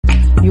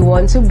you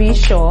want to be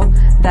sure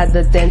that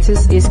the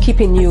dentist is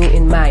keeping you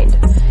in mind.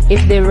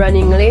 If they're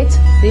running late,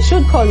 they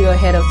should call you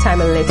ahead of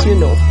time and let you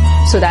know.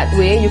 So that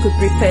way you could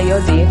prepare your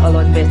day a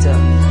lot better.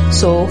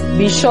 So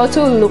be sure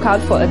to look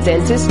out for a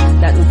dentist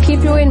that will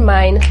keep you in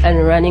mind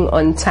and running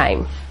on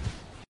time.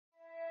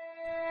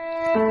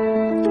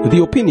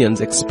 The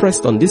opinions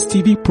expressed on this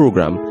TV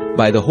program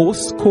by the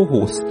host,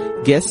 co-host,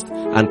 guest,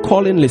 and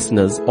call-in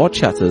listeners or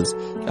chatters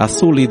are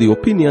solely the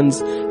opinions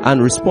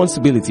and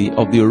responsibility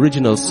of the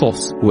original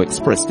source who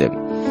expressed them.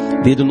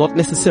 They do not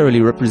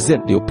necessarily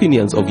represent the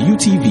opinions of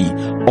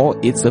UTV or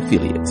its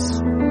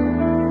affiliates.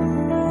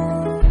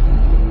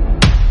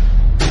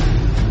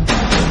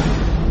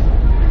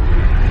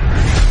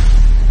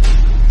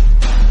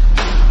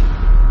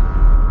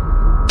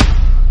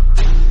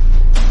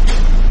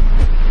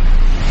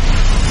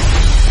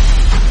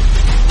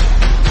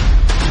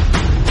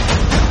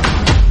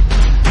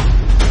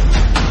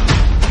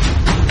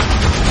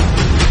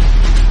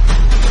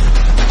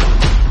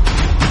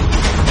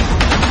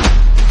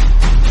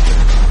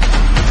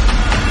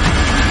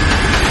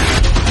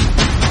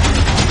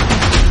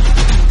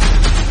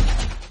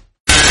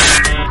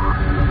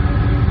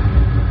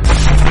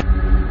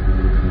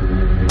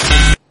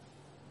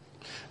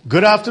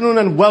 Good afternoon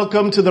and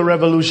welcome to The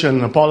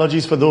Revolution.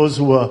 Apologies for those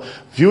who were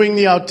viewing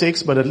the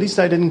outtakes, but at least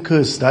I didn't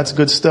curse. That's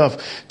good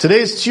stuff.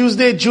 Today is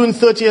Tuesday, June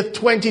 30th,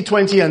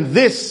 2020, and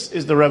this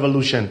is The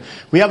Revolution.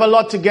 We have a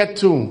lot to get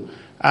to,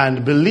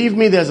 and believe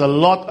me, there's a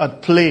lot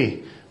at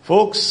play.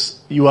 Folks,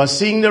 you are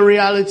seeing the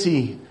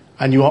reality,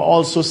 and you are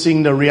also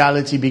seeing the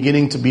reality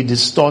beginning to be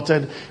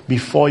distorted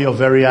before your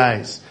very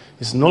eyes.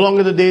 It's no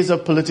longer the days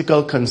of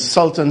political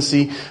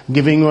consultancy,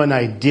 giving you an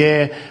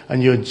idea,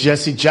 and you're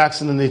Jesse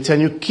Jackson, and they tell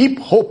you, keep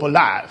hope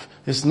alive.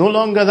 It's no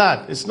longer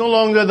that. It's no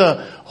longer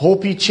the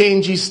hopey,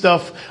 changey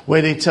stuff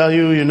where they tell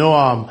you,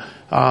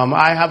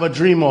 I have a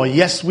dream, or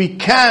yes, we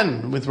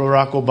can, with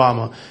Barack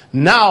Obama.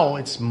 Now,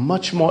 it's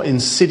much more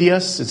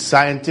insidious. It's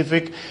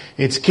scientific.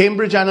 It's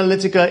Cambridge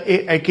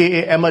Analytica,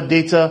 aka Emma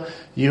Data,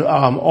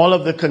 all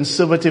of the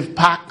conservative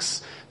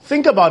PACs.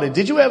 Think about it.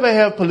 Did you ever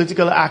have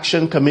political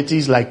action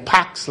committees like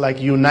PACs,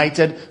 like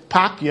United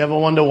PAC? You ever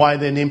wonder why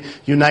they're named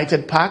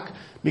United PAC?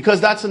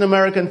 Because that's an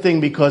American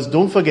thing, because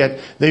don't forget,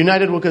 the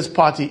United Workers'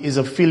 Party is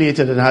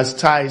affiliated and has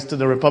ties to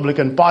the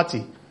Republican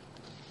Party.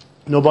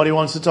 Nobody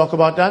wants to talk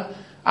about that?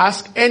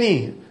 Ask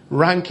any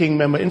ranking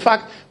member. In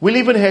fact, we'll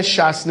even hear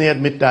Chasney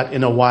admit that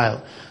in a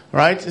while.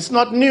 Right? It's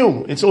not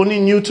new. It's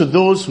only new to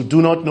those who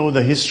do not know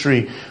the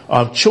history or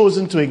have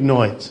chosen to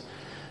ignore it.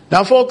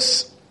 Now,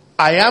 folks,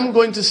 I am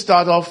going to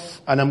start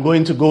off and I'm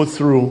going to go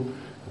through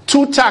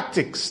two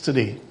tactics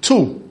today.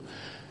 Two.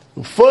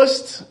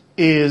 First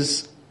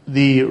is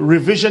the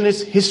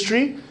revisionist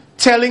history,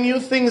 telling you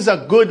things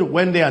are good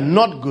when they are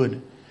not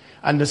good.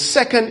 And the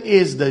second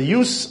is the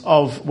use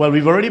of,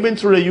 we've already been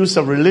through the use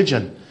of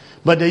religion,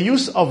 but the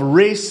use of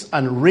race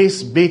and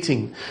race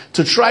baiting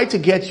to try to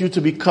get you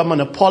to become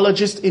an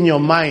apologist in your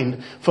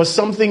mind for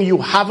something you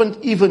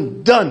haven't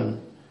even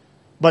done,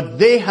 but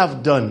they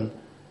have done,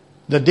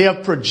 that they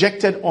have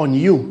projected on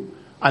you,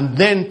 and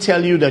then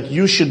tell you that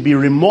you should be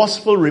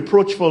remorseful,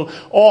 reproachful,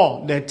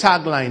 or their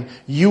tagline,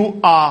 you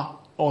are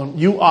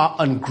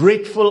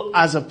ungrateful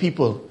as a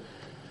people.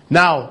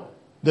 Now,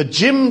 the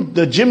Jim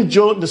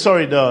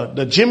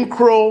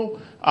Crow,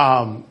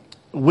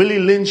 Willie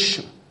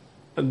Lynch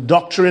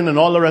doctrine and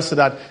all the rest of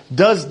that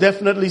does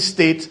definitely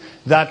state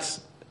that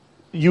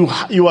you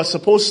are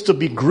supposed to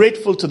be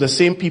grateful to the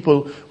same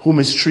people who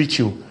mistreat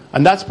you.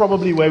 And that's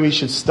probably where we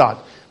should start,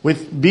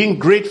 with being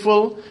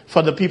grateful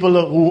for the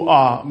people who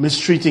are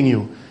mistreating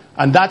you.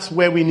 And that's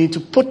where we need to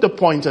put the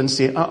point and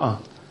say,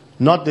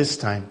 not this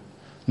time.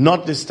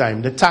 Not this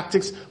time. The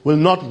tactics will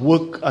not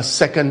work a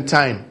second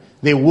time.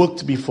 They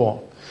worked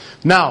before.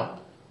 Now,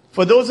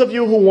 for those of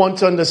you who want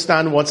to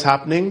understand what's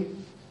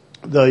happening,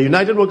 the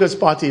United Workers'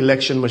 Party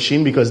election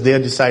machine, because they are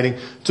deciding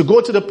to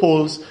go to the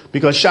polls,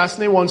 because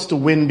Chasney wants to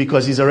win,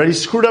 because he's already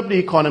screwed up the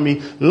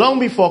economy long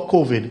before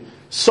COVID,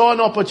 saw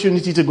an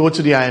opportunity to go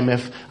to the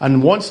IMF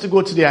and wants to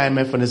go to the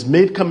IMF and has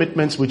made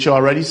commitments which you're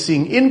already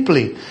seeing in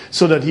play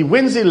so that he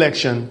wins the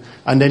election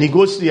and then he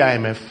goes to the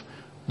IMF.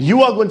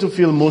 You are going to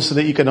feel most of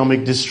the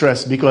economic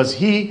distress because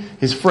he,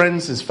 his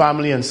friends, his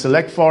family, and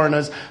select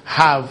foreigners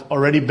have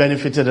already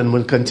benefited and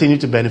will continue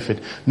to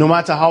benefit. No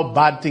matter how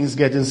bad things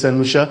get in St.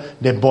 Lucia,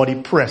 their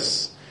body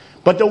press.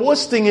 But the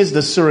worst thing is the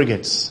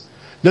surrogates.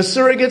 The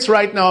surrogates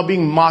right now are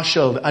being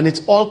marshaled, and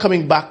it's all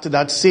coming back to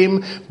that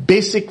same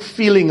basic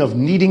feeling of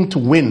needing to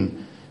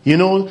win. You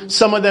know,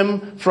 some of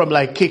them from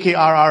like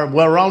KKRR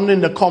were around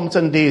in the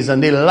Compton days,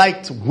 and they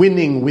liked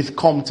winning with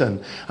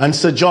Compton. And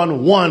Sir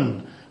John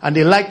won, and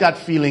they like that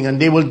feeling, and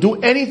they will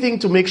do anything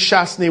to make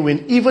Chasney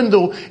win, even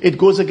though it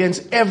goes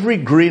against every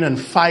grain and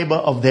fiber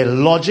of their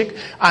logic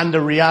and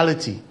the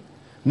reality.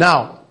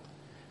 Now,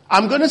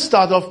 I'm going to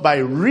start off by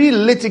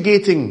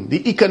relitigating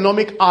the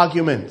economic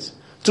argument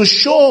to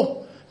show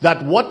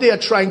that what they are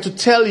trying to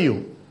tell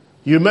you,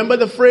 you remember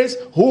the phrase,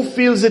 who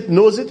feels it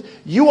knows it?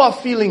 You are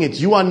feeling it,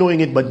 you are knowing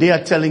it, but they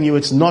are telling you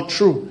it's not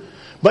true.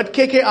 But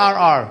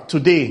KKRR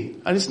today,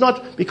 and it's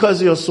not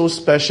because you're so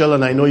special,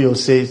 and I know you'll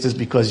say it's just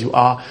because you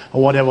are,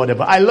 or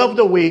whatever. I love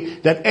the way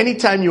that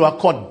anytime you are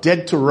caught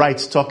dead to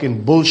rights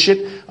talking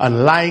bullshit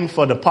and lying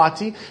for the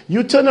party,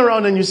 you turn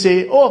around and you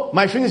say, oh,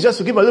 my thing is just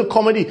to give a little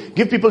comedy,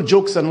 give people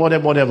jokes and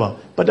whatever.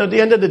 But at the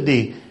end of the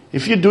day,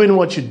 if you're doing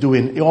what you're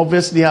doing, you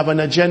obviously have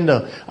an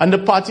agenda. And the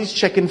party's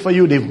checking for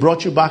you. They've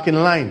brought you back in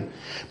line.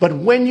 But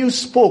when you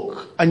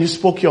spoke, and you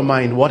spoke your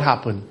mind, what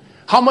happened?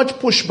 How much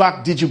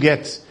pushback did you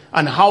get?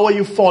 And how are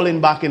you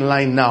falling back in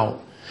line now?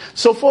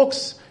 So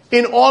folks,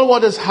 in all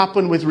what has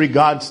happened with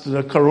regards to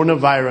the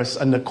coronavirus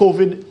and the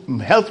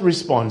COVID health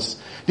response,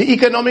 the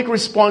economic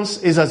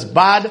response is as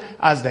bad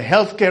as the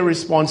healthcare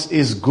response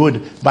is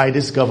good by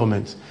this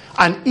government.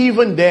 And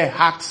even their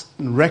hacks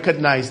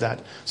recognize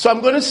that. So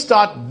I'm going to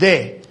start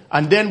there.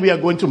 And then we are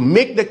going to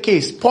make the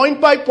case point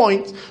by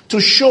point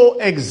to show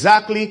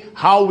exactly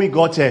how we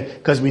got here.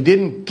 Because we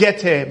didn't get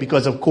here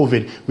because of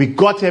COVID. We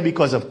got here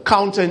because of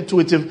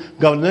counterintuitive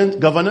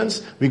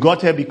governance. We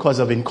got here because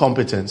of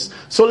incompetence.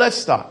 So let's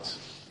start.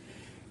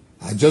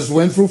 I just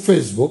went through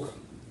Facebook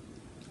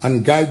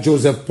and Guy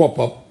Joseph pop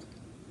up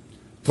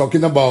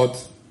talking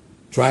about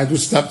trying to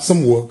stop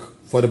some work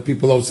for the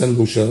people of St.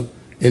 Lucia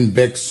in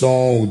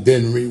Bexon,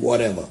 Dennery,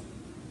 whatever.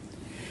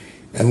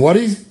 And what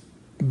he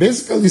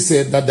basically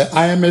said that the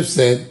IMF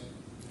said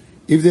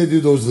if they do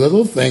those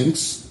little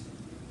things,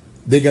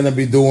 they're going to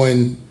be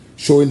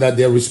showing that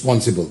they're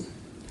responsible.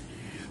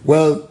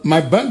 Well, my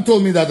bank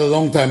told me that a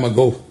long time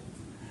ago.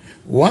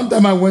 One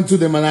time I went to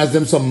them and asked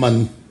them some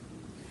money.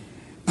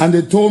 And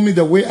they told me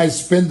the way I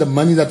spent the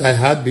money that I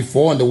had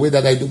before and the way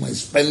that I do my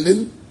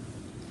spending,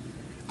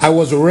 I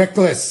was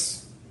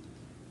reckless.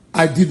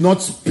 I did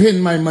not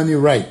spend my money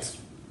right.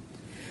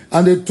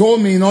 And they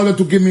told me in order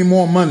to give me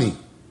more money,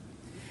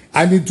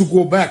 I need to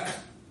go back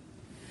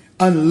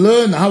and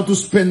learn how to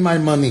spend my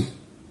money.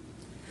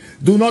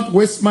 Do not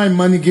waste my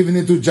money giving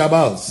it to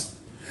Jabals.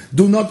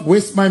 Do not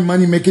waste my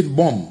money making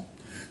bomb.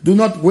 Do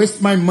not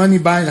waste my money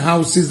buying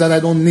houses that I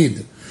don't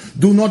need.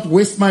 Do not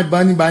waste my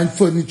money buying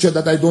furniture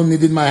that I don't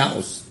need in my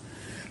house.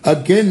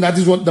 Again, that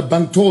is what the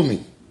bank told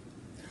me.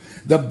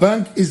 The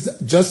bank is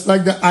just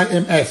like the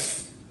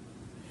IMF.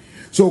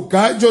 So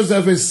Guy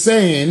Joseph is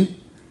saying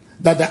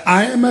that the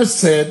IMF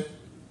said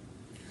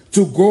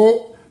to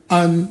go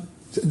and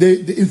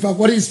in fact,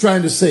 what he's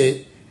trying to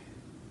say,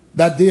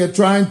 that they are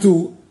trying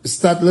to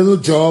start little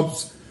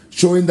jobs,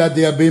 showing that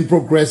they are being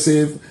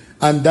progressive,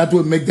 and that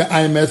will make the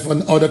IMF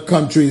and other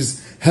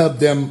countries help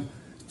them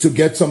to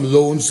get some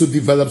loans to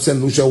develop St.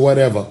 Lucia,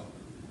 whatever.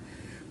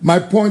 My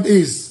point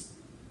is,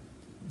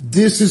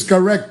 this is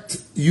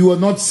correct. You are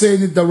not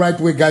saying it the right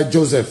way, Guy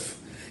Joseph.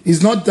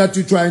 It's not that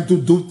you're trying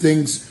to do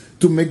things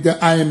to make the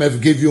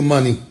IMF give you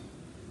money.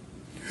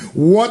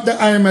 What the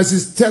IMF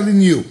is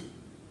telling you,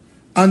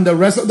 and the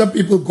rest of the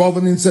people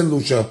governing St.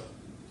 Lucia,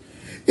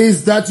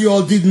 is that you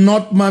all did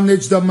not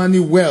manage the money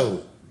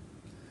well.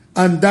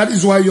 And that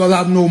is why you all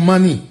have no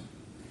money.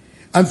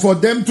 And for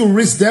them to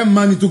risk their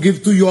money to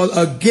give to you all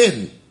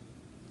again,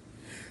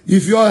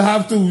 if you all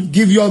have to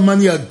give your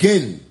money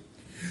again,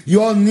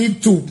 you all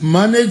need to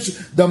manage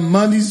the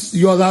monies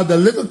you all have, the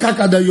little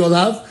caca that you all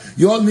have,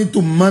 you all need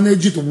to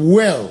manage it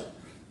well.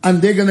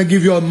 And they're going to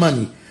give you all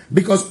money.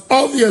 Because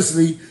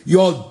obviously, you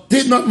all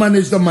did not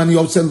manage the money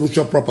of St.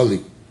 Lucia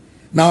properly.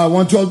 Now I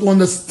want you all to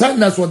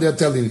understand that's what they're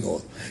telling you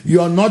all. You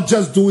are not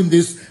just doing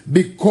this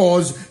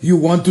because you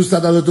want to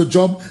start a little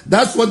job.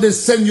 That's what they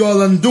send you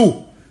all and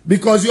do.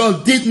 Because you all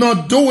did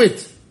not do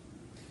it.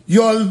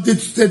 You all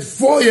did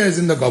 4 years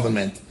in the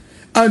government.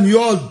 And you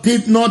all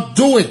did not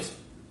do it.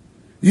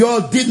 You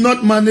all did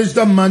not manage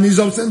the monies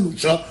of St.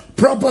 Lucia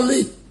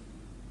properly.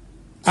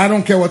 I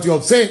don't care what you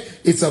all say.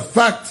 It's a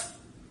fact.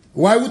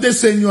 Why would they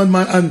send you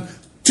and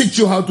teach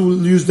you how to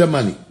use the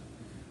money?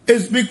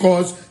 It's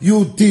because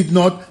you did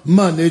not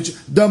manage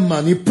the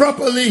money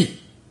properly.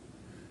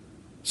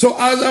 So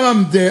as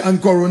I'm there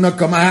and Corona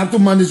come, I have to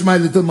manage my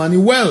little money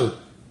well.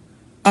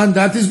 And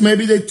that is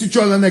maybe they teach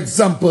you all an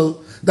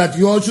example that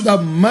you all should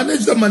have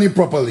managed the money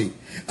properly.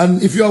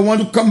 And if you all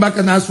want to come back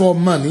and ask for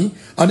money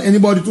and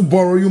anybody to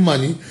borrow you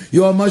money,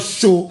 you all must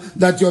show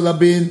that you all are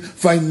being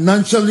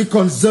financially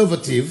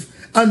conservative,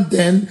 and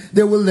then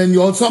they will lend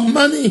you all some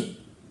money.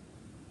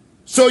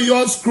 So you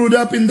all screwed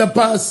up in the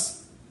past.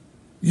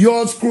 You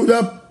all screwed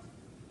up.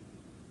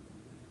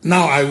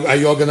 Now, are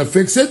you all going to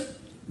fix it?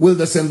 Will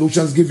the St.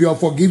 Lucians give you or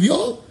forgive you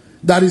all?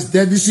 That is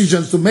their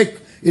decisions to make.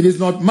 It is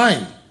not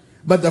mine.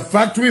 But the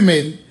fact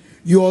remains,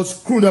 you all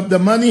screwed up the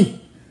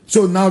money.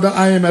 So now the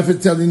IMF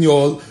is telling you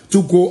all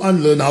to go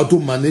and learn how to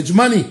manage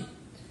money.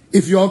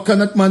 If you all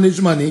cannot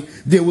manage money,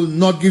 they will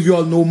not give you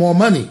all no more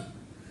money.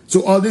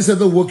 So all this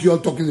other work you all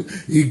talking,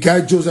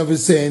 Guy Joseph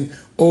is saying,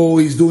 oh,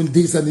 he's doing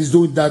this and he's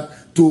doing that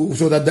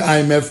so that the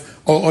IMF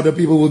or other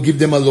people will give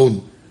them a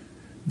loan.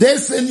 They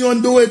send you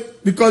and do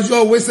it because you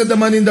all wasted the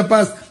money in the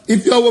past.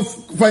 If you were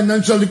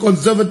financially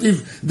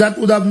conservative, that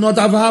would have not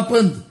have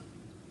happened.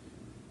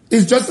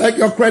 It's just like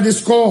your credit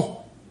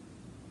score.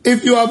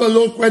 If you have a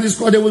low credit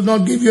score, they will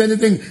not give you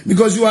anything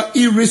because you are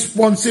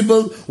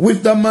irresponsible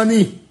with the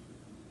money.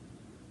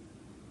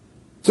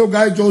 So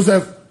Guy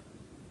Joseph,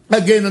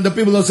 again, and the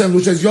people of St.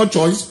 Lucia, it's your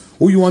choice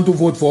who you want to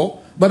vote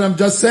for. But I'm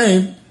just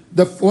saying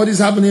that what is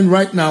happening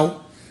right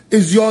now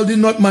is you all did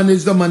not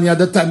manage the money at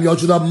the time. You all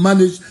should have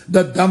managed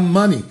the damn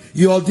money.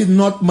 You all did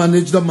not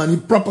manage the money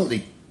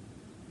properly.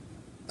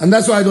 And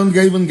that's why I don't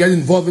even get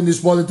involved in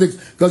this politics,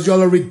 because you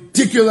all are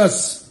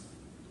ridiculous.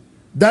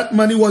 That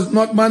money was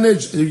not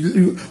managed.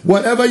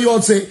 Whatever you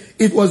all say,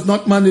 it was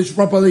not managed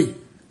properly.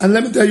 And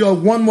let me tell you all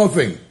one more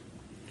thing.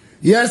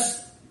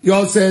 Yes, you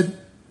all said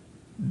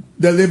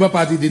the Labour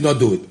Party did not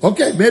do it.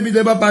 Okay, maybe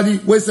the Labour Party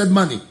wasted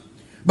money.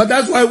 But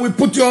that's why we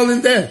put you all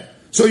in there.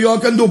 So you all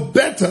can do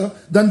better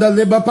than the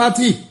Labour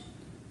Party.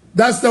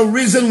 That's the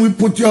reason we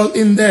put you all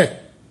in there.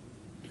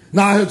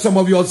 Now I heard some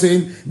of you all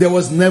saying there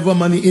was never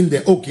money in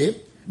there. Okay,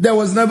 there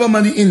was never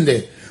money in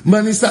there.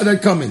 Money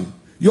started coming.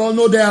 You all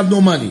know they have no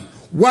money.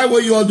 Why were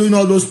you all doing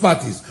all those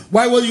parties?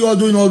 Why were you all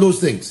doing all those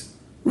things?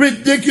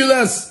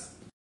 Ridiculous.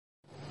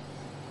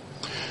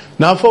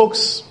 Now,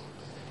 folks,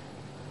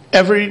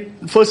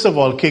 first of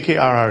all,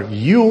 KKRR,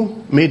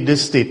 you made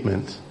this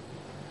statement,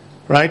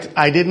 right?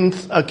 I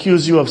didn't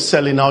accuse you of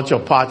selling out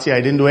your party.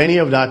 I didn't do any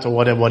of that or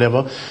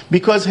whatever.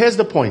 Because here's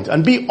the point,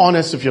 and be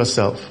honest with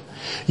yourself.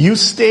 You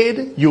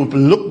stayed, you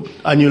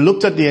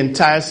looked at the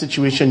entire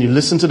situation, you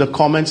listened to the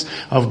comments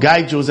of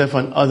Guy Joseph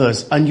and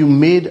others, and you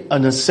made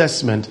an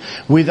assessment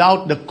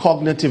without the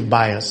cognitive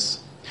bias.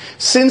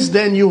 Since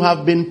then, you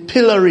have been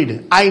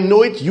pilloried. I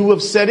know it, you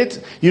have said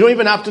it. You don't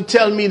even have to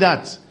tell me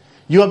that.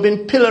 You have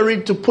been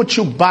pilloried to put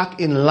you back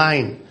in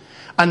line.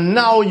 And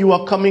now you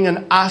are coming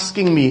and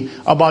asking me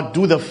about,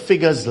 do the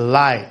figures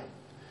lie?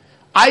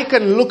 I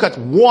can look at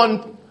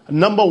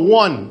number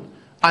one,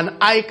 and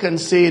I can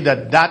say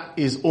that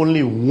is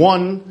only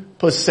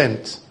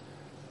 1%.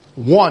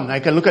 I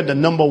can look at the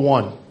number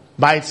one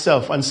by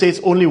itself and say it's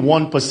only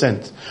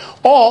 1%.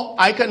 Or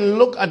I can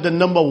look at the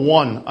number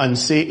one and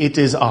say it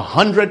is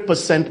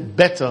 100%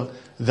 better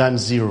than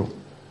zero.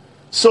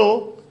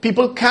 So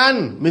people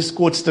can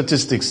misquote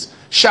statistics.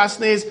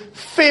 Chasney is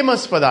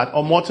famous for that,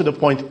 or more to the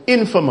point,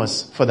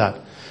 infamous for that.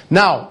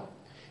 Now,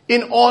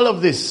 in all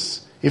of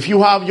this, if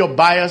you have your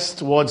bias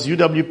towards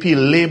UWP,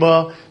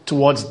 Labour,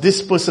 towards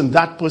this person,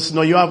 that person,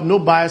 or you have no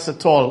bias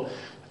at all,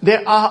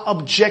 there are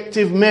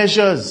objective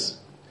measures.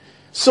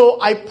 So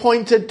I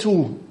pointed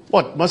to,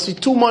 must be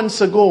 2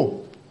 months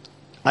ago,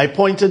 I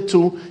pointed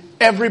to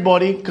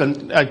everybody,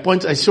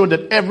 I showed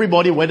that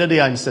everybody, whether they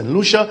are in St.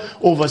 Lucia,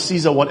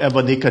 overseas or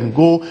whatever, they can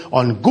go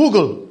on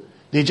Google.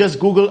 They just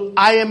Google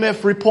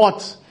IMF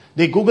reports.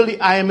 They Google the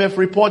IMF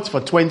reports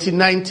for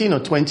 2019 or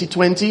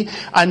 2020,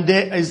 and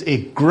there is a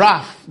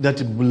graph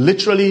that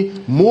literally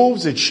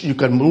moves it. You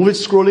can move it,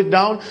 scroll it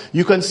down.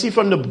 You can see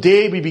from the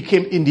day we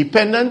became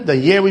independent, the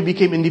year we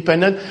became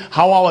independent,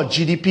 how our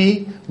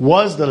GDP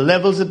was, the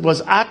levels it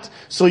was at.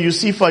 So you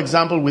see, for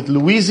example, with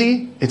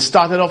Louisiana, it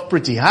started off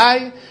pretty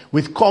high.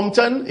 With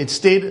Compton, it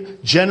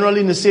stayed generally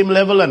in the same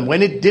level, and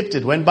when it dipped,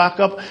 it went back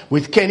up.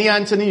 With Kenny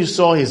Anthony, you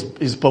saw his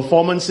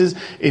performances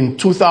in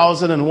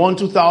 2001,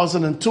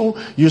 2002.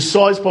 You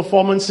saw his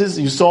performances.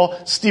 You saw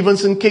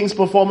Stephenson King's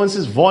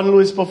performances, Von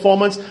Lewis'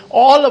 performance,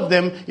 all of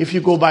them if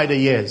you go by the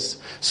years.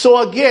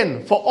 So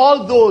again, for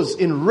all those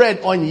in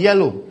red or in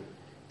yellow,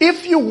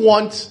 if you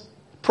want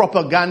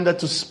propaganda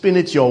to spin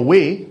it your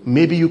way,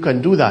 maybe you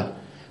can do that.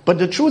 But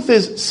the truth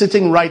is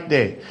sitting right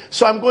there.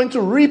 So I'm going to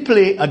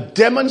replay a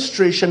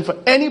demonstration for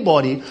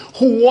anybody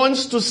who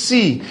wants to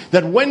see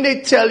that when they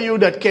tell you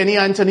that Kenny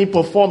Anthony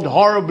performed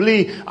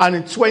horribly, and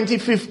in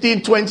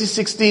 2015,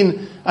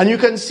 2016, and you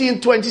can see in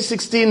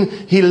 2016,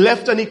 he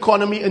left an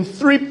economy in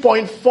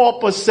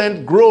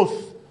 3.4%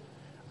 growth.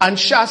 And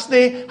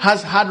Chasney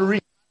has had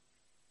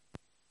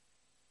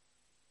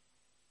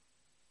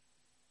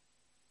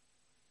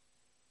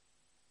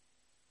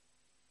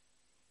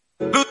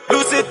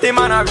Blue City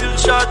man a real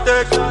shot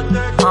take.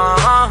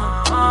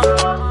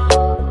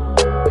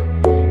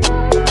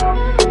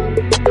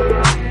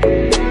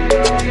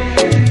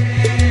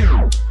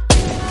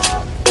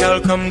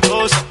 Girl, come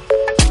closer.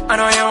 I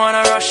know you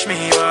wanna rush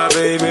me, but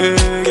baby,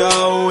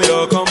 yo,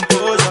 your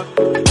composure.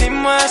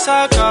 Dis-moi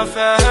ça qu'a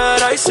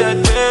fait. I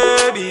said,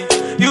 baby,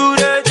 you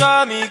they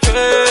drive me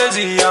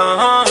crazy,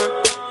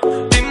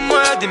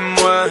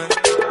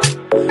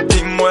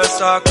 Dis-moi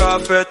ça qu'a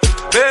fait.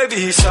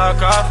 Baby, ça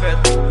qu'a fait.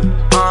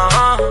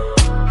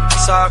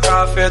 Ça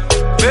qu'a fait.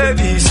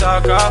 Baby, ça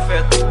qu'a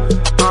fait.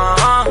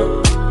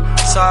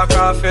 Ça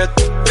qu'a fait.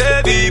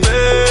 Baby,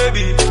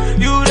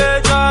 you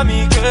they drive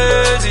me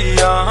crazy,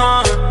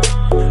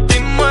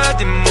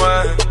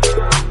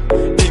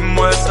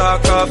 Dis-moi ça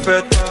qu'a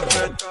fait.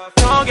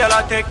 No girl,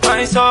 I take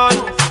my son.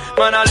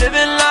 Man, I live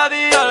in la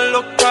vie, I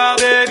look up,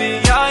 baby.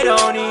 I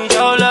don't need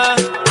your love.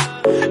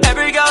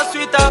 Every girl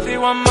sweet, I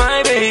feel want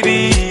my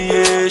baby.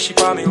 Yeah, she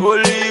call me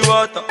holy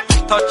water.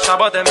 Touch her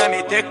body, make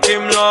me take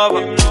him love.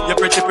 You're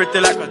pretty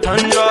like a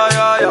tundra,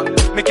 yeah.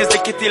 Make kiss the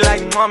kitty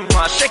like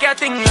mama. Shake your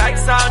thing like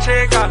salt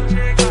shaker.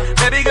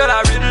 Baby girl,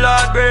 I real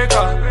heart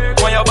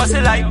breaker. When you bust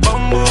it like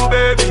bamboo,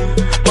 baby.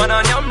 Man,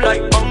 I am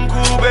like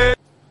bamboo, baby.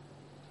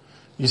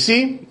 You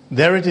see,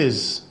 there it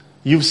is.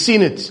 You've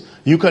seen it.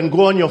 You can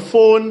go on your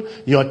phone,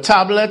 your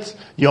tablet,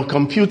 your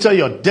computer,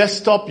 your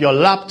desktop, your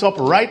laptop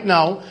right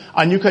now,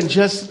 and you can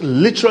just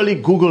literally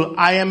Google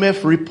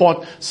IMF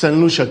report St.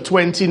 Lucia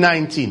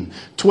 2019.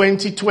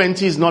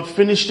 2020 is not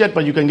finished yet,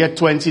 but you can get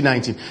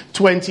 2019,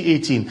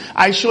 2018.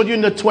 I showed you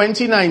in the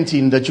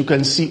 2019 that you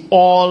can see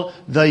all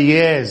the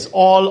years,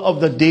 all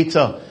of the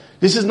data.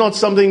 This is not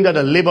something that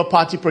the Labour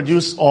Party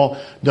produced or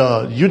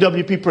the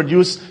UWP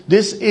produced.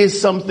 This is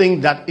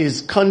something that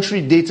is country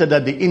data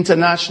that the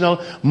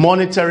International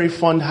Monetary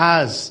Fund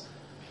has.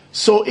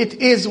 So it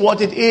is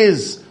what it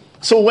is.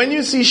 So when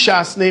you see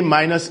Chasney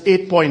minus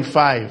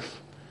 8.5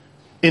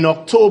 in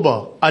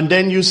October, and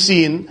then you've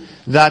seen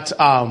that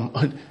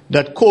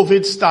that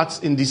COVID starts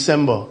in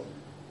December,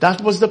 that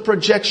was the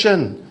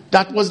projection.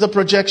 That was the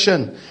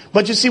projection.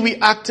 But you see, we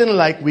acting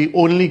like we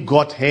only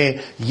got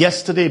here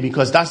yesterday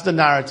because that's the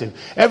narrative.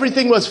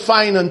 Everything was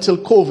fine until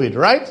COVID,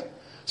 right?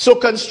 So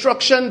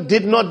construction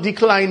did not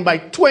decline by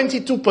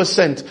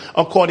 22%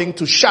 according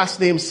to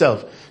Chasney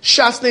himself.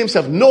 Chasney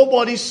himself,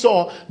 nobody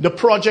saw the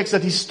projects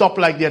that he stopped,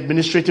 like the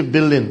administrative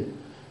building.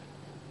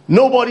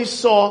 Nobody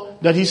saw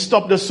that he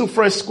stopped the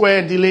Soufrière Square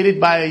and delayed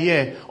it by a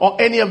year,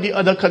 or any of the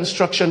other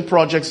construction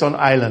projects on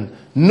island.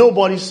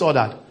 Nobody saw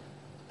that.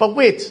 But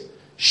wait,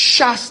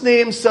 Chasney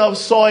himself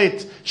saw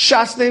it.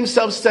 Chasney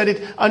himself said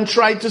it and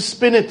tried to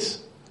spin it.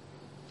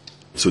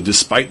 So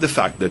despite the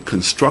fact that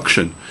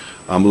construction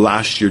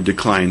last year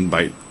declined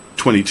by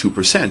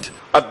 22%,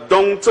 a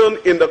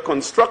downturn in the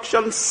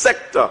construction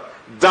sector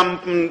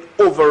dampened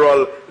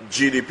overall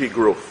GDP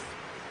growth.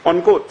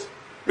 Unquote.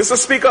 Mr.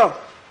 Speaker,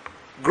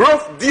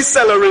 growth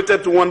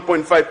decelerated to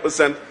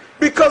 1.5%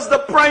 because the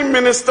Prime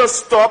Minister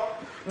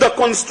stopped the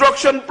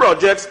construction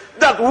projects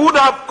that would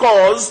have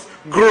caused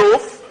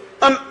growth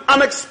and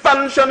an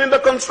expansion in the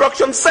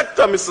construction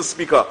sector, Mr.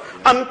 Speaker,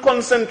 and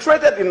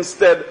concentrated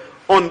instead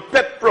on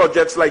pet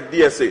projects like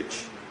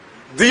DSH.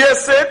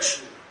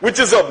 DSH, which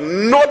is of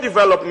no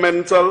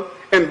developmental,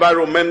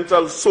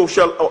 environmental,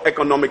 social, or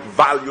economic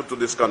value to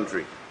this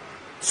country.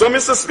 So,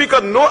 Mr. Speaker,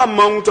 no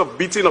amount of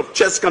beating of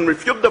chest can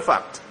refute the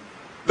fact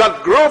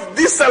that growth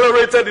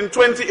decelerated in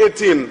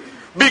 2018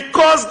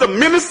 because the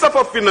Minister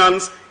for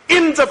Finance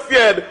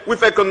interfered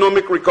with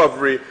economic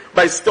recovery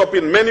by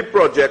stopping many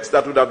projects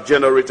that would have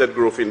generated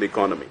growth in the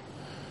economy.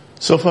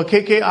 So for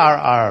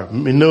KKRR,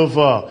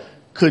 Minerva,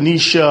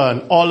 Kenesha,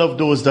 and all of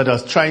those that are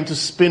trying to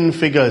spin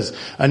figures,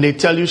 and they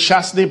tell you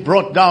Chasney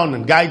brought down,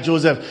 and Guy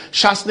Joseph,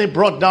 Chasney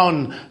brought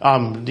down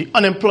the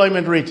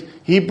unemployment rate.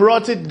 He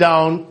brought it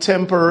down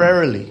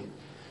temporarily.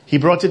 He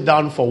brought it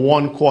down for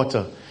 1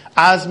 quarter.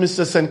 As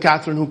Mr. St.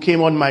 Catherine, who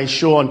came on my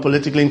show on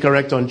Politically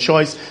Incorrect on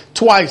Choice,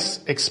 twice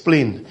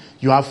explained,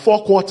 you have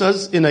 4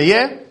 quarters in a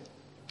year.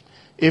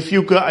 If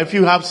you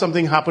have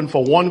something happen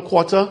for 1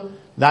 quarter,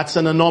 that's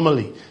an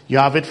anomaly. You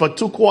have it for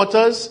 2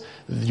 quarters,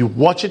 you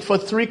watch it for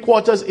 3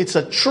 quarters, it's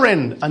a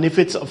trend. And if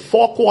it's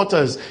 4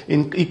 quarters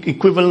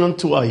equivalent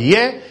to a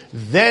year,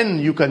 then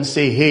you can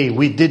say, hey,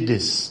 we did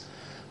this.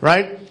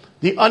 Right?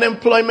 The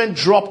unemployment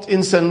dropped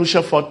in St.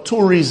 Lucia for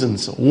 2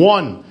 reasons.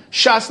 1,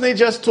 Chasney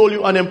just told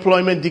you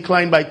unemployment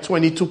declined by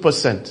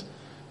 22%.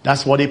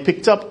 That's what they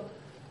picked up.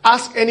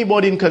 Ask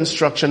anybody in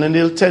construction and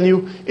they'll tell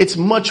you it's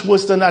much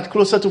worse than that,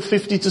 closer to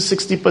 50 to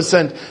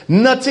 60%.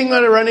 Nothing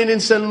running in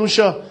St.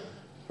 Lucia,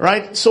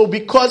 right? So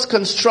because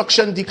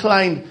construction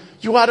declined,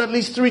 you had at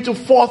least 3,000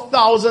 to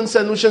 4,000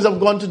 St. Lucians have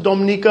gone to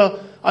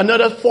Dominica.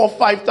 Another 4,000 to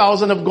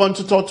 5,000 have gone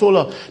to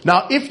Tortola.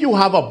 Now, if you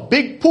have a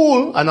big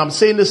pool, and I'm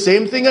saying the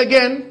same thing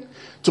again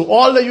to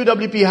all the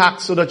UWP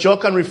hacks so that y'all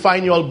can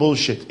refine your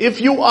bullshit. If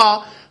you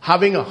are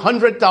having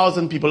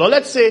 100,000 people, or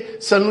let's say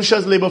St.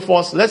 Lucia's labor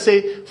force, let's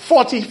say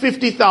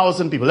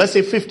 50,000 people, let's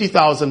say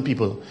 50,000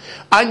 people,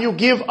 and you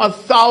give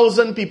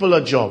 1,000 people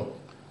a job,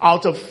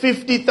 out of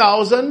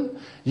 50,000,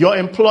 your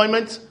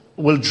employment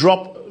will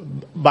drop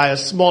by a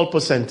small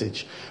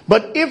percentage.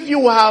 But if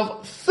you have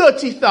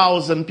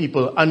 30,000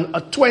 people and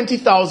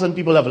 20,000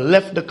 people have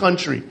left the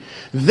country,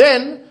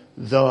 then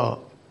the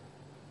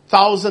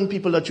 1,000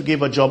 people that you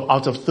gave a job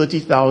out of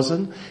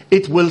 30,000,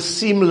 it will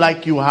seem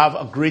like you have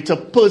a greater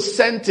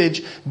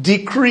percentage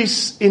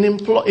decrease in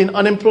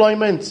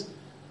unemployment.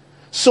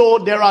 So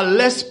there are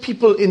less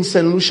people in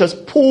St. Lucia's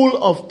pool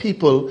of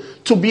people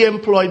to be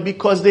employed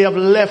because they have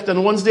left.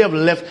 And once they have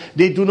left,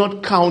 they do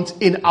not count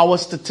in our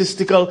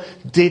statistical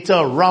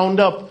data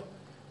roundup.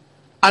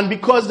 And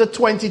because the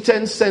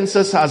 2010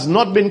 census has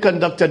not been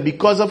conducted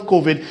because of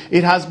COVID,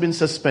 it has been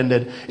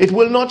suspended. It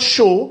will not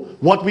show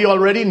what we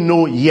already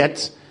know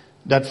yet.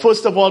 That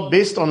first of all,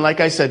 based on,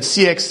 like I said,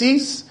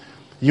 CXCs,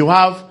 you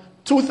have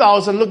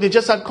 2,000. Look, they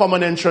just had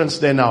common entrance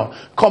there now.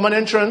 Common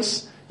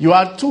entrance, you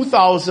had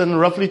 2,000,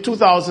 roughly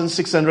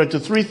 2,600 to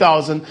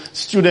 3,000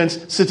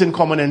 students sit in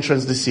common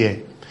entrance this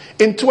year.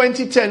 In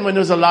 2010, when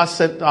there was the last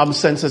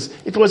census,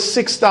 it was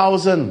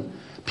 6,000.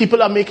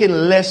 People are making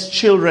less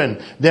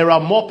children. There are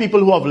more people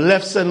who have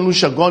left St.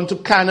 Lucia, gone to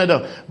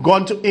Canada,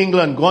 gone to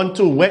England, gone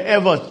to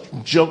wherever,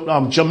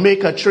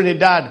 Jamaica,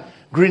 Trinidad,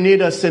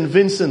 Grenada, St.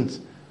 Vincent.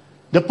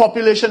 The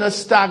population has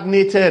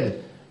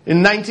stagnated.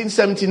 In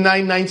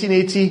 1979,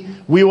 1980,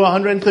 we were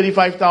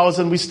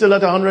 135,000. We're still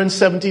at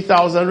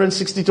 170,000,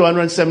 160 to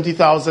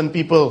 170,000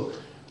 people.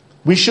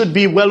 We should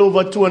be well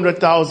over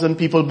 200,000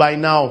 people by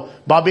now.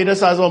 Barbados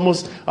has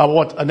almost,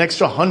 an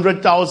extra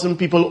 100,000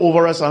 people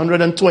over us,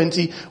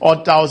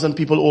 120,000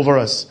 people over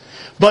us.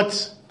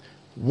 But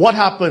what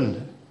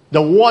happened?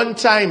 The one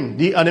time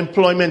the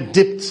unemployment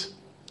dipped,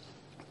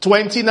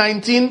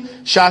 2019,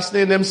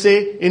 Shasney and them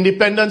say,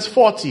 independence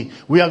 40.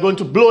 We are going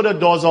to blow the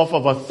doors off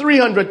of a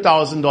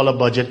 $300,000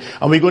 budget,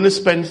 and we're going to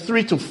spend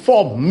 $3 to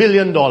 $4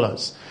 million.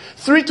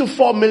 $3 to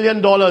 $4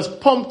 million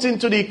pumped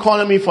into the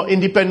economy for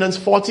Independence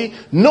 40,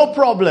 no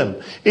problem.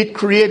 It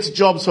creates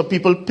jobs for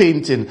people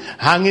painting,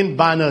 hanging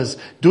banners,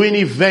 doing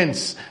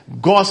events,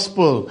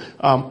 gospel,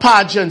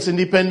 pageants,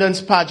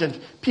 independence pageant.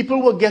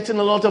 People were getting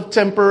a lot of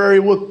temporary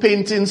work,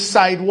 painting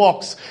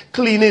sidewalks,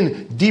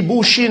 cleaning,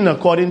 debushing,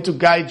 according to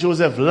Guy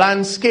Joseph,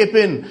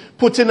 landscaping,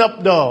 putting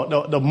up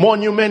the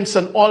monuments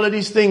and all of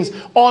these things.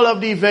 All of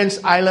the events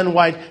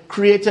island-wide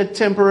created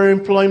temporary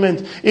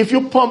employment. If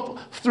you pump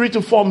 $3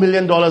 to $4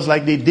 million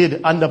like they did,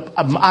 and the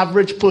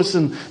average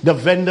person, the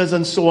vendors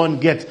and so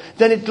on get,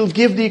 then it will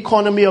give the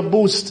economy a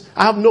boost.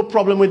 I have no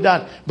problem with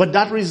that. But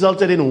that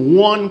resulted in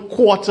 1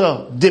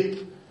 quarter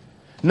dip.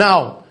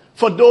 Now,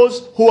 for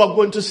those who are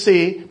going to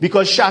say,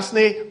 because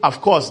Shasney,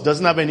 of course,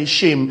 doesn't have any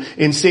shame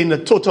in saying the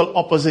total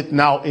opposite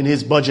now in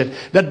his budget,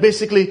 that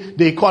basically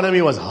the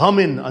economy was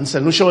humming and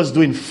St. Lucia was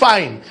doing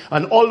fine.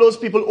 And all those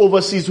people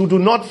overseas who do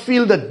not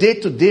feel the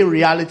day-to-day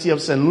reality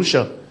of St.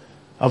 Lucia,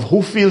 of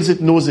who feels it,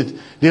 knows it,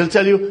 they'll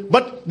tell you,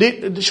 but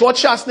what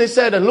Shasney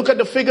said, and look at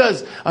the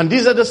figures, and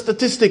these are the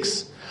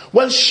statistics.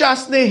 Well,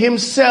 Shasney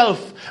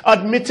himself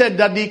admitted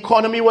that the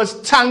economy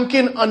was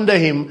tanking under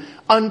him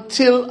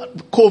until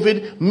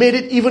COVID made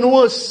it even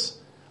worse.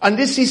 And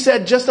this he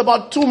said just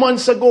about 2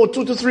 months ago,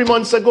 2 to 3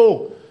 months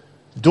ago.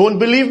 Don't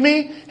believe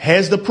me?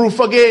 Here's the proof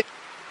again.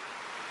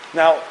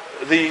 Now,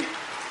 the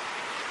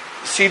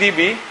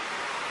CDB,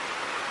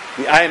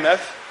 the IMF,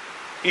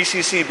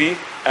 ECCB,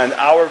 and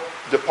our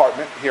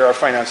department, here our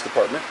finance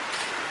department,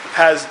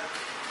 has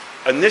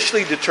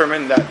initially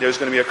determined that there's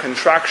going to be a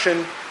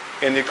contraction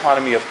in the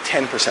economy of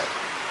 10%.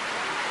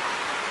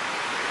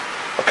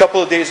 A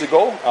couple of days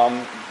ago,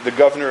 the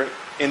governor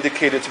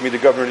indicated to me, the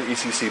governor of the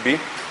ECCB,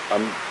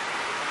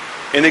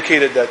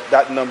 indicated that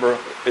that number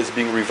is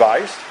being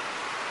revised,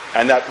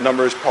 and that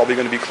number is probably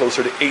going to be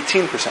closer to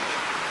 18%.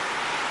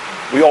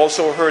 We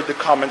also heard the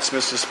comments,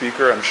 Mr.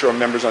 Speaker, I'm sure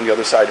members on the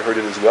other side heard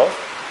it as well,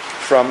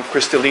 from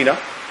Kristalina,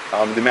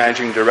 the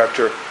managing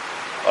director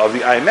of the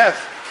IMF,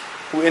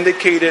 who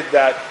indicated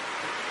that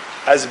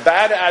as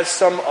bad as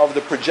some of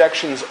the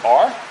projections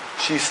are,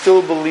 she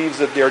still believes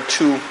that they're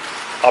too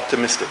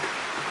optimistic.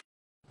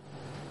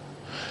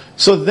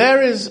 So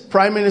there is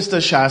Prime Minister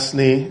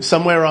Shasney,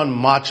 somewhere around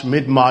March,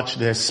 mid-March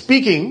there,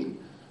 speaking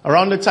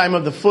around the time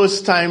of the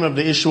first time of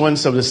the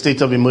issuance of the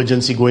state of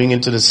emergency going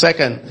into the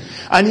second.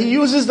 And he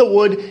uses the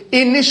word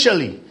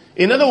initially.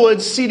 In other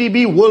words,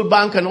 CDB, World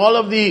Bank, and all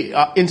of the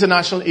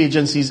international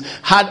agencies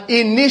had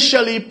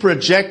initially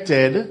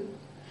projected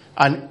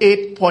an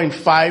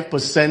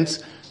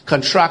 8.5%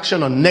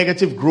 contraction or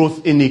negative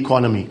growth in the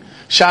economy.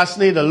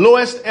 Shasney, the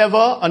lowest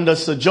ever under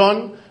Sir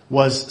John,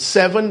 was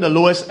 7. The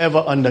lowest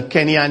ever under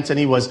Kenny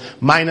Anthony was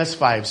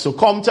 -5. So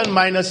Compton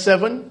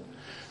 -7,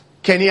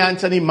 Kenny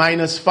Anthony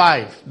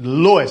 -5. The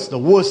lowest, the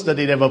worst that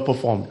they'd ever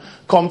performed.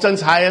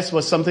 Compton's highest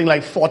was something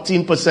like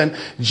 14%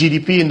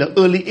 GDP in the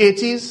early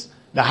 80s.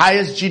 The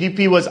highest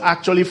GDP was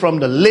actually from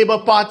the Labour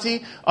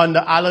Party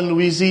under Alan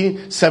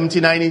Louisi,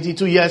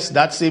 79-82. Yes,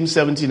 that same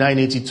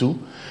 79-82.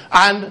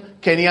 And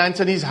Kenny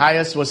Anthony's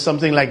highest was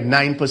something like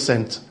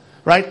 9%.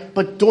 Right?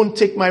 But don't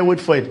take my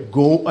word for it.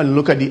 Go and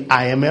look at the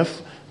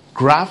IMF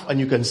graph, and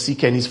you can see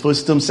Kenny's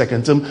first term,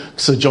 second term,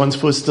 Sir John's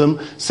first term,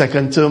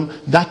 second term,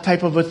 that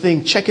type of a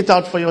thing. Check it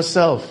out for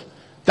yourself.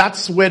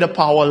 That's where the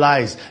power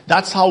lies.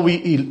 That's how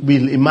we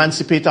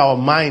emancipate our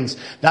minds.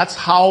 That's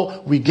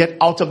how we get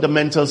out of the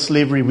mental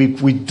slavery.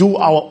 We do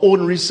our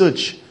own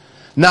research.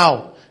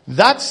 Now,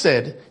 that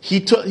said, he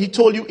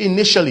told you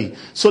initially.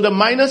 So the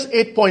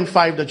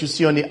 -8.5 that you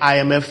see on the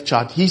IMF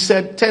chart, he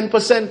said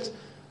 10%.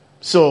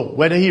 So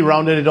whether he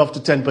rounded it off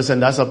to 10%,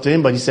 that's up to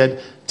him, but he said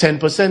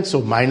 10%,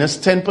 so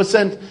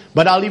 -10%.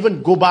 But I'll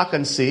even go back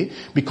and say,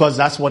 because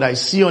that's what I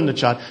see on the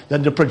chart,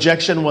 that the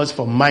projection was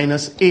for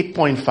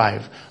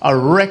 -8.5, a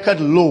record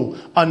low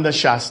under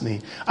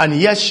Shasney. And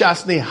yes,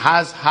 Shasney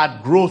has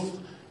had growth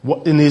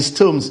in his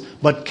terms,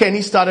 but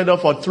Kenny started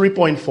off at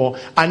 3.4,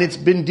 and it's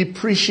been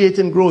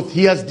depreciating growth.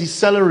 He has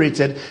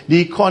decelerated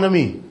the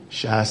economy.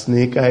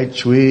 Shasney kai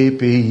chwe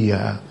pe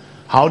ya.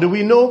 How do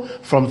we know?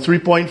 From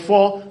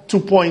 3.4,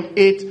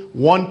 2.8,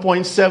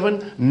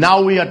 1.7,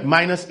 now we're at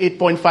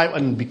 -8.5,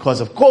 and because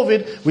of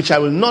COVID, which I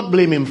will not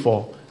blame him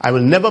for. I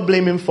will never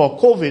blame him for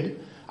COVID.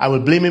 I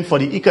will blame him for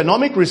the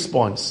economic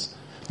response.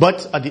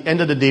 But at the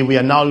end of the day, we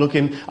are now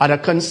looking at a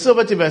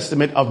conservative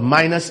estimate of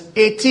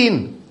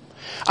 -18.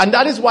 And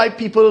that is why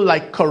people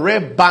like career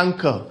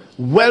banker,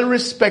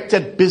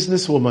 well-respected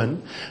businesswoman,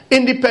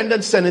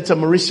 independent Senator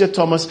Mauricia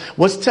Thomas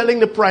was telling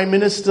the Prime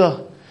Minister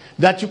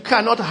that you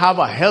cannot have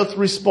a health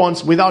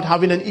response without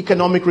having an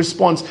economic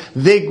response.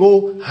 They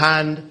go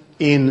hand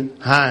in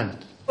hand.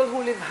 People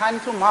who live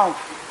hand to mouth.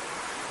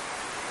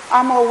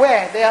 I'm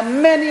aware there are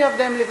many of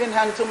them living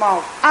hand to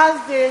mouth.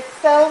 As they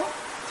sell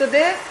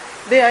today,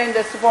 they are in the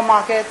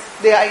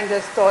supermarkets, they are in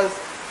the stores,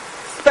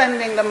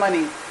 spending the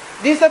money.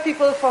 These are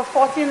people for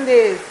 14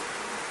 days.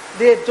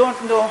 They don't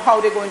know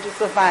how they're going to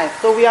survive.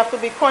 So we have to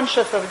be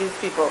conscious of these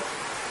people.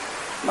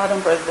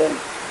 Madam President.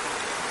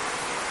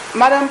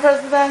 Madam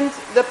President,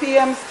 the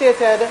PM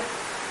stated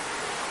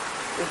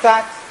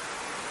that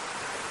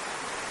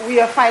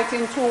we are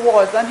fighting two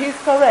wars, and he's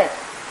correct.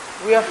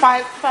 We are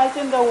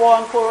fighting the war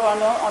on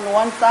Corona on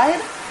one side,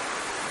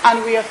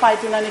 and we are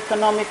fighting an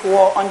economic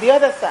war on the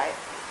other side.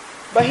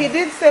 But he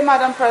did say,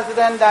 Madam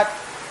President, that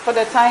for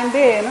the time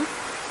being,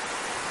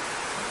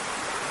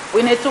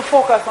 we need to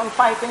focus on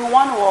fighting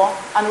one war,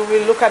 and we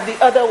will look at the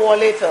other war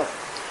later.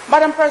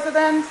 Madam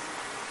President,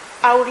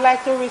 I would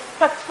like to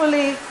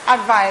respectfully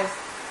advise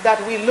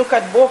that we look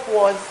at both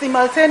wars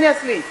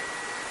simultaneously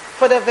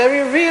for the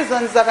very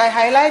reasons that I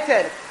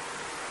highlighted.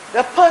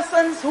 The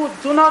persons who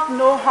do not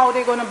know how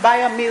they're going to buy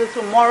a meal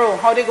tomorrow,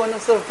 how they're going to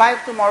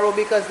survive tomorrow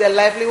because their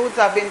livelihoods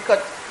have been cut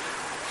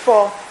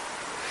for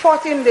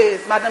 14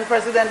 days, Madam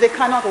President, they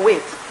cannot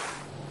wait.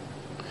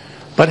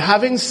 But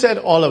having said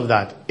all of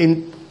that,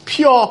 in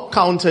pure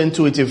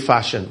counterintuitive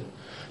fashion,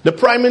 the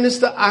Prime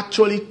Minister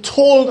actually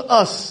told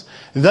us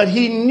that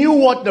he knew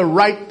what the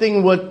right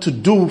thing was to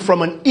do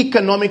from an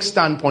economic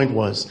standpoint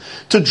was.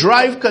 To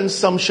drive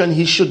consumption,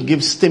 he should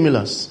give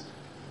stimulus.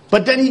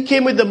 But then he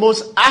came with the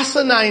most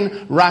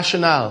asinine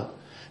rationale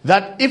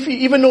that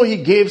even though he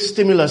gave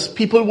stimulus,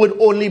 people would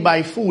only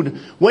buy food.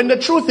 When the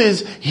truth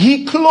is,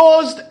 he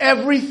closed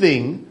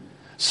everything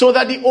so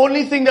that the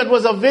only thing that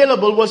was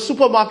available was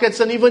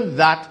supermarkets, and even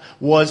that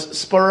was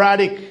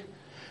sporadic.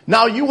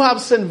 Now you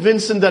have St.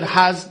 Vincent that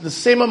has the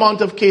same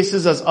amount of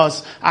cases as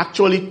us,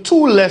 actually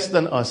 2 less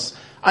than us.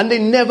 And they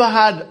never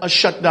had a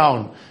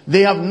shutdown.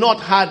 They have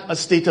not had a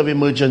state of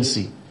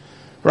emergency.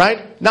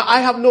 Right? Now I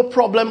have no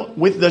problem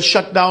with the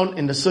shutdown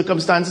in the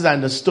circumstances. I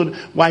understood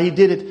why he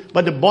did it.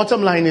 But the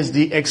bottom line is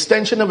the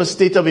extension of a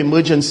state of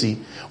emergency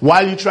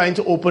while you're trying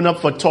to open up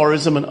for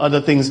tourism and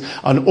other things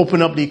and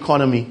open up the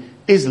economy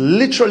is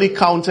literally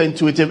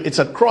counterintuitive. It's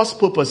at cross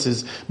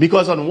purposes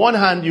because on one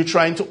hand you're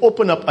trying to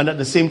open up and at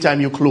the same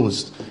time you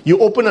closed. You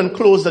open and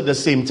closed at the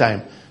same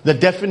time. The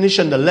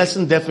definition, the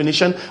lesson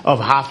definition of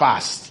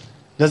half-assed.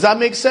 Does that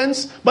make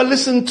sense? But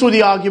listen to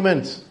the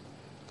argument.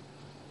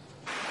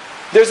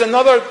 There's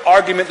another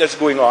argument that's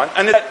going on,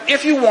 and that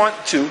if you want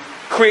to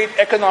create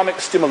economic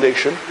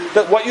stimulation,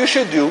 that what you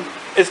should do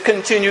is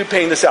continue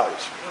paying the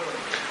salaries.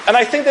 And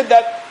I think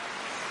that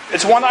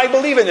it's one I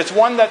believe in. It's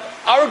one that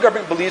our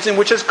government believes in,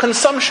 which is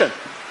consumption.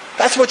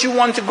 That's what you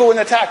want to go and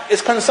attack,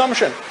 is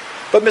consumption.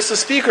 But Mr.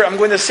 Speaker, I'm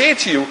going to say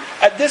to you,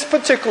 at this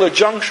particular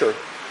juncture,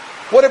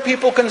 what are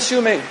people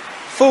consuming?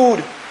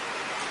 Food.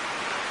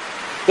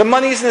 The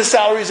monies and the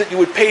salaries that you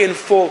would pay in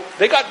full,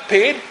 they got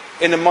paid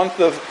in the month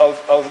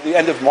of the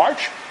end of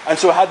March, and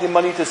so had the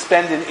money to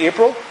spend in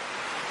April.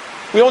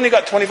 We only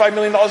got $25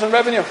 million in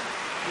revenue.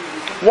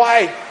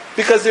 Why?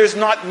 Because there's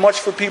not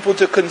much for people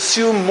to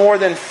consume more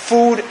than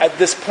food at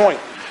this point.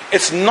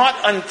 It's not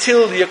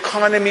until the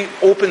economy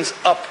opens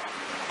up,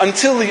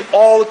 until the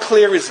all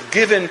clear is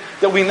given,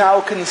 that we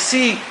now can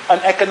see an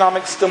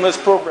economic stimulus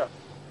program.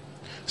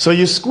 So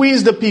you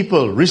squeeze the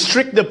people,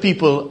 restrict the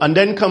people, and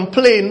then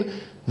complain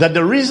that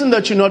the reason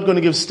that you're not going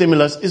to give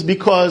stimulus is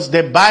because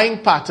their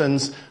buying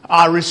patterns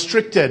are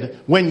restricted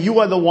when you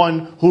are the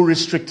one who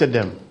restricted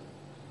them.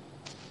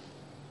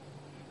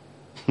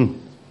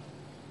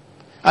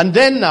 And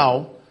then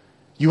now,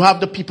 you have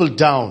the people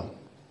down.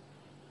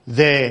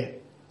 Their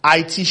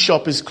IT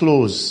shop is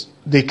closed.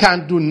 They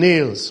can't do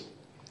nails.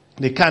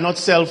 They cannot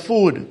sell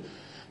food.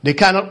 They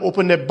cannot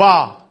open their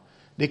bar.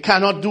 They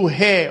cannot do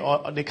hair,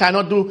 or they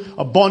cannot do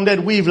a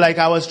bonded weave like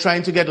I was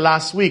trying to get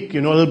last week,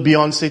 a little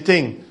Beyonce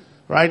thing.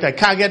 Right? I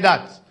can't get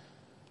that.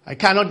 I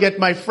cannot get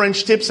my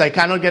French tips. I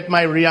cannot get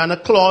my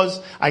Rihanna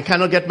claws. I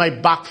cannot get my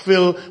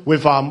backfill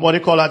with,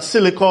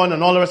 silicone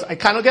and all the rest. I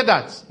cannot get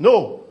that.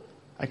 No.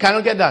 I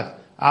cannot get that.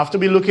 I have to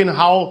be looking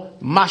how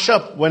mash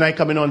up when I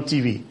come in on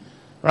TV.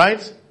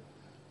 Right?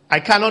 I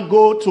cannot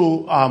go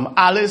to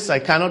Alice. I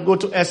cannot go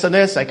to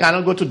SNS. I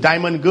cannot go to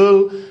Diamond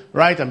Girl.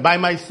 Right? And buy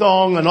my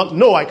thong and all.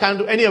 No, I can't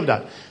do any of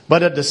that.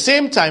 But at the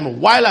same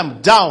time, while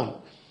I'm down,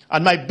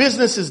 and my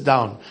business is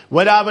down,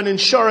 whether I have an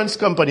insurance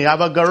company, I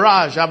have a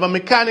garage, I have a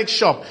mechanic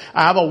shop,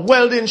 I have a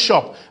welding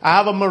shop, I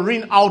have a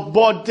marine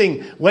outboard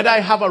thing, whether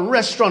I have a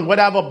restaurant,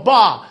 whether I have a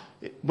bar,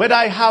 whether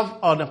I have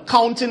an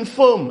accounting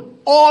firm,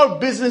 all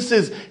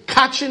businesses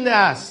catching their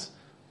ass.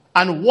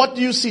 And what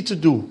do you see to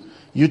do?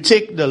 You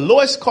take the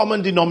lowest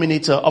common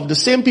denominator of the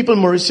same people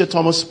Mauricio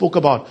Thomas spoke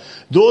about.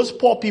 Those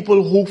poor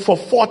people who for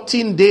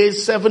 14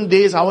 days, 7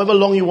 days, however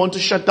long you want to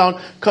shut down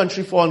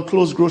country for and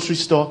close grocery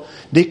store,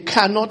 they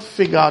cannot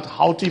figure out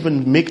how to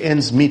even make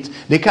ends meet.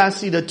 They can't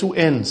see the two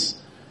ends.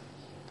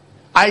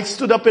 I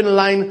stood up in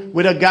line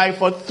with a guy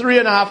for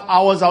 3.5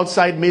 hours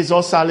outside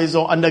Mazor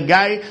Salazar, and the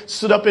guy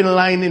stood up in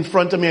line in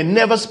front of me. I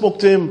never spoke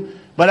to him,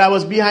 but I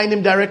was behind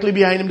him, directly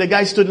behind him. The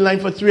guy stood in line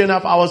for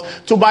 3.5 hours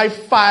to buy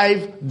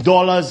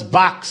 $5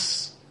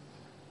 backs.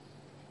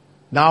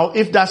 Now,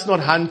 if that's not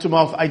hand to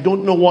mouth, I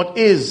don't know what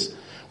is.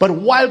 But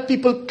while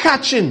people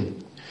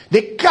catching,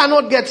 they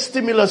cannot get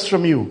stimulus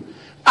from you.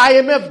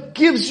 IMF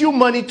gives you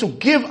money to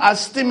give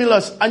as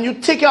stimulus, and you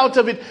take out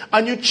of it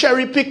and you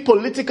cherry pick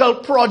political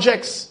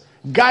projects.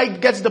 Guy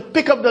gets the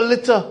pick of the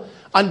litter,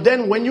 and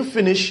then when you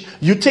finish,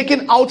 you take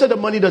it out of the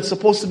money that's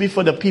supposed to be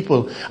for the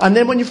people. And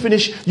then when you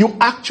finish, you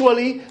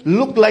actually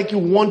look like you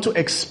want to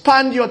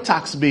expand your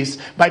tax base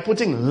by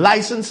putting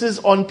licenses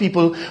on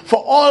people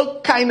for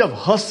all kind of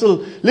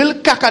hustle,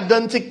 little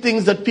cacaduntic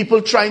things that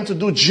people trying to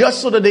do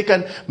just so that they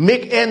can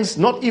make ends,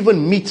 not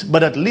even meet,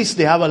 but at least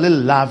they have a little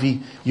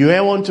lavy. You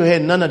ain't want to hear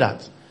none of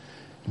that,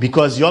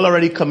 because you'll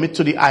already commit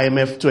to the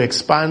IMF to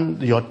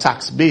expand your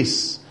tax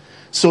base.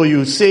 So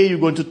you say you're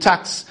going to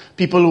tax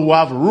people who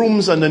have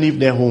rooms underneath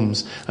their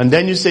homes. And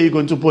then you say you're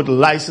going to put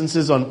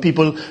licenses on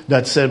people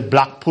that sell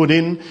black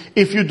pudding.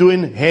 If you're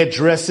doing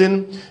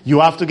hairdressing, you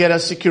have to get a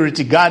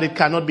security guard. It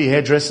cannot be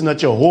hairdressing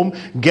at your home.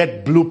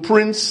 Get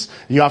blueprints.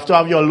 You have to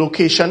have your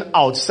location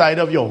outside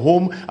of your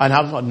home and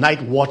have a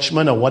night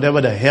watchman or whatever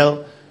the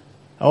hell.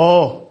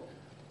 Oh,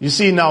 you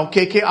see now,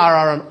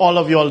 KKRR and all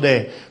of y'all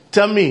there.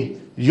 Tell me,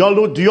 do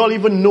y'all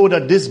even know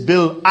that this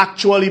bill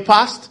actually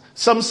passed?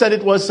 Some said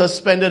it was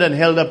suspended and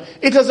held up.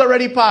 It has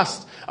already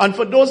passed. And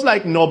for those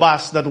like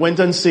Nobas that went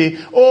and say,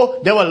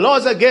 oh, there were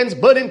laws against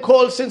burning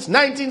coal since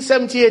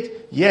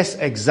 1978. Yes,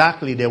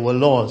 exactly, there were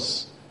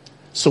laws.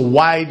 So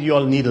why do you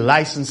all need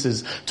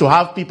licenses to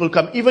have people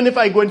come? Even if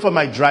I go in for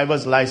my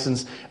driver's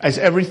license, as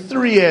every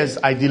 3 years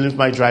I deal with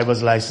my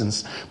driver's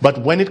license. But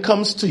when it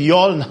comes to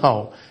y'all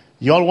now,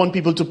 y'all want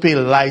people to pay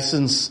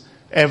license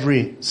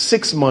every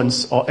 6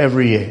 months or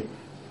every year.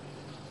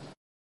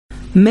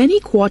 Many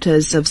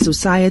quarters of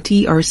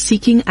society are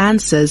seeking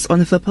answers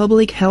on the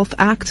Public Health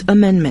Act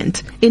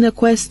amendment in a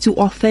quest to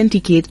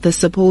authenticate the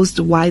supposed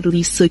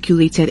widely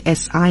circulated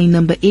SI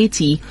number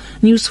 80.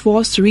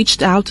 Newsforce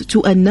reached out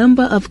to a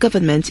number of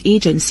government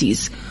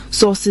agencies.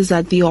 Sources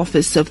at the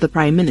office of the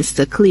Prime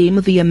Minister claim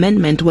the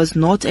amendment was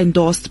not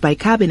endorsed by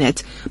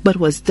Cabinet but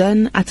was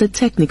done at a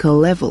technical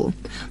level.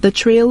 The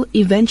trail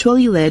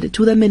eventually led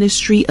to the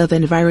Ministry of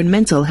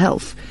Environmental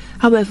Health.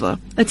 However,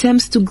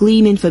 attempts to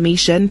glean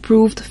information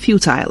proved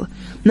futile.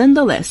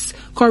 Nonetheless,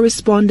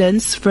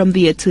 correspondence from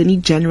the Attorney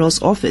General's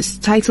office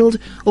titled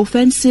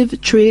Offensive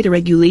Trade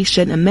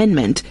Regulation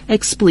Amendment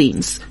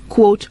explains,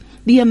 quote,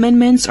 the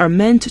amendments are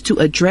meant to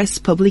address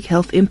public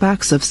health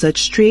impacts of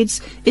such trades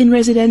in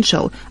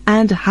residential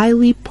and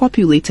highly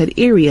populated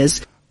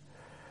areas.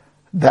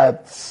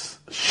 That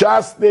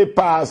Shastey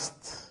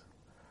passed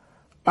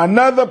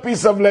another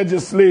piece of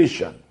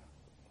legislation,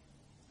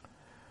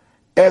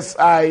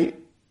 SI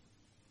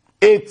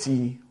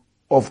 80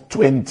 of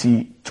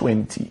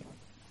 2020.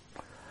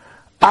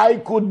 I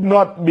could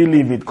not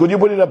believe it. Could you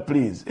put it up,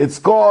 please? It's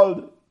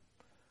called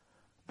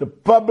the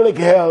Public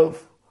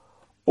Health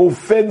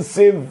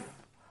Offensive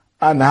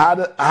and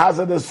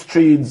Hazardous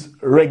Trades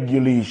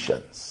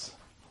Regulations.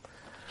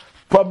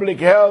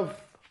 Public Health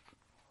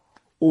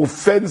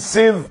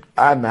Offensive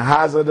and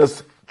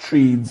Hazardous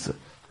Trades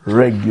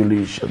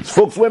Regulations.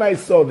 Folks, when I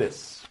saw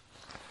this,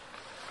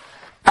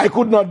 I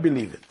could not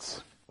believe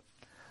it.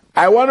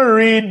 I want to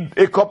read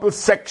a couple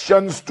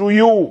sections to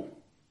you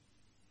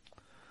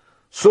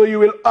so you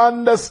will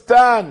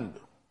understand.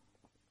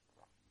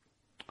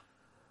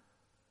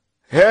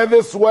 Hear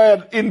this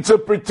word,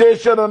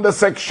 interpretation under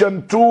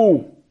section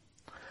 2.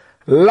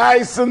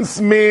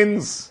 License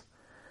means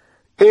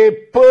a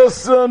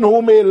person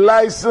whom a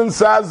license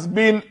has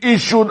been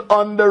issued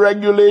under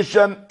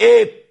regulation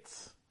 8.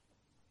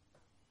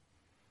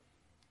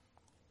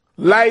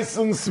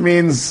 License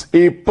means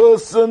a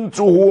person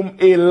to whom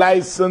a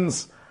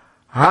license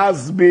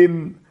has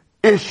been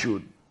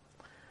issued.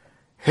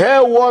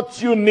 Hear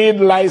what you need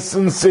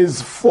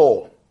licenses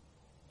for.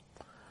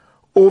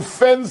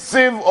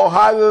 Offensive or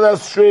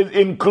hazardous trade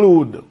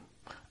include,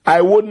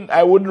 I wouldn't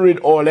read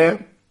all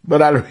them,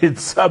 but I'll read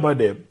some of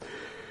them.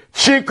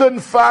 Chicken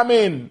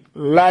farming,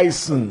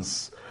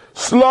 license.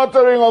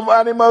 Slaughtering of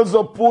animals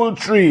or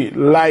poultry,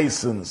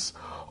 license.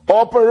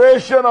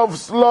 Operation of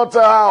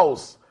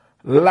slaughterhouse,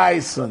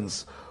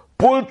 license.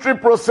 Poultry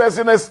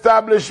processing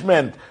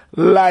establishment,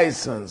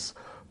 license.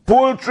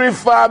 Poultry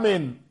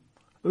farming,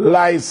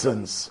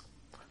 license.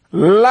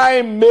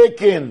 Lime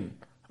making,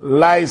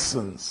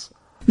 license.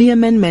 The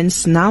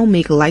amendments now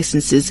make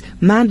licenses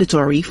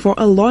mandatory for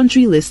a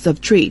laundry list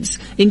of trades,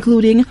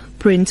 including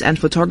print and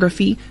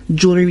photography,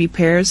 jewelry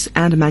repairs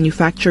and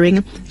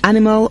manufacturing,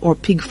 animal or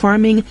pig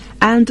farming,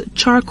 and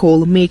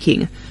charcoal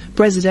making.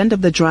 President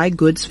of the Dry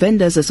Goods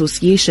Vendors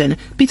Association,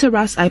 Peter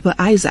Ras Iper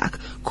Isaac,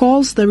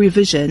 calls the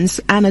revisions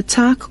an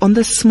attack on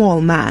the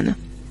small man.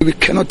 We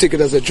cannot take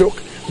it as a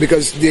joke.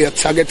 because they are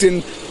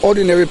targeting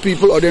ordinary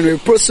people, ordinary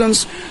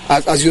persons.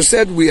 As you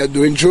said, we are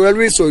doing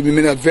jewelry, so we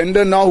mean a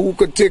vendor now who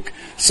could take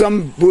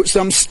some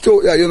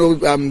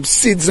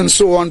seeds and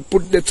so on,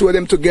 put the two of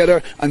them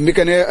together and make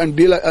and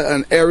build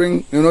an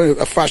earring,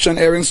 a fashion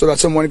earring so that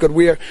someone could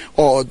wear,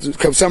 or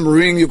some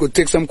ring. You could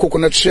take some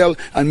coconut shell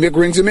and make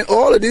rings. I mean,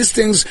 all of these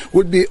things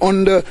would be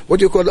under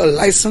what you call a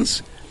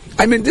license.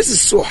 I mean, this is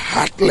so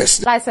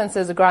heartless.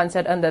 Licenses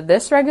granted under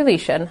this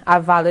regulation are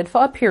valid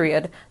for a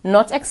period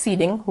not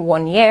exceeding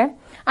 1 year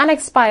and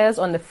expires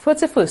on the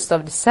 31st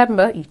of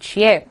December each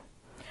year.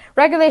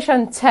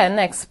 Regulation 10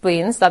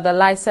 explains that the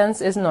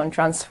license is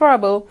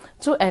non-transferable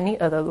to any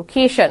other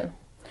location.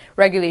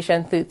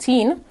 Regulation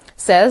 13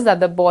 says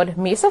that the board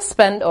may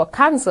suspend or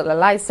cancel a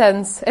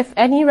license if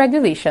any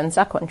regulations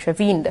are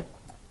contravened.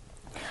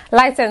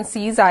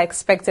 Licensees are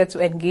expected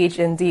to engage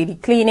in daily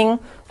cleaning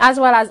as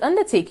well as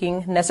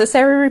undertaking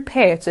necessary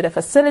repair to the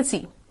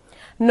facility.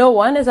 No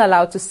one is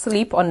allowed to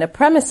sleep on the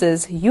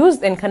premises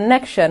used in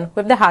connection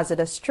with the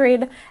hazardous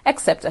trade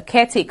except a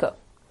caretaker.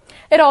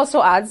 It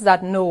also adds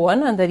that no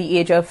one under the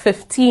age of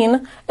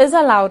 15 is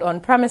allowed on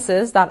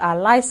premises that are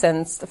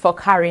licensed for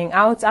carrying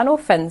out an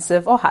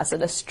offensive or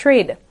hazardous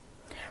trade.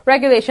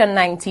 Regulation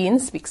 19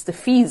 speaks to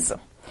fees.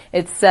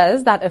 It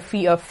says that a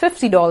fee of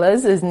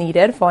 $50 is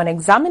needed for an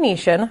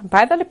examination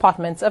by the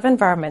Department of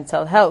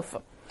Environmental Health.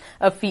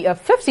 A fee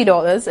of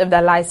 $50 if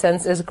the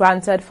license is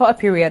granted for a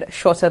period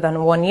shorter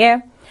than 1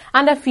 year,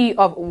 and a fee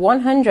of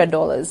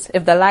 $100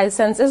 if the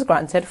license is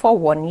granted for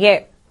 1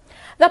 year.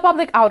 The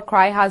public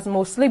outcry has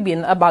mostly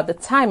been about the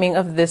timing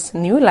of this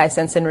new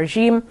licensing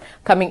regime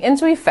coming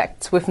into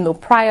effect with no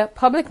prior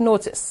public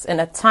notice in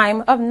a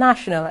time of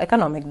national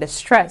economic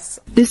distress.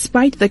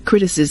 Despite the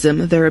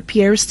criticism, there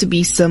appears to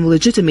be some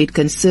legitimate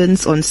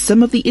concerns on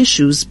some of the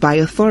issues by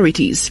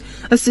authorities.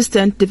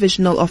 Assistant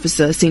Divisional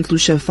Officer St.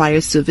 Lucia Fire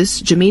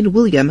Service Jermaine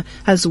William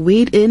has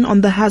weighed in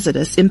on the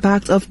hazardous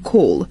impact of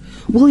coal.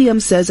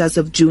 William says as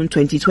of June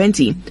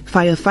 2020,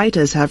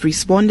 firefighters have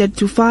responded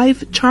to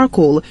 5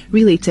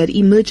 charcoal-related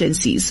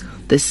emergencies,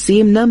 the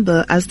same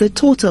number as the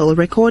total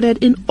recorded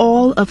in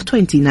all of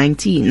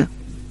 2019.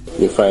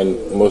 You find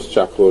most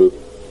charcoal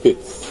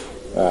pits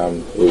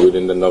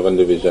within the Northern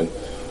Division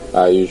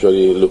are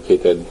usually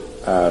located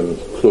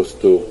close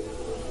to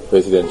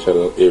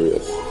residential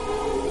areas.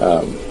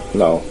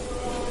 Now,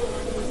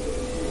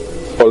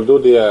 although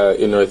they are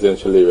in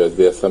residential areas,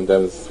 they are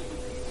sometimes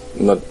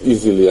not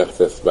easily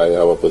accessed by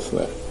our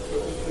personnel.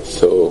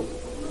 So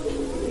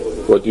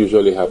what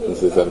usually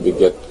happens is that we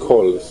get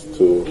calls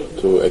to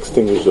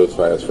extinguish those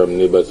fires from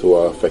neighbors who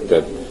are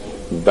affected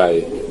by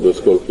those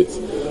coal pits.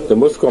 The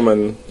most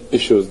common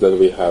issues that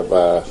we have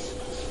are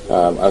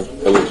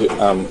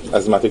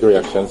asthmatic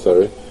reactions.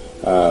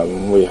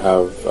 We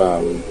have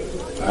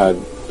had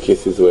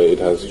cases where it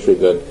has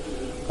triggered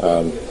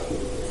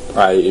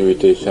eye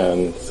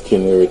irritation,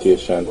 skin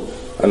irritation,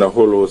 and a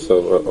whole host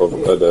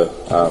of other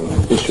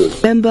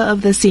issues. Member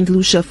of the St.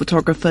 Lucia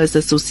Photographers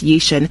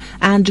Association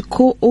and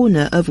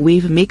co-owner of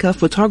Wavemaker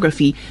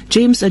Photography,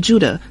 James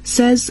Ajuda,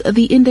 says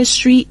the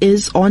industry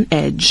is on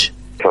edge.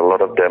 A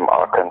lot of them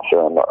are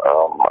concerned.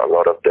 A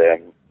lot of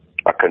them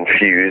are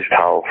confused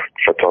how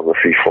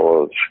photography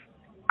falls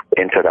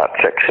into that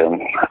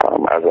section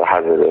as a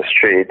hazardous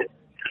trade.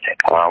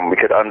 We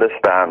could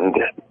understand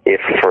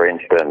if, for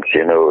instance,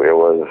 it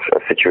was a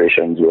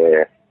situation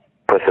where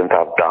persons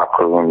have dark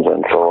rooms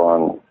and so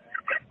on.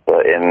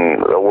 But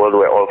in a world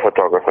where all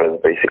photographers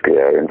basically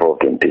are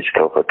involved in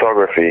digital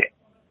photography,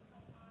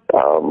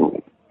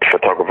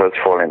 photographers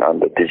falling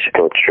under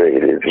digital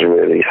trade is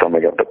really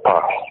something of the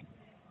past.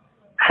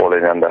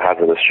 Falling under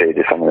hazardous trade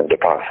is something of the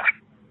past.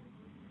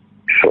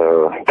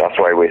 So that's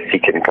why we're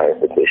seeking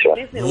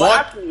clarification.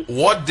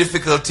 What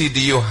difficulty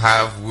do you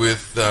have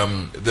with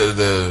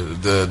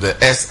the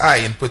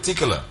SI in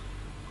particular?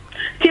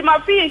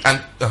 Timothy,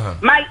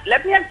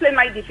 let me explain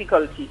my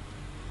difficulty.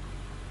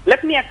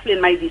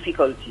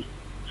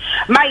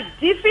 My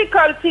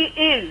difficulty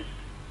is,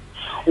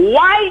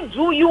 why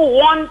do you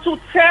want to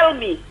tell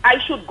me I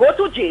should go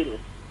to jail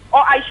or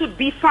I should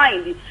be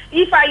fined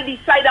if I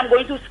decide I'm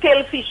going to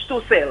scale fish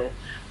to sell?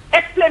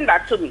 Explain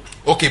that to me.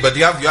 Okay, but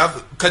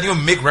can you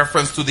make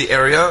reference to the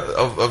area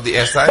of the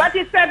SI? But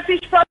it said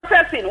fish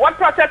processing. What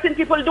processing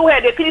people do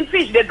here? They clean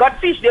fish, they gut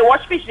fish, they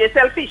wash fish, they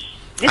sell fish.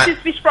 This is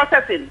fish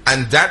processing.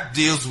 And that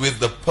deals with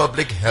the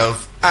Public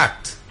Health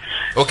Act.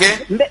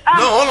 Okay?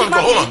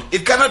 Hold on.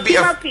 It cannot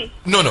be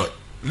No.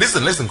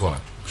 Listen, Colin.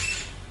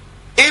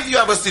 If you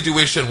have a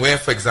situation where,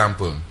 for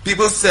example,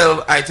 people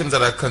sell items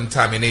that are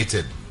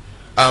contaminated,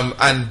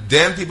 and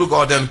then people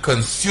go out and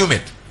consume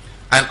it,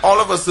 and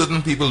all of a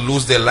sudden people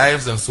lose their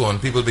lives and so on,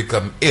 people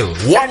become ill,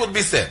 what would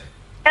be said?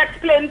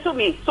 Explain to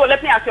me. So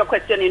let me ask you a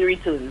question in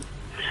return.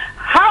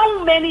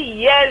 How many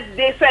years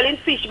they selling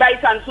fish by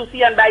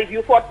Sanssouci and by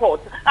Vieux-Fort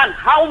Port, and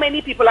how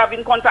many people have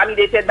been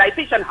contaminated by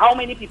fish, and how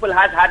many people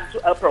have had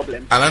a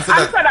problem? I'll answer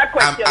that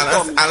question.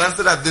 I'll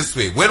answer that this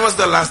way. When was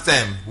the last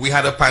time we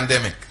had a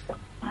pandemic?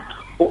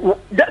 So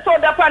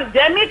the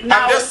pandemic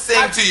now. I'm just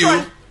saying to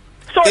you,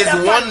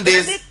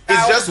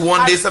 it's just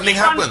one day something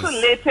happens.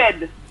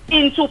 Translated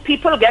into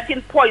people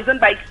getting poisoned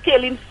by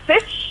scaling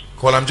fish.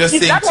 Well, I'm just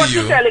saying to you. Is that what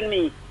you're telling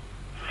me?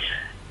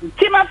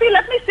 Timothy,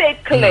 let me say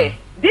it clear.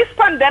 This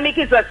pandemic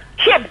is a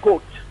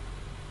scapegoat.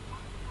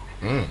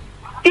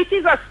 It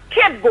is a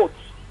scapegoat.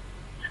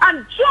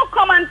 And Joe,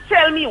 come and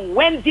tell me,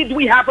 when did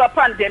we have a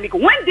pandemic?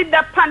 When did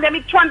the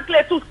pandemic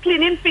translate to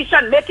cleaning fish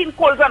and making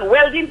coals and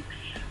welding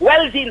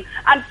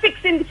and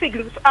fixing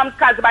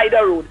cars by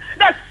the road?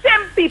 The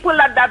same people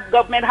that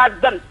government has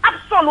done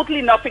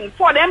absolutely nothing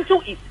for them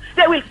to eat.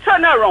 They will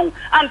turn around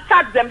and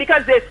tax them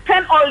because they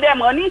spend all their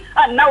money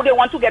and now they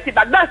want to get it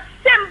back. The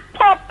same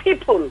poor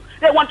people,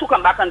 they want to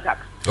come back and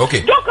tax.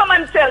 Okay. Don't come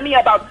and tell me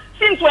about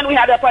since when we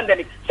had a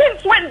pandemic.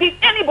 Since when did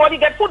anybody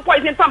get food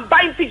poisoning from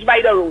buying fish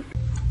by the road?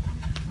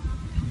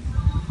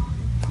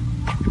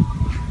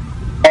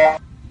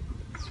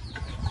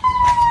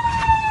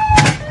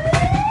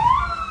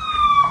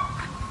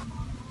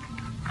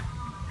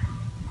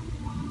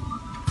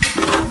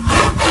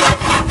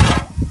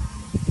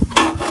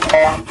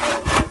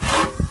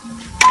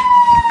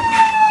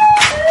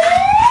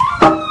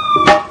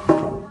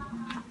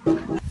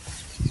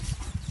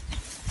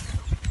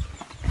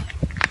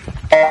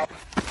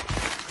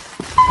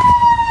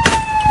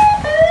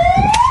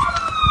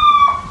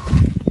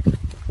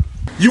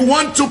 You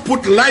want to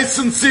put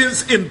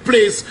licenses in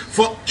place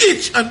for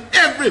each and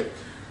every.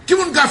 Qui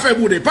moun ka fe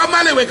boudin? Pas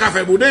malé we ka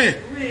fe boudin.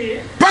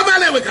 Pas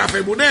malé we ka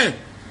fe boudin.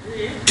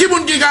 Qui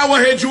moun ki ka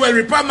wahe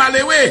jewelry? Pas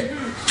malé we.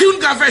 Qui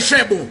moun ka fe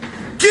chebo?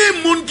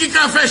 Qui moun ki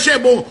ka fe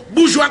chebo?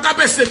 Bourgeois ka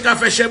peste ka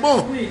fe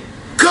chebo.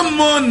 Come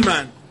on,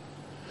 man.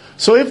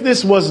 So if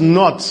this was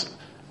not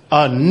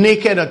a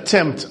naked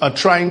attempt at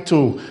trying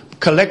to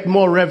collect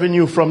more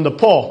revenue from the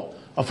poor,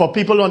 for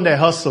people on their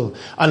hustle,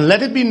 and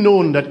let it be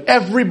known that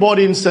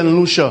everybody in St.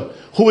 Lucia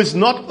who is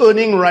not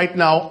earning right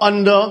now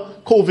under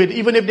COVID,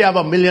 even if they have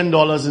 $1 million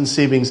in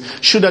savings,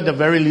 should at the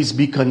very least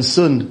be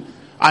concerned.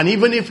 And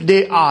even if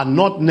they are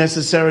not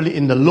necessarily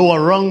in the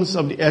lower rungs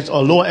of the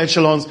or lower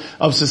echelons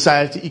of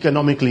society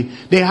economically,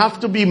 they have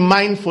to be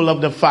mindful of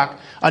the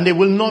fact, and they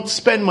will not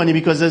spend money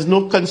because there's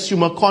no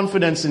consumer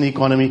confidence in the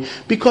economy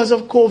because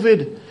of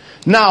COVID.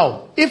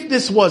 Now, if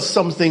this was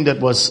something that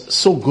was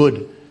so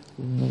good,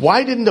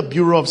 why didn't the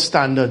Bureau of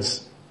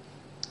Standards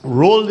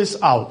roll this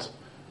out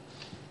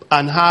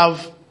and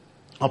have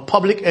a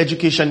public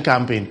education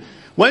campaign?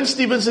 When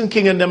Stevenson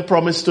King and them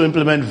promised to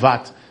implement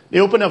VAT, they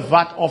opened a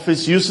VAT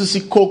office. You used to see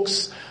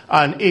Cooks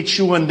and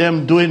HU and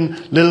them doing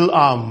little,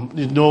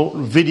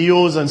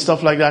 videos and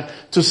stuff like that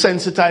to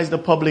sensitize the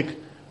public.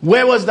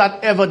 Where was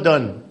that ever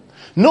done?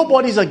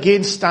 Nobody's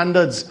against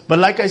standards, but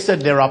like I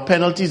said, there are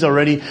penalties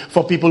already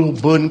for people who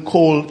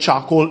burn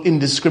charcoal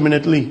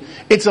indiscriminately.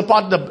 It's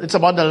about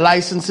the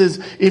licenses.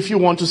 If you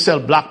want to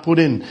sell black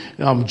pudding,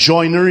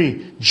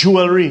 joinery,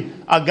 jewelry,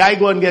 a guy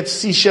go and gets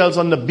seashells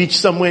on the beach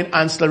somewhere in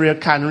Ancillary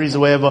Canaries or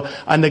wherever,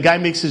 and the guy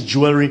makes his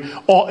jewelry,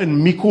 or in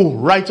Miku,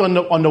 right on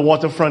the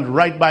waterfront,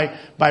 right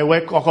by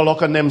where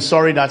Kokolok and them,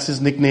 sorry, that's his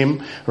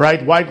nickname,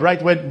 right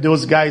where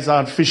those guys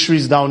are,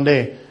 fisheries down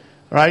there,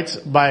 right,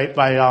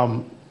 by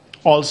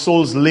All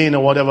Souls Lane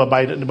or whatever,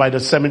 by the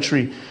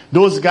cemetery.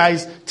 Those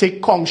guys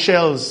take conch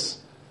shells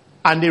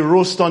and they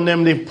roast on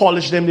them, they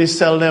polish them, they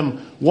sell them.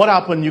 What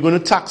happened? You're going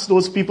to tax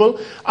those people,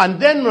 and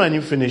then when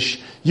you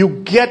finish,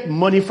 you get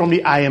money from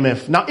the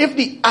IMF. Now, if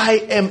the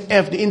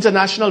IMF, the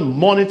International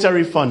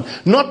Monetary Fund,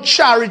 not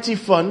charity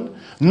fund,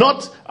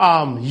 not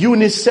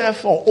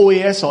UNICEF or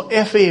OAS or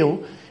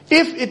FAO,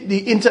 if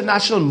the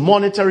International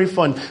Monetary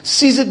Fund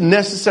sees it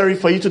necessary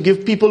for you to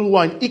give people who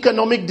are in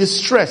economic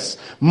distress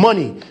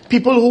money,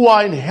 people who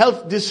are in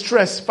health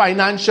distress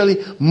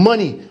financially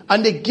money,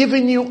 and they're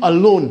giving you a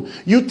loan,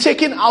 you're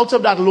taking out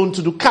of that loan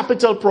to do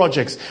capital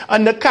projects.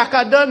 And the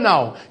Kakada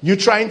now, you're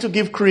trying to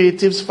give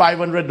creatives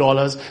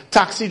 $500,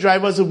 taxi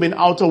drivers who've been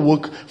out of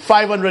work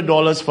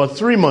 $500 for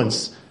 3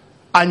 months.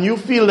 And you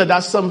feel that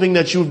that's something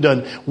that you've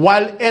done.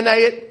 While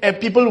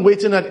people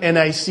waiting at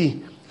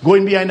NIC,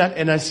 going behind that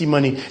NIC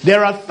money,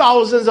 there are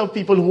thousands of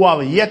people who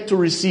have yet to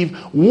receive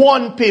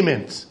one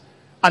payment.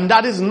 And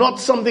that is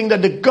not something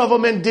that the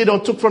government did or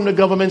took from the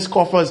government's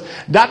coffers.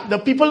 That the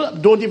people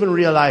don't even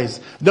realize.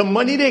 The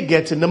money they're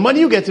getting, the money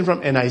you're getting from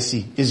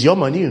NIC is your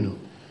money, you know.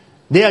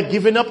 They are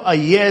giving up a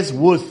year's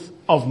worth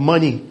of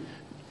money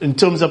in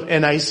terms of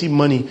NIC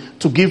money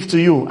to give to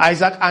you.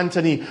 Isaac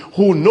Anthony,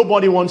 who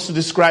nobody wants to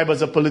describe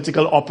as a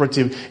political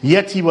operative,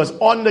 yet he was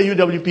on the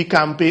UWP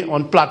campaign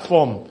on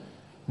platform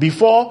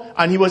before,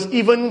 and he was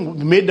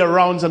even made the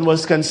rounds and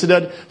was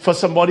considered for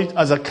somebody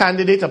as a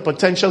candidate, a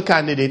potential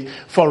candidate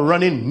for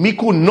running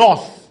Miku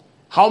North.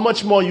 How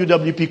much more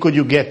UWP could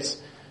you get?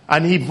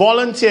 And he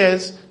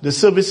volunteers the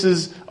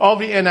services of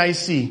the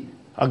NIC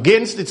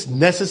against its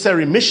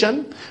necessary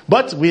mission,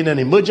 but we're in an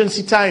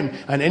emergency time,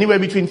 and anywhere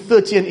between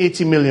 30 and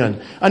 80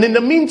 million. And in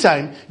the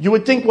meantime, you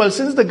would think, well,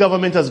 since the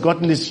government has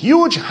gotten this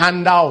huge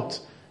handout,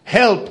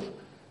 help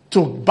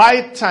to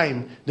buy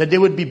time, that they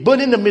would be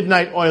burning the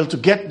midnight oil to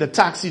get the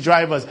taxi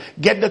drivers,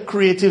 get the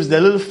creatives,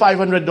 their little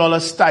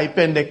 $500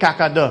 stipend, their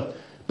kakada.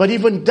 But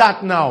even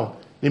that now,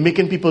 they're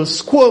making people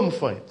squirm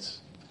for it.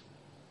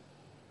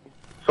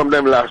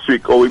 sometime last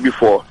week or week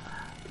before,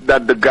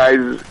 that the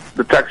guys,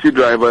 the taxi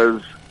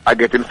drivers, are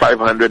getting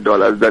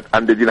 $500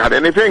 and they didn't have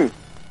anything,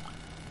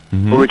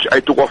 which I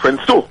took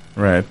offense to.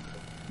 Right.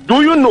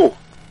 Do you know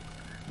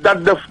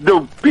that the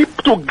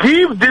people to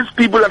give these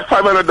people that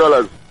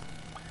 $500,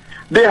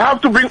 they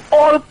have to bring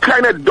all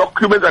kind of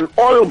documents and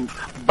all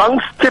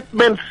bank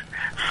statements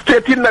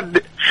stating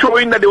that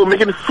showing that they were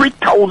making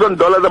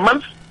 $3,000 a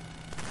month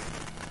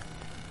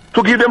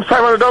to give them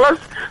 $500.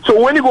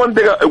 So when you go and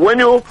take a, when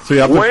you so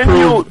you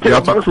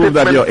have to prove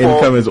that your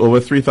income is over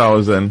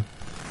 $3,000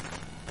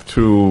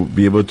 to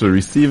be able to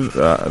receive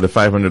the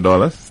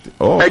 $500.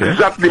 Oh, okay.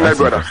 Exactly, my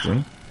brother.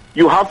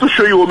 You have to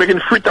show you were making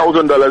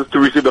 $3,000 to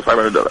receive the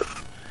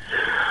 $500.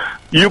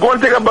 You go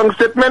and take a bank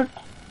statement,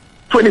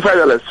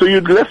 $25. So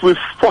you're left with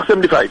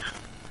 $475.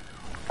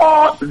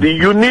 Or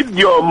you need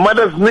your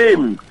mother's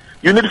name.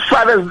 You need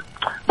father's.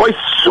 Boy,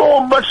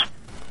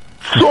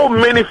 so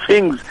many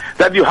things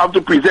that you have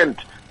to present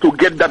to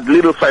get that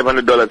little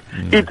 $500.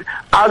 It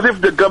as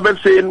if the government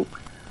saying,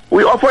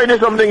 we offer you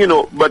something, you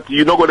know, but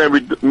you're not going to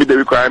meet the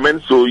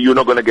requirements, so you're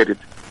not going to get it.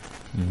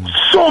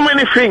 So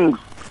many things.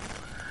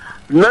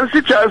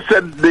 Nancy Charles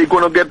said they're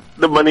going to get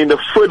the money in the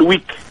 3rd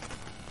week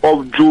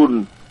of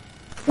June.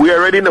 We are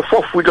already in the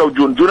 4th week of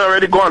June. June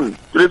already gone.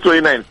 Today's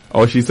 29th.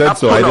 Oh, she said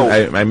so.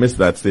 I missed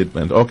that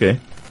statement. Okay.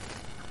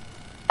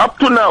 Up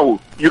to now,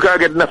 you can't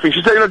get nothing.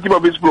 She said you're not keep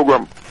up this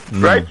program.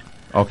 Right?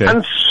 Okay.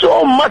 And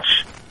so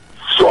much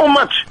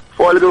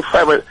for a little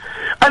 $500.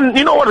 And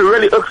you know what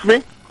really irks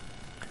me?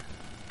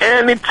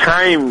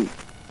 Anytime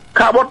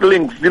Cabot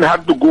Links didn't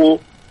have to go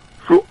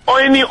through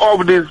any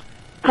of these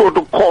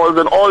protocols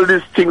and all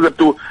these things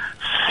to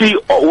see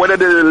whether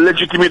they're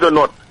legitimate or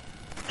not,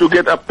 to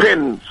get a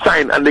pen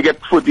signed and they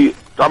get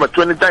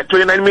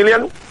 29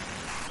 million?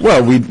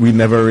 Well, we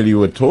never really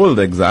were told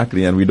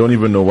exactly, and we don't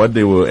even know what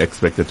they were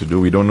expected to do.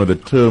 We don't know the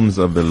terms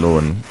of the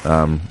loan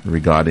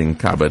regarding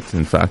Cabot.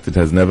 In fact, it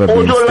has never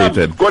been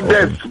stated. Got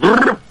this.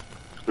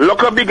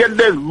 Look up, get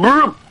this.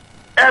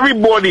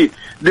 Everybody,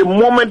 the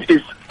moment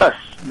is us.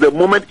 The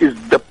moment is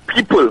the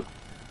people.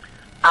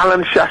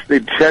 Alan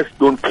Shastney just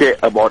don't care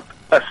about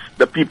us,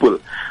 the people.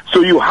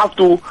 So you have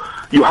to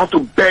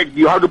beg,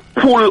 you have to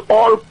pull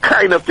all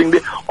kind of things,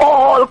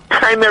 all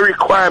kind of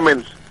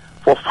requirements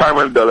for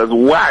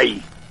 $500.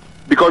 Why?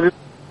 Because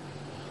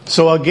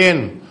so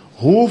again,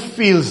 who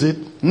feels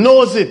it,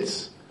 knows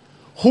it?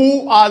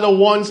 Who are the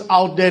ones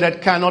out there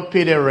that cannot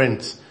pay their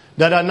rent,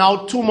 that are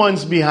now 2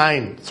 months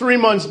behind, 3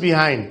 months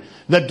behind,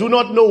 that do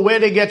not know where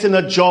they're getting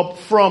a job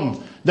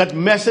from, that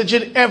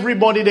messaging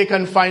everybody they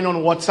can find on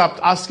WhatsApp,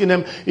 asking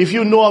them, if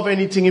you know of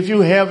anything, if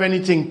you have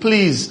anything,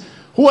 please.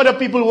 Who are the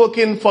people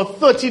working for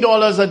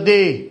 $30 a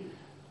day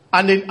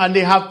and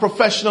they have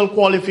professional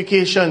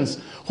qualifications?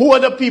 Who are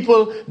the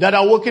people that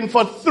are working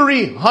for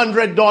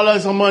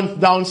 $300 a month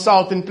down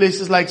south in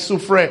places like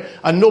Soufrière,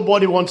 and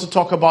nobody wants to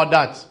talk about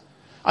that?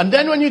 And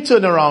then when you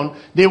turn around,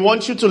 they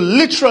want you to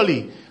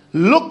literally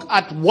look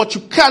at what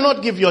you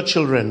cannot give your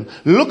children.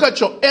 Look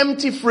at your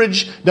empty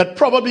fridge that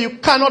probably you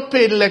cannot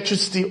pay the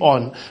electricity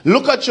on.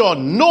 Look at your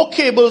no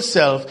cable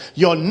self,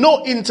 your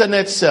no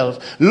internet self.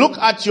 Look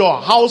at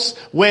your house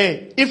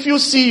where if you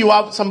see you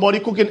have somebody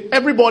cooking,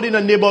 everybody in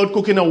the neighborhood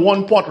cooking a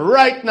one pot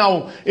right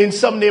now in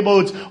some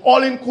neighborhoods,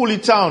 all in Cooley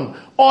Town,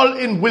 all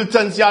in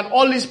Wilton's Yard,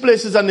 all these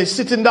places, and they're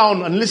sitting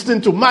down and listening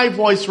to my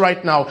voice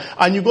right now.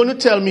 And you're going to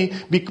tell me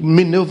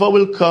Minerva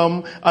will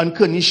come, and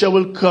Kanisha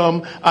will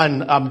come,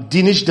 and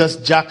Dinish Das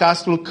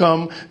Jackass will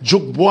come,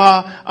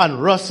 Jukbois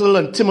and Russell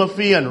and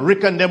Timothy and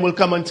Rick and them will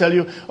come and tell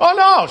you, oh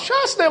no,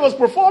 Shastney was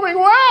performing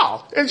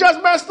well. It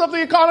just messed up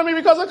the economy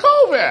because of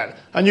COVID.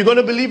 And you're going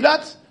to believe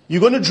that?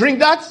 You're going to drink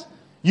that?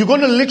 You're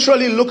going to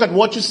literally look at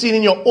what you've seen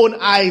in your own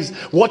eyes,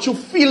 what you're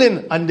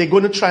feeling, and they're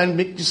going to try and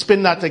make you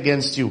spin that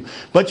against you.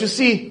 But you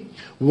see,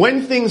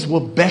 when things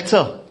were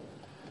better,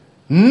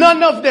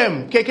 none of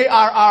them,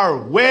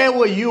 KKRR, where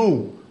were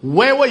you?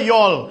 Where were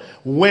y'all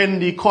when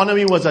the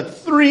economy was at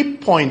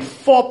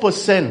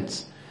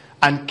 3.4%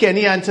 and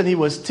Kenny Anthony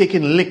was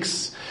taking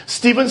licks?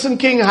 Stephenson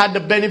King had the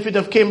benefit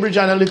of Cambridge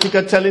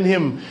Analytica telling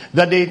him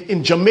that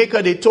in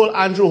Jamaica they told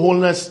Andrew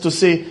Holness to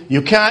say,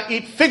 you can't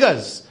eat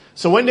figures.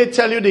 So when they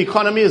tell you the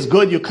economy is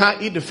good, you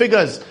can't eat the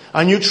figures.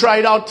 And you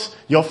tried out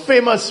your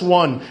famous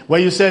one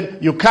where you said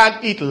you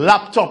can't eat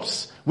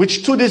laptops,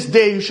 which to this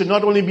day you should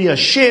not only be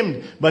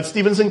ashamed, but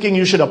Stephenson King,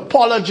 you should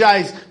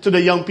apologize to the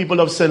young people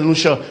of St.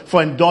 Lucia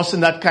for endorsing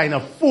that kind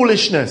of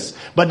foolishness.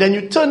 But then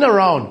you turned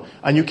around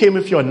and you came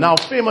with your now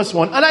famous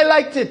one. And I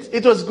liked it.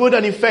 It was good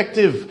and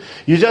effective.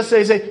 You just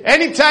say,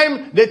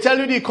 anytime they tell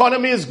you the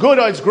economy is good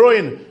or it's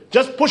growing,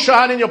 just push your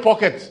hand in your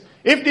pocket.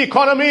 If the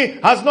economy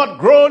has not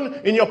grown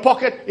in your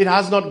pocket, it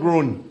has not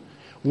grown.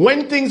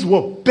 When things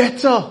were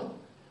better,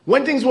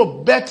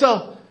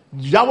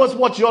 that was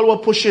what y'all were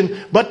pushing.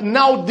 But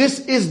now this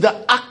is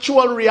the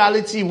actual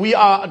reality. We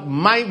are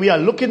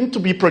looking to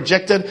be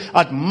projected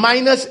at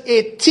minus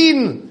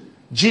 18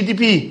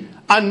 GDP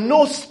and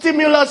no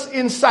stimulus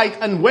in sight,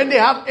 and when they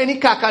have any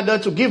kakada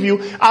to give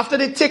you, after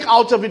they take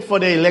out of it for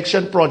their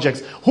election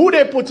projects, who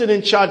they put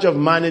in charge of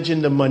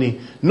managing the money?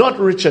 Not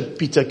Richard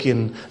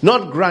Peterkin,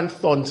 not Grant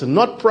Thornton,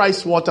 not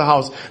Price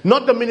Waterhouse,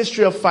 not the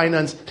Ministry of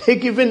Finance. They're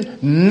giving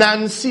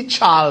Nancy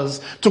Charles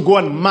to go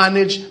and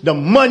manage the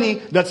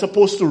money that's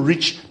supposed to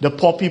reach the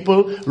poor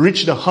people,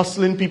 reach the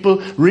hustling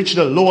people, reach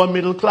the lower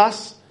middle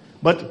class.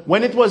 But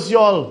when it was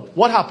y'all,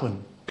 what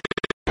happened?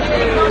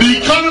 The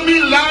economy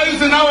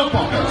lies in our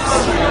pockets.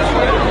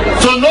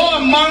 So no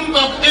amount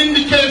of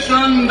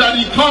indication that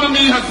the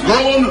economy has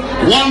grown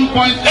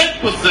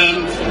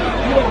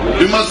 1.8%,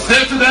 we must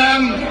say to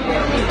them,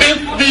 if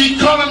the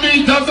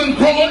economy doesn't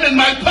grow in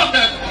my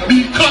pocket,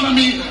 the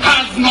economy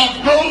has not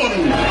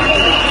grown.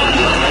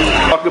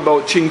 Talk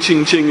about ching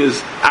ching ching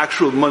is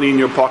actual money in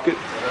your pocket.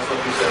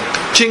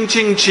 Ching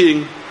ching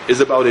ching is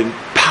about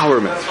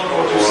empowerment.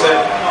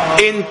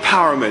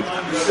 Empowerment.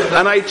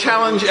 And I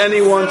challenge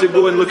anyone to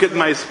go and look at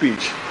my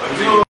speech.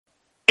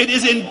 It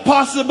is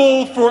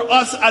impossible for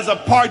us as a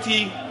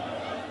party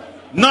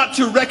not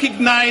to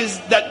recognize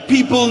that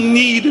people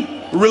need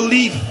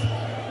relief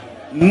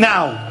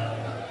now.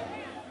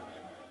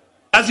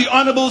 As the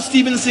Honorable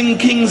Stephen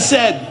King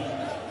said,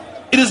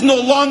 it is no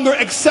longer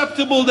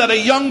acceptable that a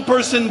young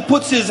person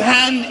puts his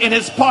hand in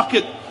his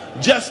pocket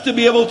just to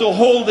be able to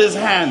hold his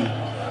hand.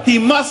 He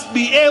must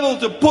be able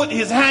to put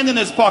his hand in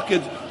his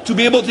pocket to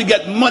be able to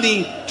get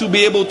money to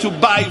be able to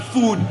buy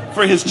food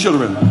for his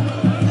children.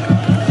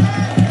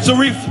 So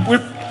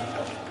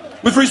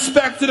with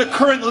respect to the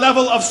current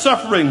level of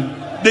suffering,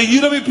 the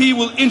UWP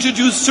will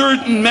introduce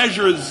certain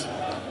measures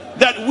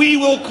that we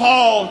will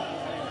call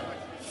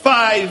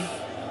 5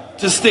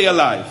 to stay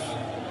alive.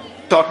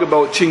 Talk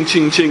about ching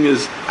ching ching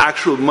is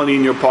actual money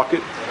in your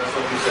pocket.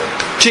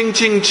 Ching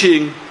ching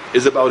ching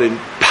is about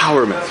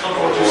empowerment.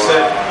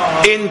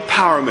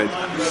 Empowerment.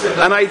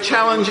 And I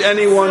challenge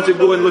anyone to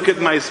go and look at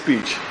my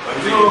speech.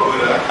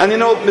 And you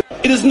know,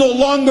 it is no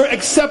longer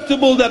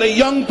acceptable that a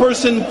young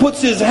person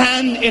puts his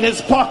hand in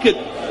his pocket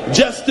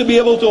just to be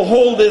able to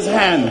hold his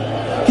hand.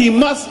 He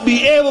must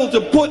be able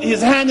to put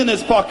his hand in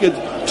his pocket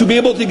to be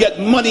able to get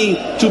money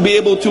to be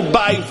able to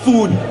buy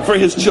food for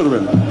his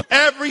children.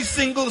 Every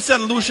single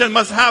St. Lucian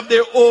must have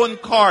their own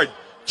card.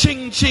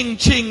 Ching ching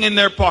ching in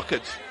their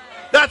pocket.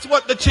 That's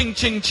what the ching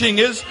ching ching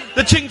is.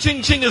 The ching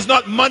ching ching is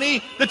not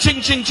money. The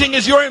ching ching ching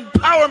is your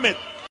empowerment.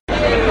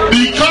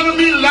 The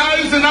economy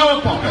lies in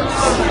our pockets.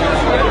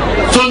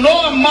 So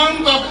no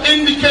amount of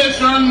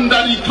indication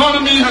that the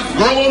economy has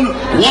grown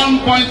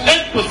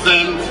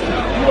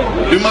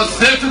 1.8%, we must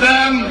say to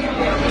them,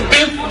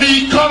 if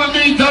the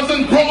economy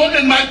doesn't grow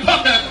in my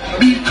pocket,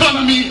 the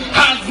economy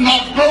has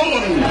not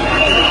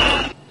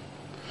grown.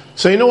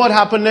 So you know what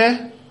happened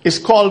there? It's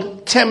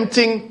called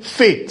tempting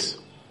fate.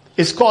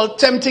 It's called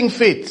tempting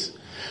fate.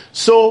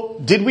 So,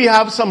 did we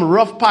have some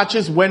rough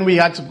patches when we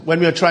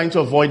were trying to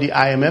avoid the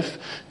IMF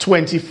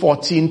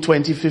 2014,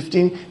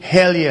 2015?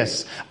 Hell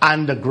yes.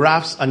 And the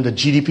graphs and the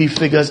GDP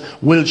figures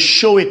will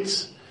show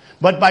it.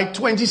 But by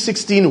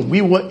 2016,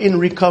 we were in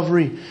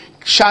recovery.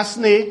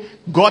 Chasney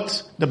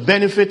got the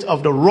benefit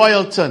of the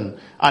Royalton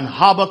and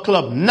Harbour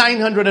Club,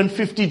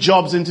 950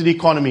 jobs into the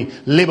economy,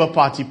 Labour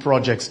Party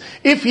projects.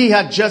 If he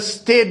had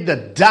just stayed the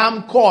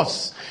damn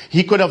course,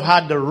 he could have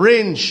had the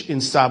range in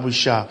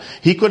Sabusha.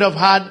 He could have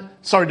had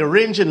the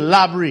range in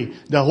Labrie,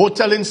 the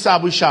hotel in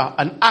Sabusha,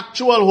 an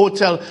actual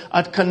hotel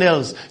at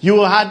Canals.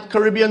 You had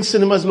Caribbean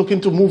Cinemas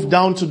looking to move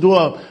down to do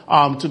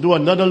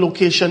another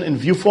location in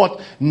Vieux-Fort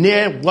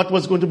near what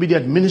was going to be the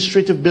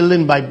administrative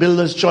building by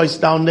Builder's Choice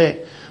down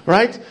there.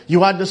 Right?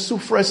 You had the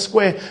Soufrière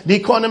Square. The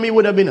economy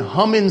would have been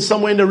humming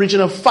somewhere in the region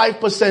of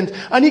 5%,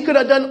 and he could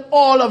have done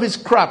all of his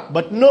crap.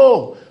 But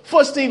no.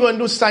 First thing he's going to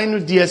do is sign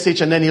with DSH,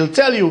 and then he'll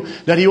tell you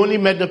that he only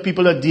met the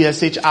people at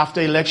DSH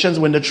after elections,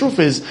 when the truth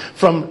is,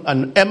 from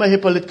an Emma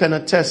Hippolyte can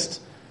attest,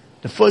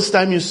 the first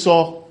time you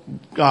saw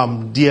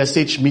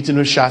DSH meeting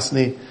with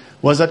Chasney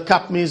was at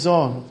Cap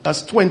Maison.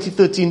 That's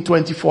 2013,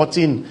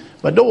 2014.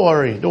 But don't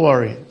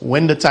worry,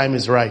 when the time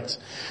is right.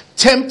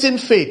 Tempting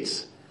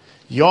fate.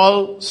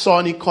 Y'all saw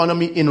an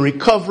economy in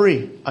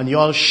recovery, and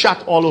y'all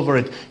shat all over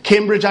it.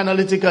 Cambridge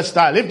Analytica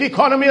style. If the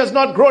economy has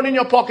not grown in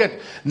your pocket,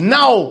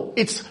 now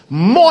it's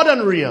more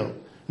than real.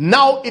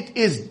 Now it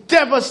is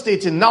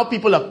devastating. Now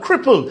people are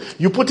crippled.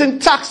 You put in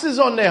taxes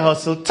on their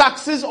hustle,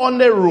 taxes on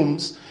their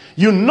rooms.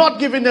 You're not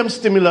giving them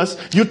stimulus.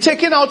 You're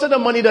taking out of the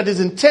money that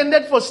is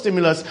intended for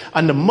stimulus,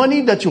 and the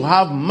money that you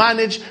have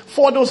managed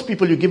for those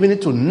people, you're giving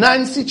it to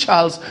Nancy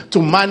Charles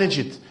to manage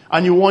it.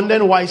 And you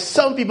wonder why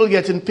some people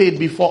getting paid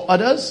before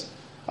others,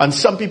 and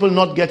some people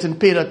not getting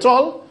paid at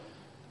all.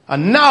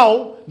 And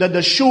now that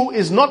the shoe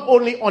is not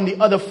only on the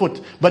other foot,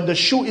 but the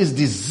shoe is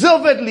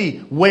deservedly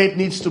where it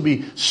needs to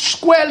be,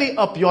 squarely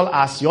up your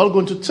ass, you're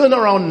going to turn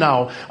around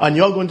now and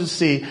you're going to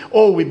say,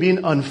 oh, we've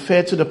been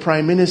unfair to the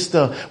Prime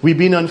Minister. We've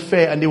been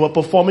unfair, and they were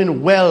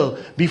performing well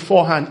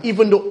beforehand,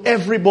 even though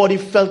everybody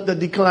felt the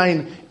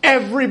decline.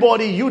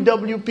 Everybody,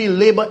 UWP,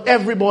 Labour,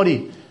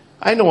 everybody.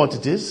 I know what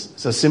it is.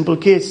 It's a simple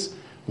case.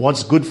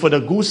 What's good for the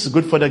goose is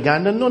good for the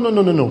gander?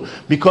 No.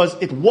 Because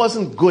it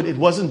wasn't good. It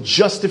wasn't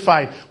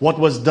justified what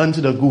was done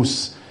to the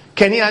goose.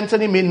 Kenny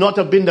Anthony may not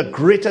have been the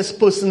greatest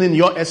person in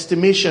your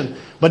estimation,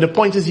 but the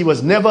point is he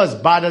was never as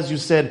bad as you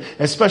said,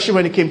 especially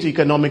when it came to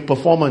economic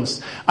performance.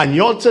 And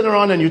you all turn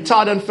around and you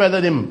tarred and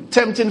feathered him,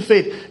 tempting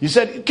fate. You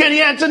said, Kenny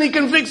Anthony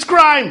can fix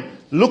crime.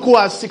 Look who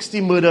has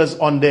 60 murders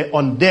on their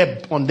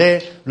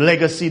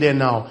legacy there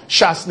now.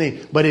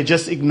 Shasney, but they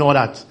just ignore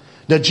that.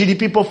 The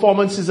GDP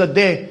performances are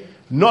there.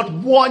 Not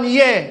 1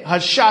 year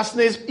has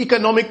Shasney's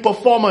economic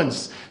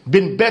performance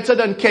been better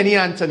than Kenny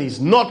Anthony's.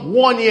 Not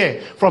 1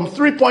 year. From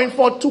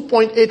 3.4,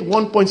 2.8,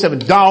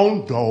 1.7.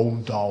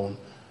 Down.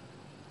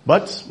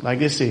 But, like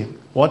they say,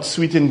 what's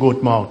sweet in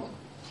goat mouth?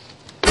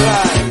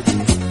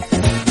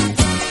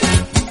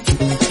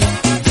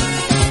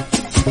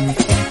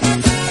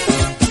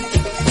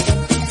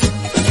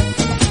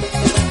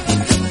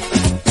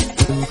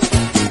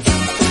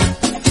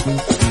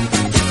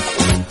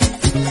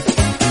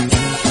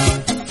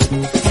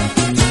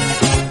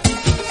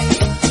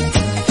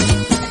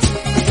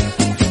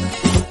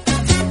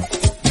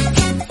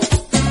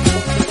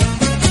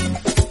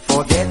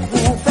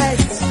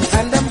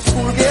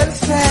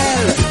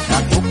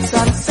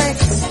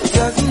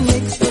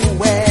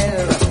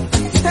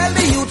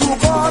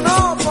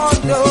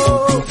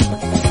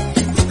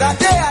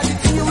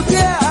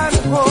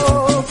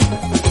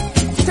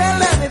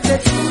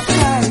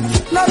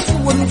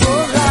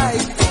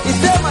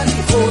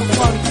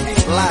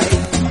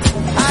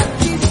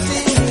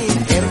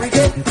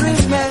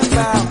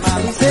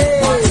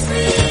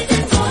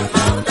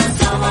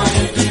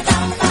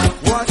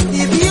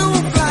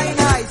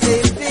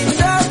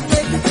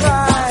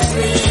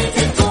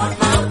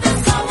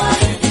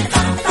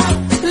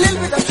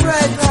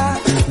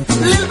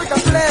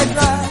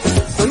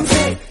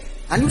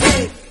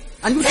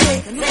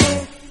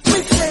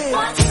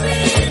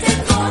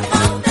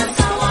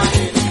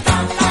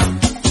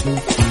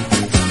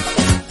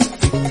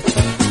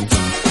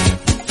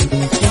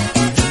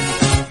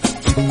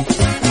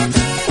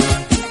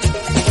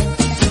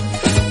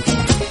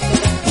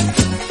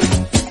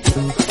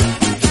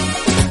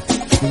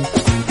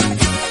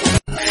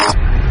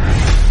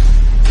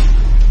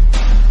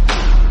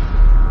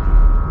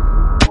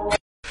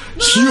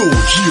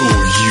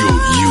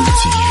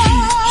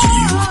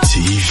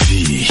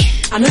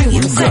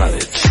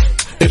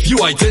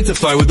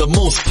 Identify with the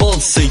most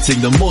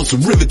pulsating, the most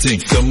riveting,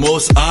 the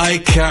most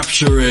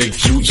eye-capturing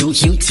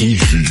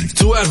UTV.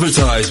 To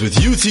advertise with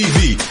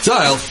UTV,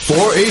 dial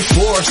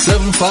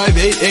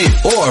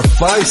 484-7588 or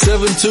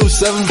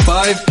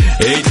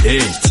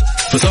 572-7588.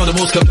 For some of the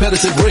most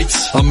competitive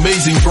rates,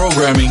 amazing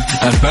programming,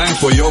 and bang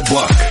for your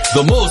buck.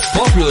 The most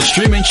popular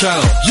streaming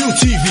channel,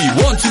 UTV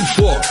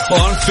 124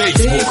 on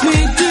Facebook.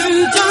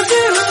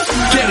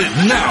 Get it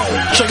now.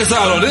 Check us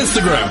out on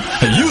Instagram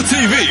at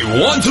UTV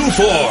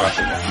 124.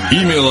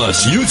 Email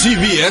us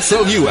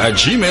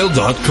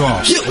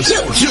utvslu@gmail.com. Yo,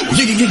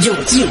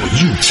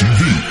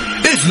 UTV.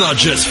 It's not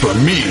just for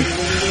me.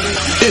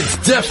 It's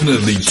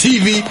definitely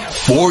TV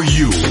for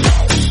you.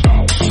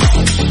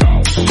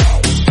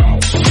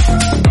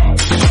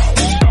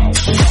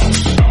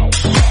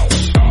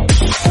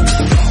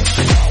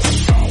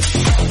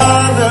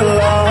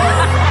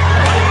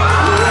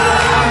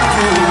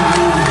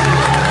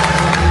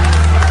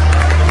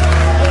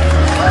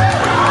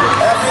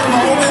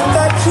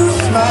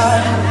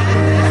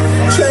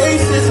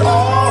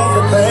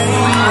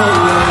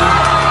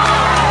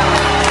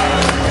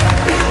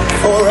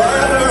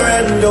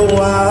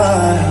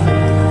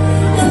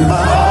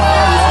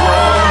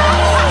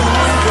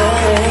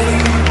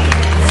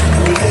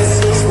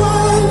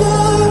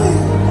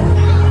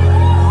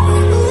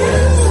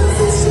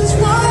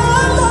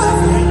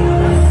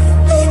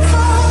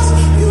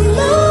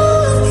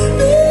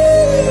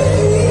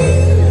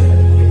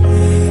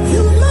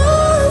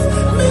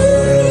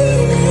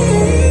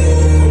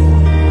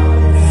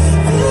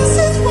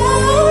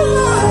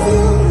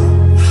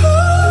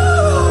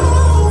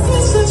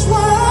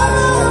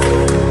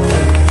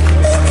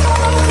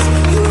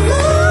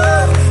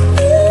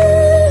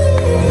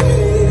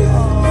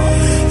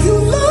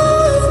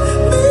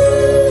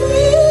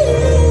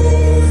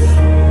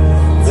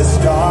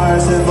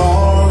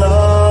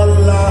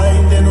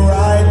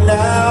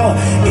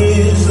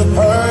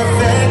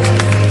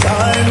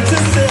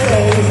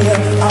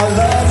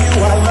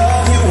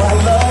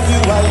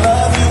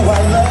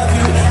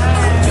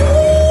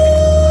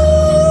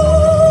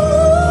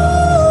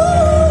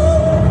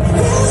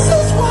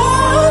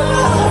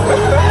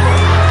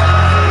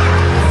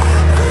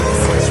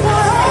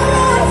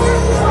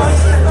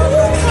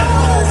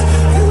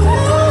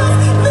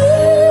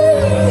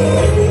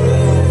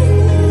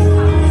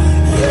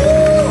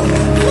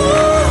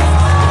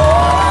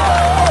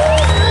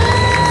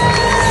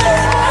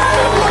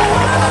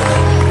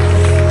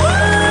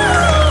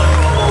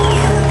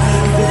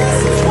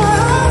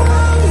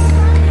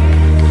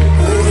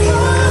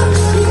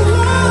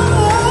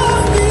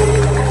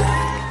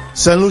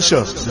 St.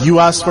 Lucia, you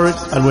asked for it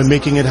and we're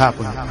making it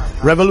happen.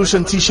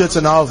 Revolution t-shirts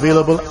are now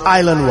available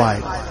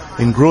island-wide.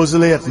 in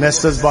Grosley at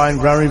Nestor's Bar in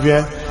Grand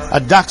Riviere,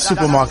 at Dax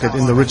Supermarket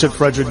in the Richard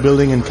Frederick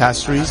Building in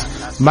Castries,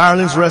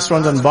 Marilyn's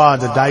Restaurant and Bar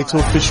at the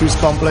Daito Fisheries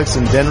Complex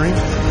in Dennery,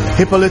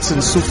 Hippolyte's in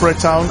Soufrière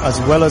Town, as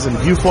well as in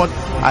Beaufort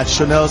at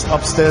Chanel's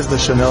upstairs, the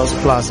Chanel's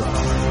Plaza.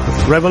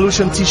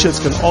 Revolution t-shirts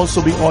can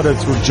also be ordered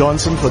through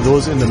Johnson for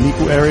those in the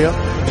Micoud area,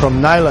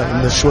 from Nyla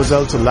in the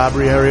Choiseul to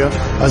Labrie area,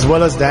 as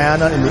well as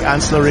Diana in the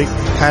Ancillary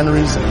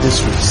Canneries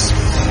districts.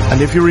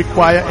 And if you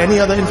require any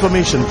other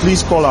information,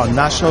 please call our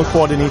National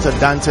Coordinator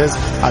Dantes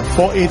at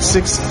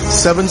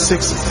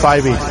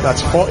 486-7658.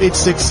 That's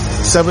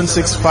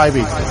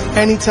 486-7658.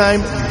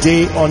 Anytime,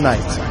 day or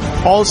night.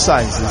 All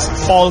sizes,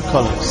 all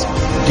colors.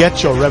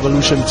 Get your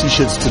Revolution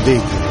t-shirts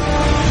today.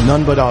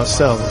 None but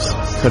ourselves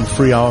can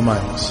free our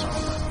minds.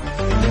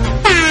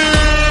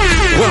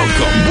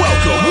 Welcome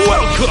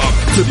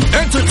to the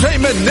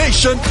entertainment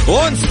nation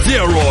on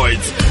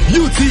steroids.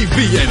 UTV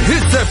and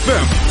Hits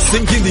FM,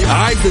 sinking the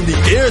eyes and the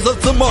ears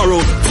of tomorrow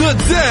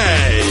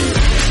today.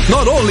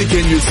 Not only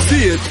can you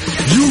see it,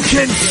 you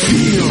can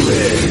feel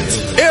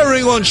it.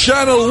 Airing on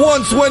channel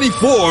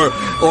 124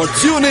 or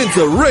tune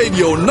into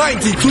radio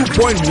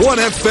 92.1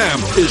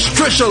 FM is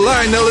Trisha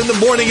Lionel in the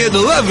morning at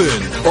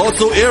 11.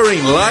 Also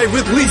airing live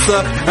with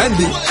Lisa and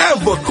the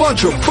ever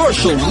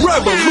controversial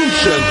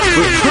Revolution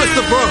with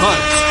Christopher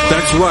Hunt.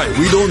 That's right,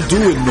 we don't do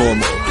it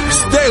normal.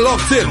 Stay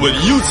locked in with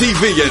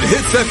UTV and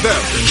Hits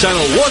FM,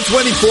 channel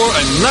 124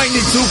 and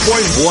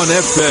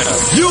 92.1 FM.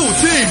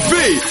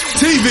 UTV,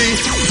 TV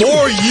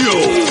for you.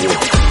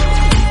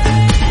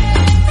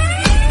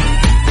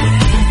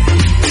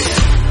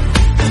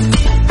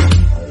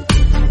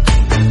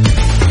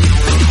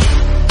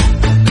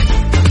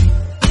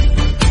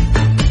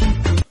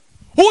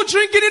 Who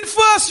drinking it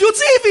first?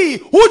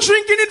 UTV. Who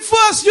drinking it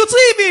first?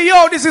 UTV.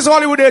 Yo, this is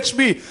Hollywood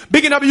HB.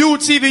 Bigging up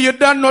UTV. You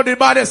don't know the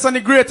baddest and the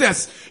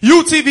greatest.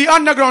 UTV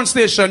underground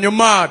station. You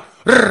mad?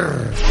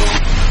 Rrr.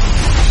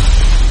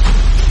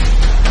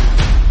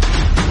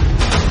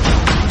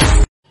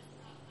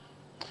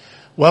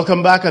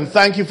 Welcome back and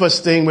thank you for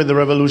staying with the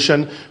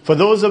Revolution. For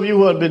those of you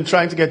who have been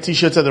trying to get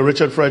t-shirts at the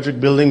Richard Frederick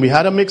Building, we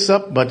had a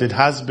mix-up, but it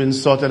has been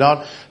sorted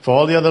out. For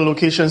all the other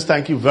locations,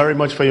 thank you very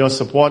much for your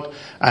support.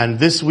 And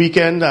this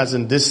weekend, as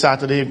in this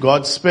Saturday,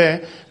 God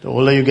spare, the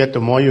older you get, the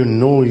more you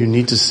know you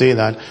need to say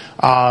that.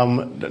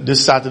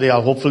 This Saturday,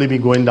 I'll hopefully be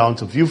going down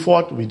to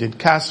Beaufort. We did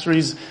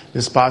Castries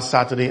this past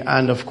Saturday,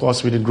 and of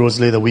course we did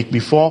Grosley the week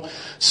before.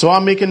 So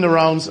I'm making the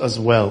rounds as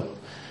well.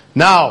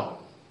 Now,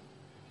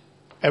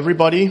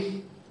 everybody,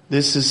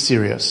 this is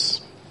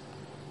serious.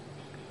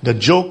 The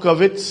joke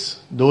of it,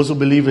 those who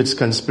believe it's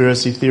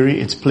conspiracy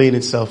theory, it's playing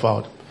itself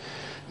out.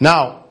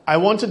 Now, I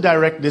want to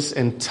direct this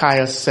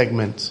entire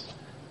segment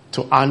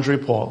to Andre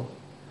Paul.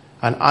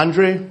 And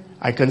Andre,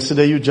 I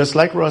consider you just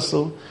like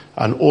Russell,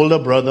 an older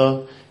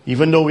brother.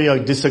 Even though we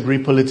disagree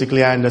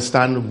politically, I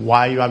understand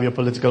why you have your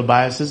political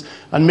biases.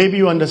 And maybe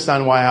you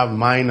understand why I have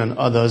mine and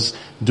others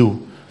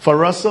do. For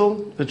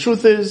Russell, the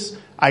truth is,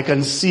 I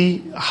can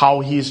see how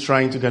he is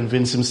trying to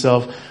convince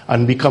himself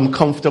and become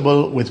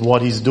comfortable with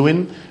what he's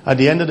doing. At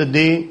the end of the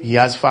day, he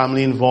has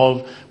family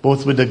involved,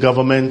 both with the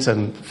government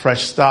and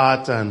Fresh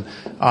Start and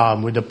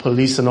with the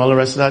police and all the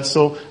rest of that.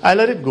 So I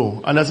let it go.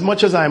 And as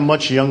much as I'm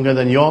much younger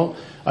than y'all,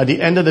 at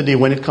the end of the day,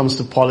 when it comes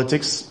to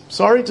politics,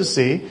 sorry to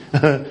say,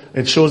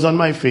 it shows on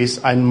my face.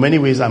 In many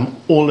ways, I'm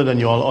older than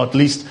y'all, or at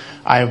least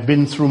I have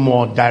been through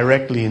more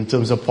directly in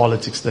terms of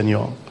politics than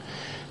y'all.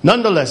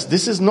 Nonetheless,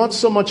 this is not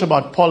so much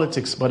about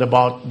politics, but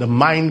about the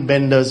mind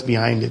benders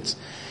behind it.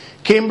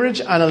 Cambridge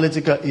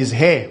Analytica is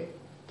here.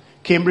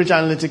 Cambridge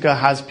Analytica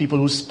has people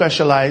who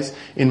specialize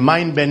in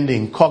mind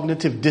bending,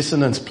 cognitive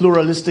dissonance,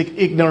 pluralistic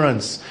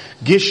ignorance,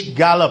 Gish,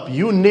 Gallup,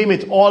 you name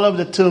it, all of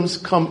the terms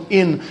come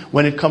in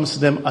when it comes to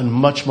them and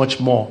much, much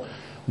more.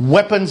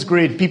 Weapons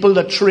grade, people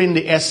that train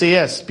the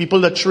SAS,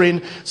 people that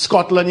train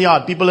Scotland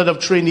Yard, people that have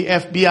trained the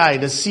FBI,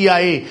 the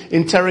CIA,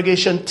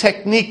 interrogation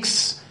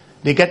techniques.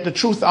 They get the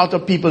truth out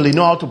of people. They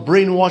know how to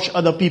brainwash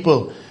other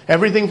people.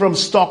 Everything from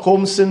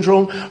Stockholm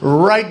Syndrome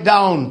right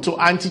down to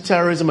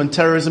anti-terrorism and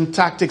terrorism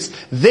tactics.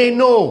 They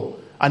know.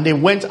 And they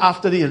went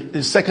after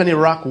the second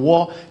Iraq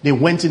war. They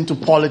went into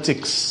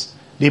politics.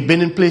 They've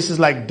been in places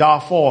like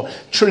Darfur,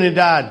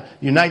 Trinidad,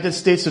 United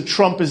States. So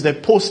Trump is their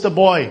poster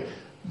boy.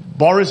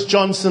 Boris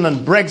Johnson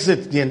and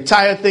Brexit, the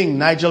entire thing,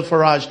 Nigel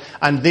Farage,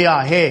 and they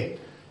are here.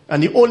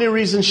 And the only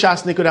reason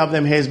Shastny could have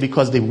them here is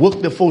because they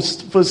worked the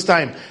first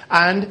time.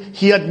 And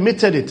he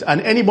admitted it.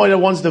 And anybody that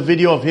wants the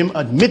video of him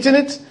admitting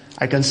it,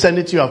 I can send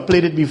it to you. I've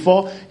played it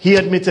before. He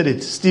admitted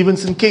it.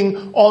 Stephenson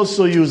King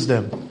also used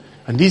them.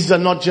 And these are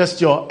not just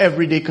your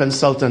everyday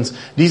consultants.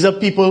 These are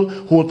people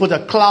who will put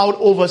a cloud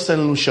over St.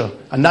 Lucia.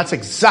 And that's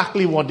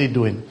exactly what they're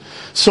doing.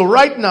 So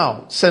right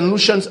now, St.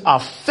 Lucians are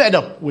fed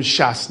up with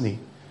Shastny.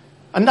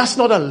 And that's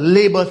not a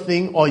Labour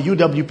thing or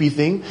UWP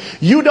thing.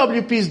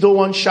 UWPs don't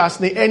want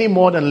Shastny any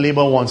more than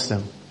Labour wants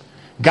them.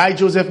 Guy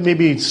Joseph may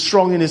be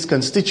strong in his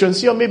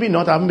constituency or maybe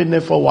not. I haven't been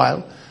there for a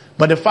while.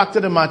 But the fact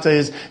of the matter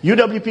is,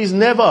 UWPs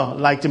never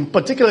liked him,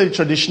 particularly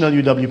traditional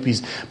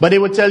UWPs. But they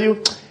would tell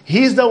you,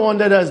 he's the one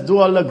that has do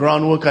all the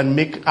groundwork and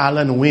make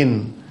Alan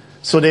win.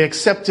 So they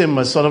accept him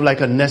as sort of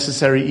like a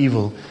necessary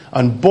evil.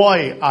 And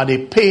boy, are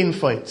they paying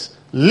for it.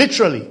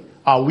 Literally,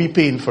 are we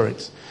paying for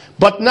it.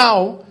 But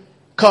now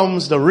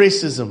comes the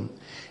racism.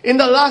 In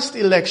the last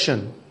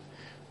election,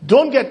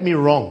 don't get me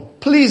wrong.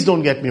 Please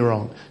don't get me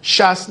wrong.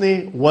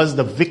 Shasney was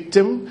the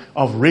victim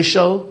of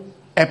racial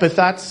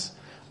epithets.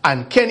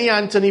 And Kenny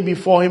Anthony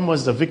before him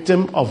was the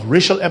victim of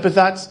racial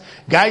epithets.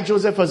 Guy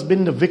Joseph has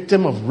been the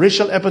victim of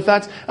racial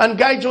epithets. And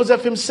Guy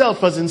Joseph himself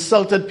has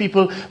insulted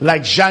people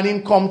like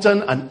Janine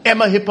Compton and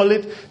Emma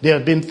Hippolyte. There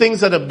have been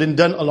things that have been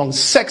done along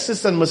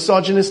sexist and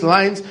misogynist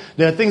lines.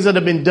 There are things that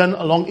have been done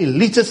along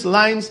elitist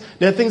lines.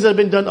 There are things that have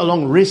been done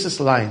along racist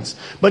lines.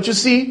 But you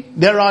see,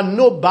 there are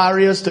no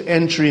barriers to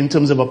entry in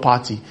terms of a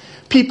party.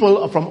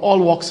 People from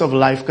all walks of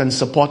life can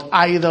support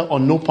either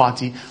or no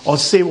party or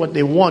say what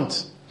they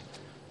want.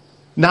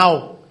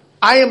 Now,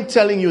 I am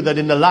telling you that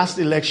in the last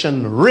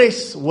election,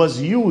 race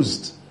was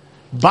used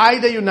by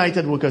the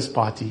United Workers'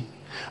 Party.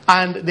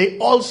 And they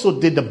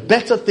also did the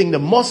better thing, the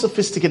more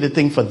sophisticated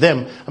thing for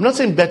them. I'm not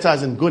saying better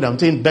as in good, I'm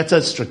saying better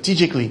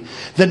strategically.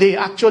 That they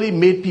actually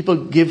made people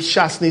give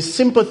Shasney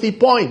sympathy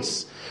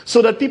points.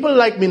 So that people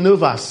like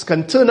Minervas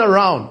can turn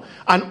around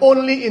and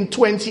only in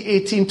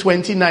 2018,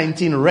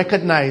 2019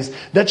 recognize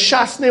that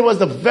Shasney was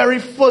the very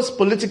first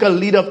political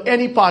leader of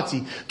any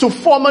party to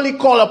formally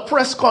call a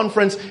press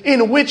conference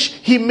in which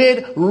he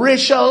made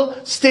racial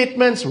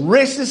statements,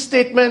 racist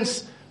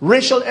statements,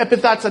 racial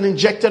epithets and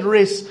injected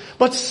race.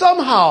 But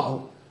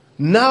somehow,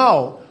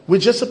 now,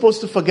 we're just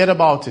supposed to forget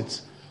about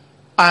it.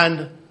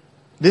 And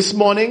this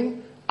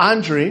morning,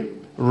 Andre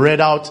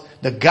read out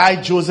the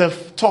Guy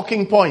Joseph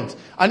talking point.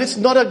 And it's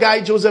not a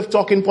Guy Joseph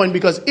talking point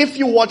because if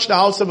you watch the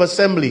House of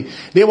Assembly,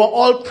 they were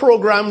all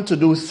programmed to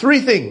do three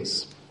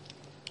things.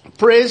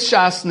 Praise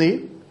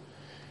Shasney,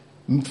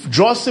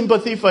 draw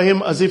sympathy for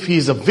him as if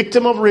he's a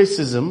victim of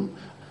racism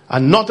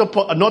and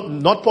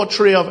not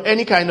portray of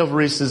any kind of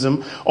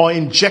racism or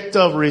injector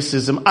of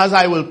racism, as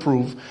I will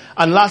prove.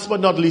 And last but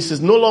not least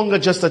is no longer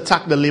just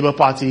attack the Labour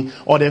Party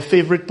or their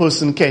favorite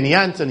person, Kenny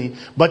Anthony,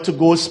 but to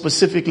go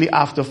specifically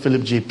after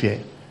Philip J.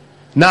 Pierre.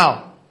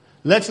 Now,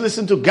 let's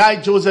listen to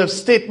Guy Joseph's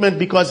statement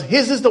because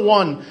his is the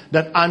one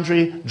that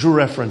Andre drew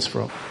reference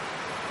from.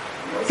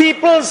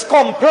 People's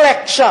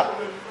complexion.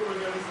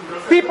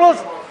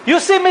 You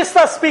see,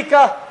 Mr.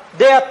 Speaker,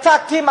 they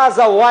attacked him as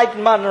a white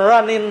man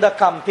running the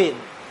campaign.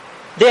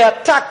 They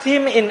attacked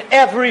him in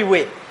every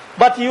way.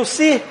 But you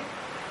see,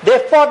 they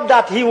thought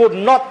that he would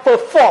not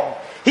perform.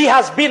 He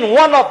has been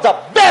one of the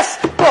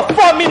best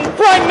performing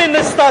prime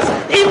ministers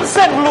in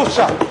St.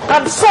 Lucia.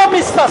 And so,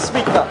 Mr.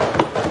 Speaker,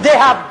 they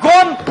have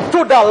gone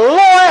to the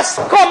lowest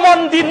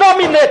common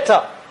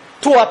denominator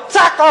to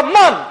attack a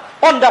man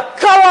on the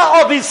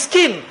color of his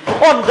skin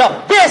on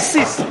the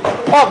basis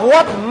of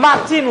what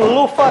Martin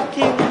Luther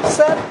King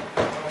said.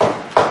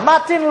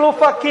 Martin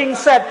Luther King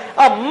said,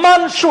 a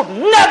man should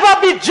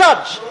never be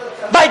judged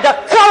by the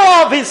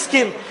color of his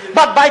skin,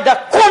 but by the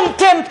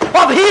content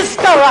of his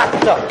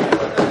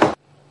character.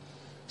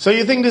 So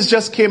you think this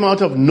just came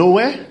out of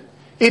nowhere?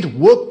 It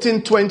worked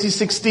in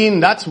 2016.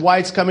 That's why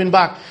it's coming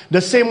back. The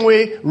same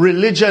way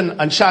religion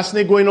and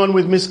Shasney going on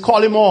with Miss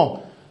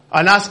Collymore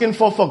and asking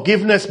for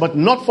forgiveness, but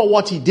not for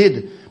what he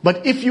did.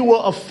 But if you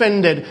were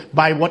offended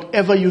by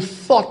whatever you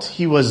thought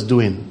he was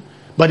doing.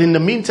 But in the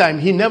meantime,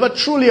 he never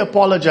truly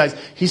apologized.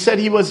 He said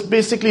he was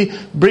basically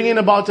bringing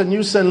about a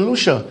new St.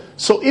 Lucia.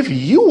 So if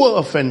you were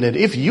offended,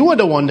 if you were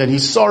the one, then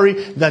he's sorry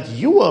that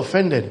you were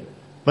offended.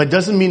 But it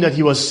doesn't mean that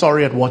he was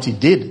sorry at what he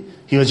did.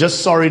 He was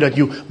just sorry that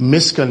you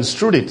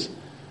misconstrued it.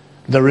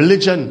 The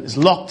religion is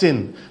locked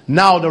in.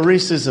 Now the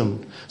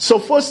racism. So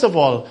first of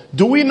all,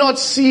 do we not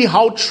see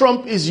how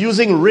Trump is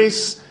using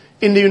race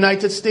in the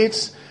United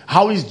States?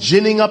 How he's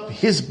ginning up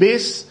his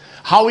base?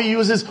 How he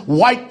uses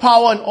white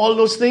power and all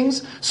those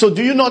things? So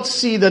do you not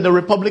see that the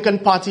Republican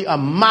Party are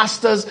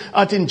masters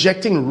at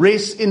injecting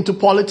race into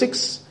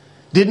politics?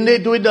 Didn't they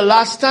do it the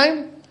last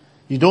time?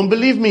 You don't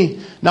believe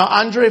me? Now,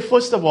 Andre,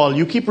 first of all,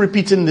 you keep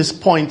repeating this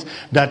point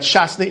that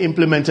Shasney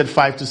implemented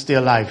 5 to stay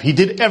alive. He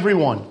did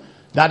everyone.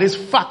 That is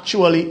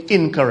factually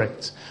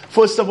incorrect.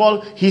 First of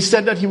all, he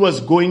said that he was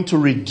going to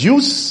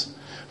reduce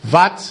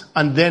VAT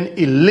and then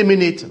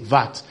eliminate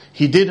VAT.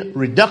 He did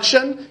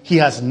reduction. He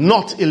has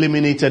not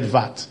eliminated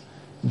VAT.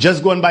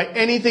 Just go and buy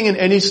anything in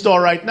any store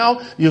right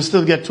now, you'll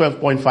still get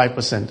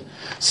 12.5%.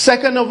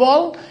 Second of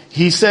all,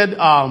 he said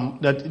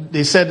that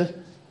they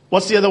said,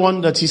 what's the other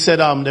one that he said,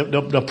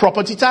 the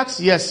property tax?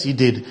 Yes, he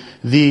did.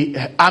 The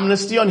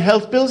amnesty on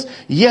health bills?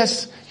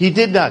 Yes, he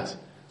did that.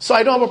 So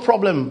I don't have a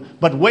problem.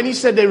 But when he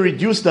said they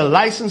reduced the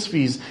license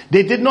fees,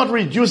 they did not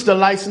reduce the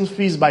license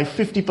fees by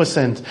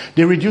 50%.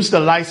 They reduced the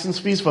license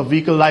fees for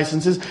vehicle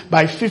licenses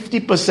by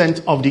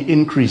 50% of the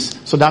increase.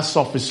 So that's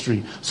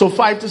sophistry. So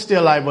 5 to stay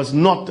alive has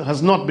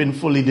not been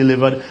fully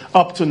delivered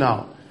up to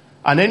now.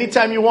 And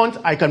anytime you want,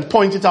 I can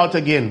point it out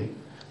again.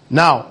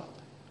 Now,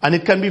 and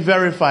it can be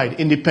verified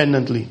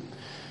independently.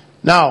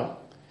 Now,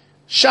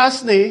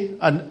 Shasney,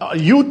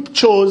 and you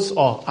chose,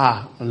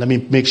 let me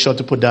make sure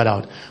to put that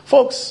out.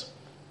 Folks,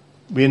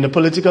 We're in the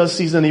political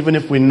season, even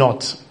if we're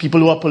not. People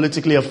who are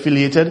politically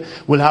affiliated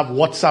will have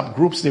WhatsApp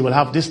groups, they will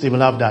have this, they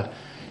will have that.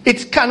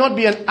 It cannot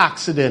be an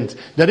accident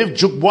that if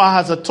Jukbois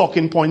has a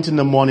talking point in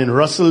the morning,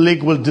 Russell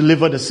Lake will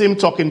deliver the same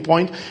talking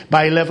point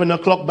by 11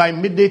 o'clock. By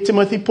midday,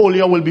 Timothy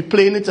Polio will be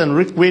playing it and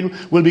Rick Wayne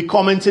will be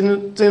commenting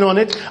on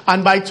it.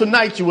 And by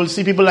tonight, you will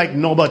see people like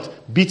Norbert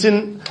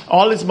beating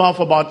all his mouth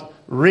about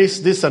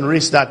race this and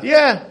race that.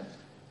 Yeah,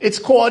 it's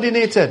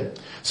coordinated.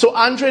 So,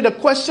 Andre, the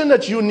question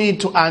that you need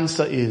to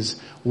answer is,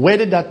 where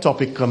did that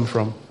topic come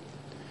from?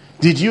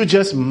 Did you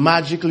just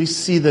magically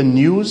see the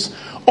news?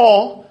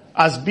 Or,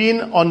 as being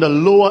on the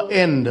lower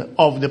end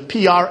of the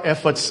PR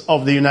efforts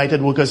of the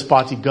United Workers'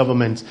 Party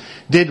government,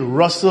 did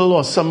Russell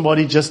or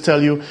somebody just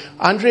tell you,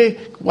 Andre,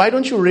 why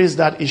don't you raise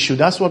that issue?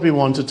 That's what we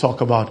want to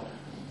talk about.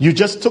 You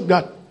just took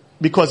that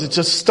because it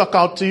just stuck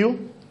out to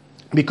you?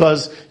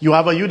 Because you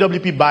have a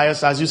UWP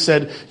bias, as you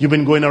said, you've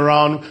been going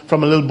around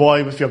from a little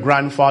boy with your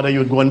grandfather, you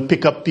would go and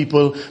pick up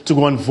people to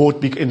go and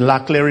vote in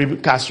Laclery,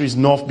 Castries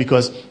North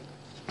because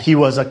he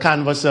was a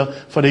canvasser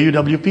for the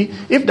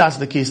UWP. If that's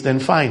the case, then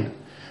fine.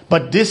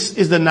 But this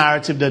is the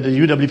narrative that the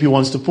UWP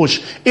wants to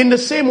push. In the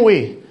same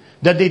way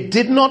that they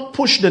did not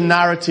push the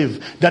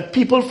narrative that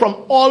people from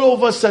all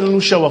over St.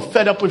 Lucia were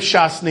fed up with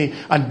Chasney,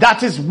 and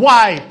that is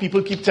why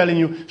people keep telling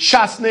you,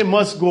 Chasney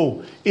must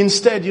go.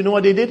 Instead, you know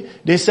what they did?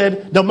 They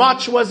said, the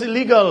march was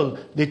illegal.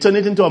 They turned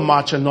it into a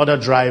march and not a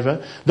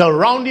driver. The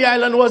Round the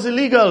Island was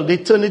illegal. They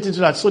turned it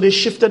into that. So they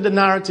shifted the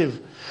narrative.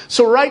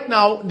 So right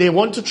now, they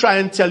want to try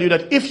and tell you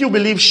that if you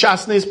believe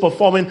Chasney is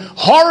performing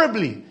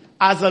horribly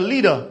as a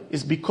leader,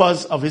 it's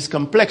because of his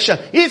complexion.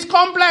 His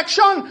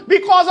complexion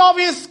because of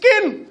his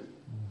skin.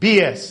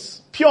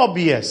 BS. Pure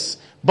BS.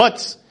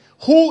 But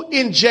who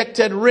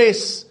injected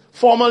race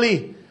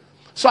formally?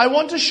 So I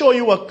want to show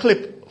you a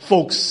clip,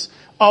 folks,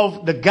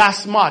 of the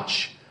gas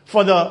march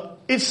for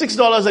it's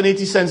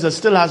 $6.80 that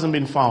still hasn't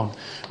been found.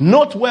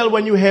 Note well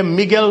when you hear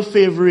Miguel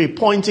Favre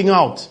pointing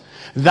out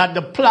that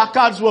the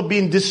placards were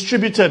being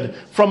distributed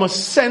from a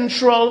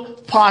central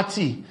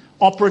party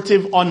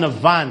operative on a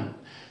van.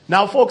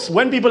 Now, folks,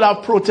 when people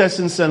have protests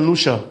in St.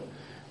 Lucia,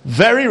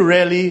 very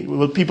rarely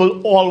will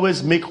people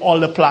always make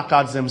all the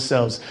placards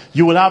themselves.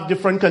 You will have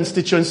different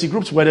constituency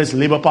groups, whether it's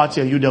Labour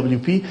Party or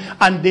UWP,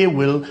 and they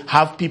will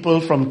have people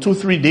from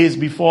 2-3 days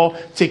before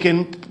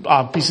taking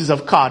pieces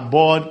of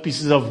cardboard,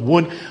 pieces of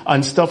wood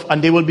and stuff,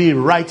 and they will be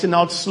writing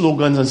out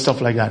slogans and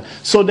stuff like that.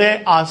 So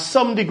there are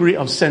some degree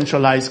of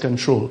centralized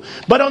control.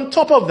 But on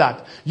top of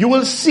that, you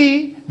will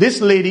see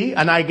this lady,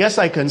 and I guess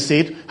I can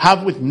say it,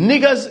 have with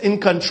niggers in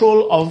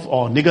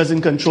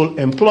control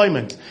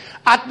employment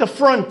at the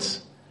front.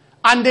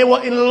 And they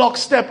were in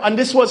lockstep, and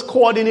this was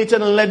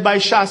coordinated and led by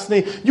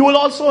Chasney. You will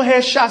also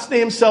hear Chasney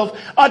himself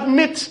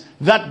admit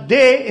that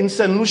they, in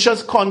St.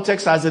 Lucia's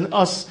context, as in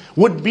us,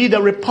 would be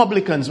the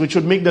Republicans, which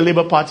would make the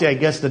Labour Party, I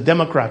guess, the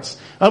Democrats.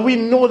 And we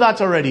know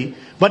that already.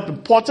 But the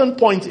important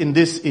point in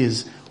this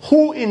is,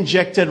 who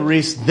injected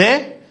race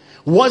there?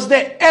 Was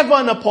there ever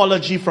an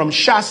apology from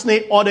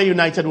Chasney or the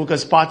United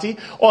Workers' Party?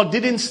 Or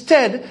did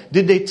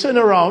they turn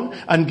around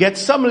and get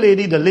some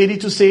lady, the lady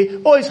to say,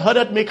 oh, it's her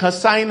that make her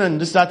sign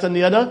and this, that and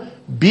the other?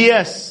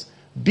 BS.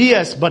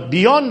 BS. But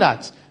beyond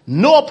that,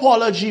 no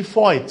apology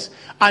for it.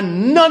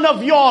 And none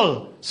of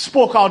y'all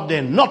spoke out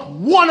then. Not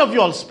one of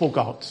y'all spoke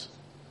out.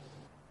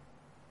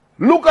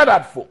 Look at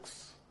that,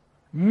 folks.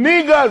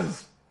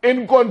 Niggers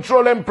in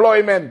control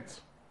employment.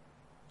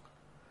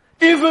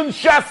 Isn't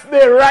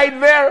Chasney right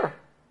there?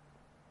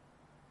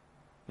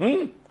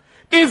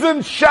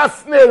 Isn't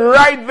Chasney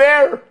right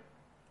there?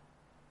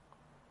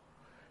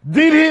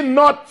 Did he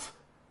not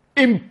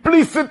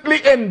implicitly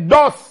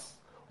endorse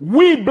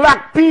we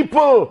black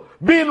people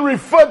being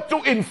referred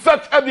to in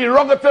such a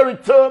derogatory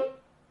term?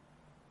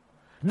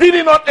 Did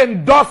he not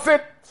endorse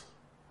it?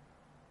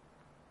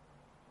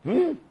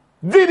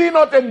 Did he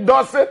not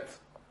endorse it?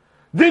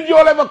 Did you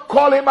all ever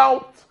call him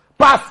out?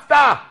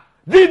 Pastor,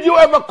 did you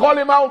ever call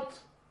him out?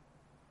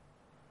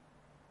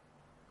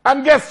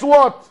 And guess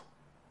what?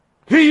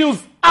 He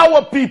used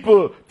our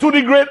people to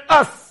degrade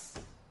us.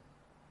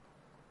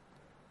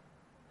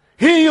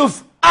 He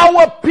used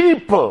our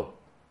people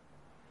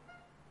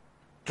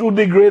to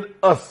degrade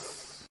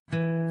us.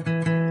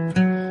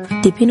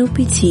 Depuis nos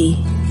petits,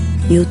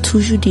 yo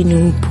toujours dit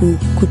nous pour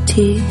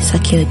écouter ça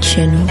qui est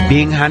chez nous.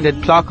 Being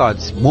handed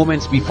placards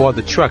moments before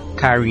the truck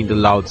carrying the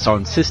loud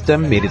sound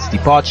system made its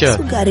departure.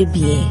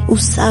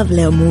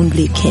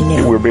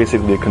 We're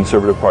basically a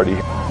conservative party.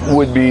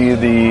 Would be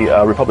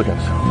the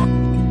Republicans.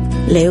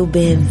 Leo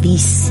ben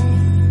vis.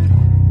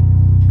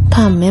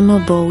 Pa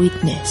memorable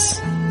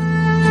witness.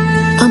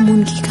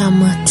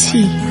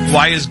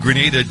 Why is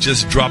Grenada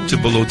just dropped to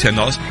below $10?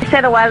 I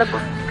said a while ago,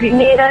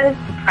 Grenada's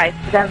price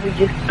average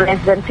is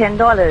less than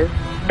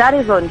 $10. That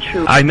is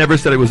untrue. I never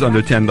said it was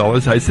under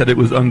 $10. I said it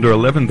was under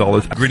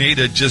 $11.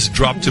 Grenada just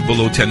dropped to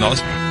below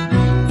 $10.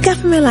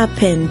 Government la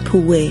peine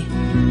pour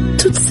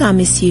tout ça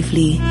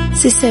missively,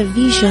 c'est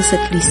servir Jean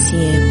cette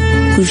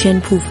lycéen pour jeune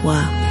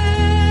pouvoir.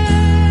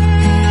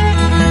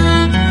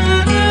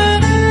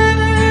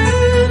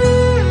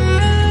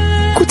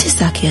 Écoutez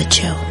ça qui est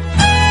chaud.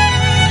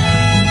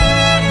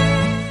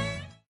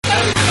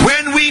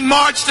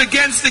 marched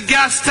against the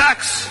gas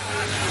tax.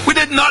 We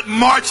did not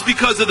march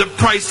because of the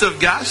price of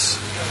gas.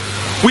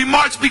 We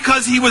marched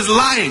because he was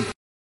lying.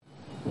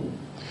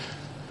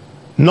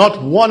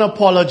 Not one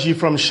apology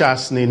from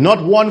Shastny,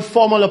 not one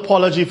formal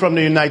apology from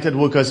the United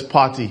Workers'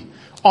 Party.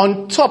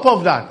 On top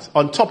of that,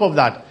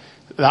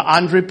 the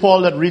Andre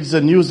Paul that reads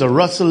the news, the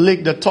Russell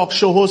Lake, the talk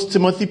show host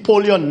Timothy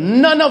Polion,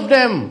 none of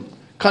them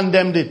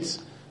condemned it.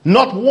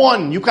 Not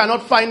one. You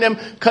cannot find them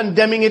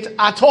condemning it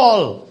at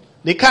all.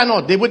 They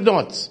cannot. They would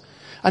not.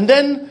 And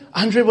then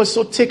Andre was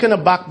so taken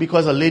aback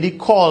because a lady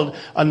called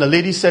and the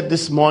lady said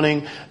this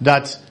morning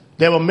that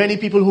there were many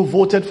people who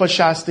voted for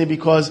Shastny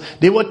because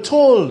they were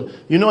told,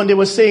 and they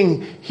were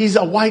saying, he's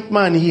a white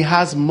man, he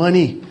has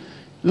money.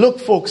 Look,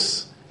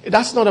 folks,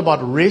 that's not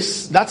about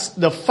race. That's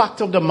the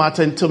fact of the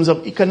matter in terms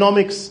of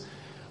economics.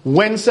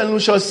 When St.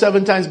 Lucia was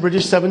 7 times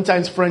British, 7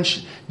 times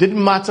French,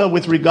 didn't matter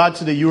with regard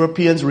to the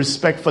Europeans'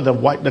 respect for the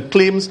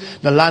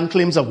land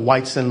claims of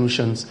white St.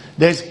 Lucians.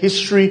 There's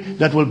history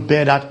that will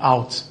bear that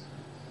out.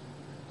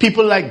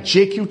 People like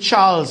J.Q.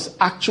 Charles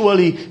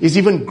actually is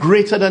even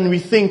greater than we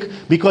think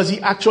because he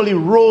actually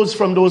rose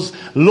from those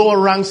lower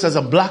ranks as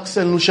a black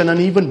St. Lucian and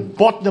even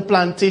bought the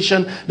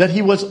plantation that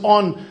he was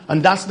on.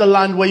 And that's the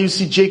land where you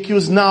see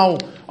J.Q.'s now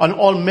on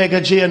all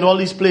Mega J and all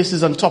these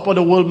places on top of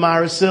the world,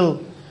 Maris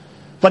Hill.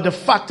 But the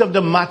fact of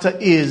the matter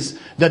is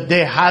that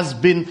there has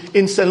been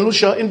in St.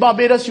 Lucia, in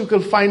Barbados you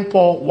can find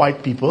poor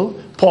white people,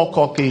 poor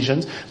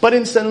Caucasians. But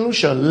in St.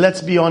 Lucia,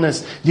 let's be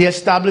honest, the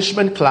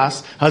establishment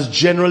class has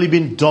generally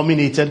been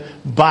dominated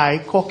by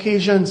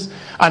Caucasians.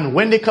 And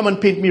when they come and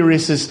paint me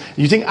racist,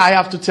 you think I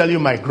have to tell you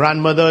my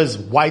grandmother is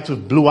white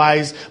with blue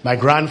eyes, my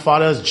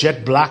grandfather is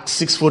jet black,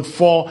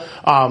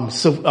 6'4",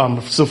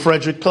 Sir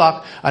Frederick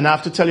Clark, and I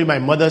have to tell you my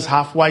mother is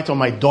half white or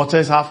my daughter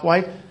is half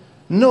white?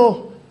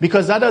 No.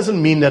 Because that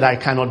doesn't mean that I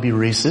cannot be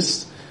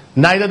racist.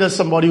 Neither does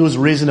somebody who's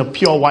raised in a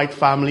pure white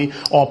family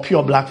or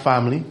pure black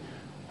family.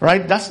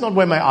 Right? That's not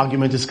where my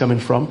argument is coming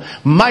from.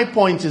 My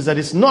point is that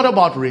it's not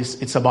about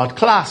race, it's about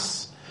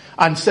class.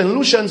 And St.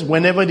 Lucians,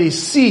 whenever they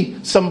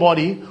see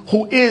somebody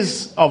who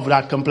is of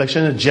that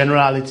complexion, a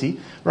generality,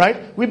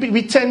 right?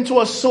 We tend to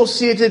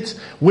associate it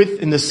with,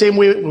 in the same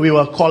way we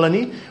were a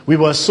colony, we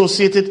were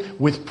associated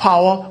with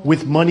power,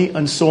 with money,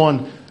 and so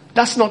on.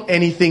 That's not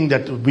anything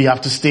that we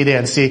have to stay there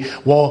and say,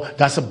 well,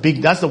 that's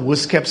the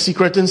worst kept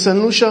secret in St.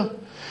 Lucia.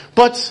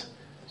 But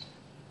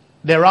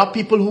there are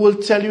people who will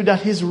tell you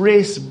that his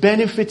race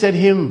benefited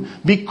him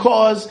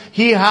because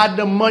he had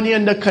the money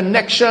and the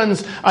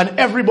connections and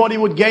everybody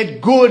would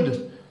get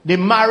good. They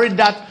married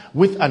that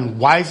and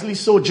wisely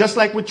so, just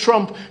like with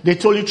Trump. They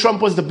told you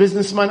Trump was the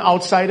businessman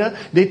outsider.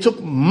 They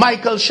took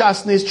Michael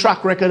Shastny's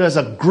track record as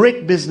a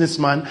great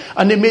businessman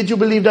and they made you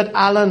believe that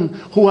Alan,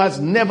 who has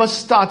never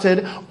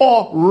started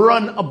or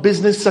run a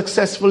business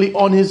successfully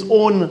on his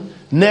own,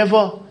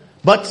 never.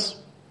 But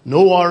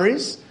no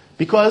worries,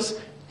 because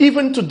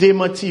even today,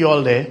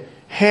 Matiol there,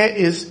 here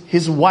is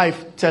his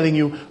wife telling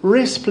you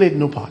race played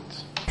no part.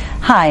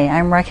 Hi,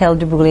 I'm Raquel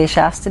Duboulay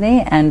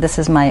Shastny and this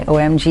is my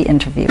OMG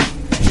interview.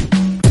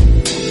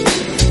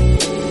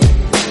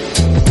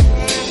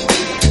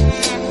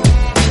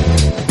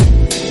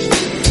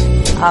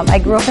 I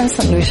grew up in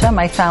St. Lucia.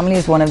 My family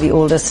is one of the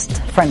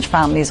oldest French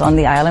families on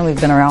the island.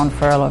 We've been around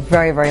for a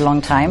very, very long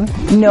time.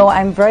 No,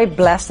 I'm very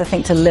blessed, I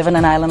think, to live in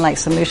an island like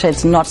St. Lucia.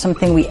 It's not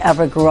something we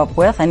ever grew up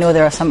with. I know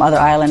there are some other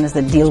islands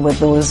that deal with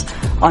those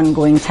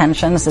ongoing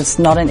tensions. It's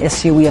not an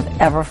issue we have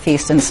ever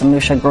faced in St.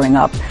 Lucia growing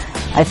up.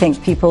 I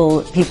think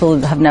people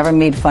have never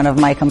made fun of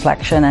my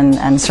complexion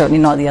and certainly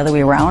not the other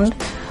way around.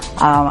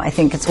 I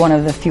think it's one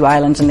of the few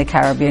islands in the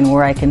Caribbean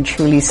where I can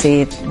truly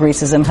say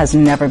racism has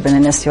never been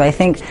an issue. I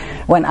think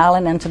when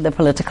Alan entered the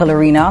political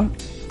arena,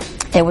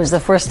 it was the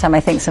first time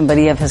I think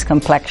somebody of his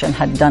complexion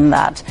had done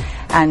that.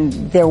 And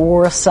there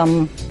were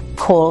some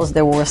calls,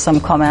 there were some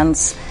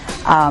comments.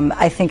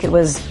 I think it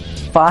was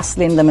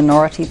vastly in the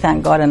minority,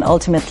 thank God, and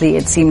ultimately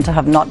it seemed to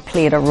have not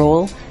played a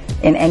role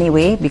in any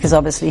way because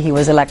obviously he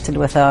was elected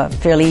with a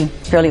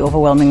fairly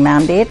overwhelming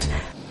mandate.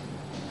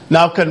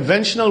 Now,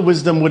 conventional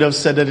wisdom would have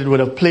said that it would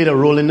have played a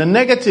role in the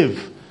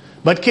negative.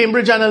 But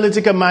Cambridge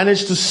Analytica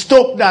managed to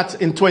stoke that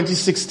in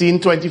 2016,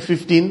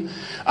 2015,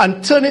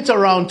 and turn it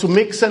around to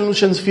make St.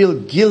 Lucians feel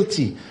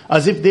guilty,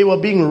 as if they were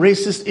being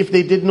racist if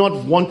they did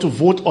not want to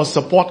vote or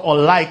support or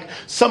like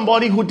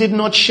somebody who did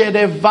not share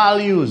their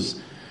values.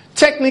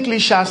 Technically,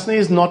 Shastny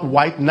is not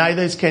white,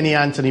 neither is Kenny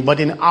Anthony, but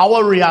in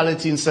our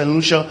reality in St.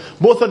 Lucia,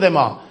 both of them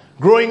are.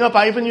 Growing up,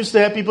 I even used to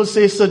hear people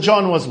say Sir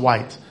John was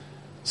white.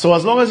 So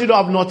as long as you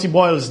don't have naughty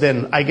boils,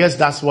 then I guess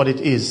that's what it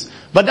is.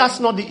 But that's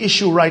not the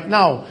issue right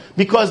now,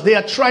 because they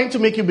are trying to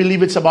make you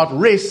believe it's about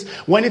race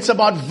when it's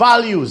about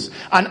values.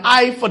 And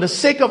I, for the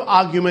sake of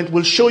argument,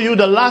 will show you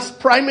the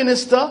last Prime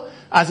Minister,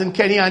 as in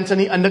Kenny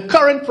Anthony, and the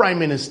current Prime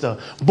Minister,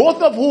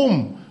 both of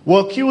whom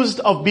were accused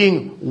of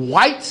being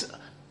white,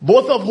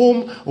 both of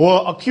whom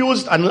were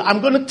accused, and I'm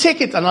going to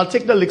take it, and I'll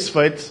take the licks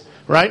for it,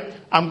 right?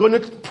 I'm going to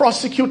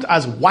prosecute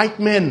as white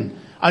men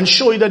and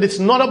show you that it's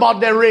not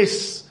about their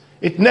race.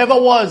 It never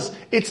was.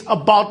 It's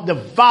about the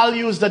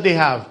values that they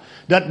have.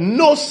 that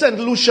no St.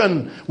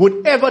 Lucian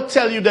would ever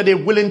tell you that they're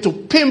willing to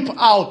pimp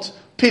out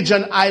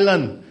Pigeon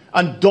Island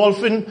and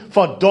Dolphin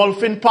for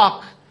Dolphin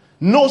Park.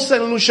 No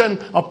St. Lucian,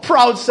 a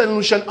proud St.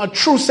 Lucian, a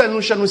true St.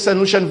 Lucian with St.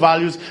 Lucian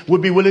values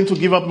would be willing to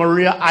give up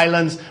Maria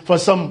Islands for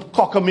some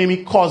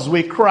cockamamie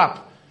causeway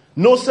crap.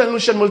 No St.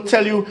 Lucian will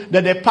tell you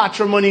that their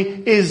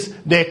patrimony is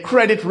their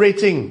credit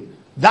rating.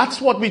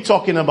 That's what we're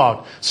talking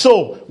about.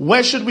 So,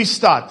 where should we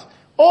start?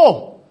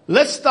 Oh,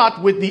 let's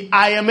start with the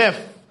IMF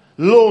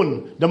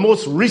loan, the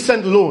most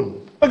recent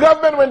loan. The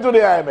government went to the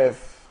IMF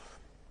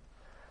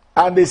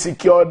and they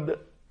secured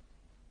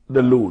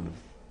the loan.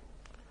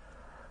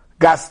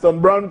 Gaston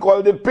Brown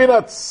called it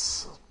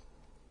peanuts.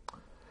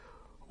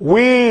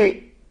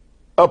 We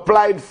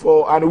applied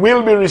for and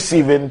will be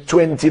receiving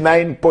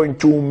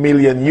 29.2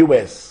 million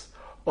US,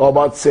 or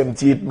about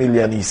 78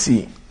 million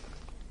EC.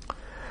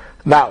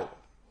 Now,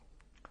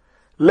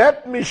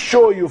 let me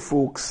show you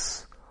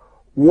folks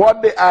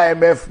what the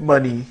IMF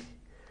money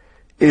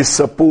is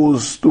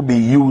supposed to be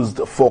used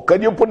for.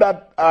 Can you put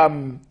that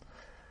on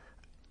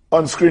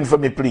screen for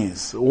me,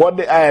 please? What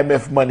the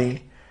IMF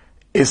money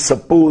is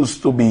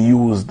supposed to be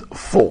used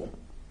for.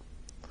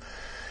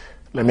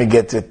 Let me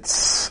get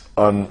it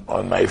on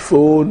my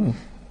phone.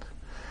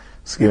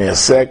 Just give me a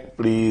sec,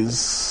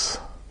 please.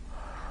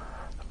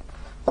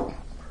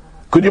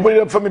 Could you put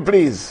it up for me,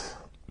 please?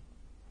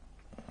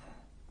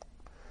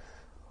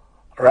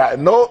 Right,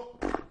 no.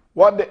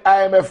 What the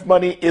IMF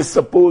money is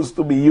supposed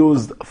to be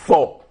used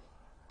for.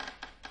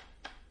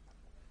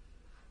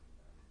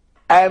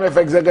 IMF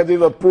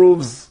executive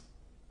approves.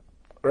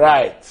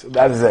 Right,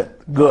 that is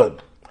it.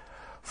 Good.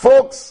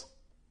 Folks,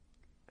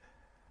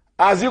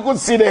 as you could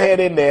see the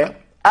heading there,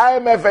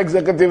 IMF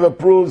executive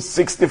approves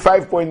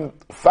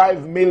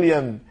 65.5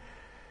 million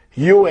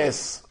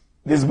US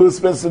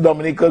disbursements to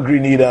Dominica,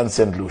 Grenada, and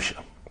St.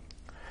 Lucia.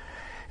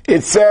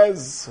 It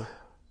says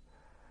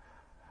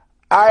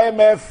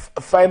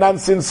IMF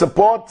financing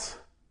support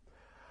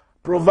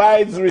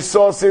provides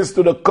resources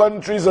to the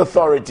country's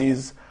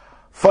authorities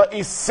for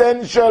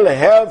essential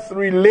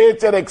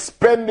health-related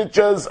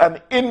expenditures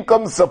and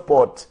income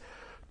support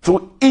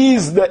to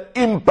ease the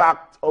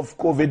impact of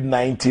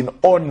COVID-19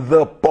 on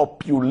the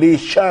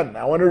population.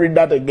 I want to read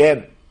that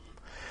again.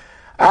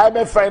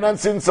 IMF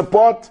financing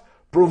support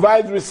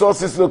provides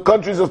resources to the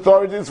country's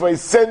authorities for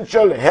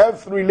essential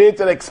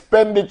health-related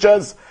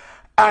expenditures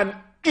and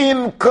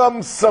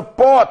income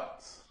support.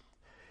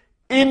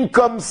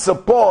 Income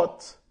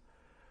support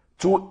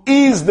to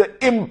ease the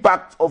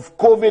impact of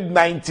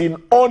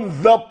COVID-19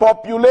 on the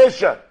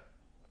population.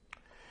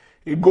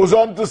 It goes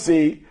on to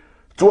say,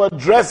 to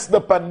address the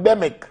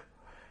pandemic,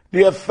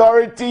 the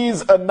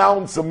authorities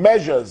announce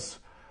measures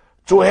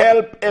to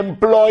help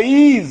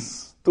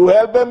employees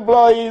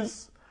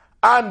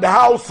and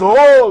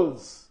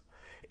households,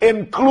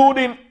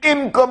 including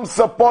income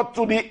support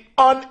to the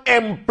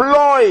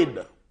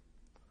unemployed.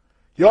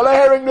 Y'all are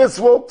hearing this,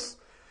 folks?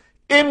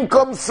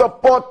 Income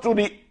support to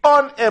the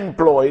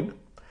unemployed,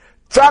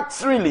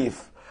 tax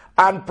relief,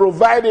 and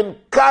providing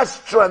cash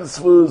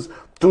transfers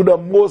to the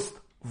most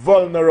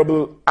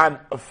vulnerable and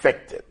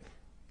affected.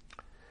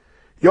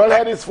 You all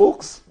heard this,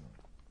 folks?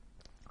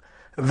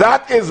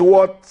 That is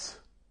what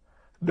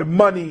the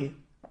money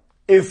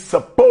is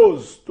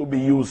supposed to be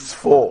used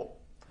for.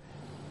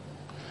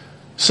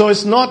 So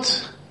it's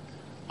not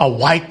a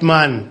white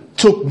man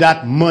took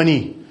that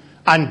money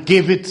and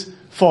gave it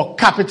for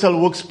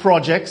capital works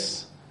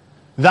projects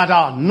that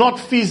are not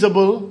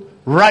feasible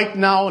right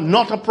now,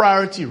 not a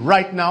priority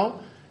right now.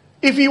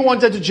 If he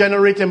wanted to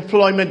generate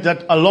employment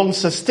that along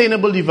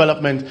sustainable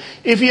development,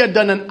 if he had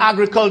done an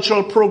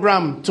agricultural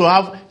program to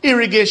have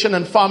irrigation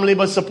and farm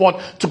labor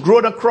support to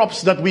grow the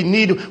crops that we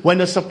need when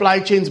the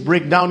supply chains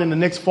break down in the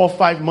next 4 or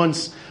 5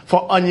 months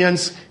for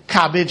onions,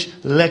 cabbage,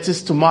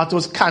 lettuce,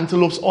 tomatoes,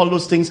 cantaloupes, all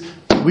those things,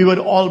 we would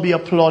all be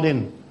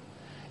applauding.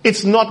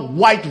 It's not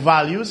white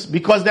values,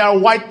 because there are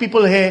white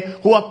people here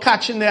who are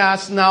catching their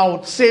ass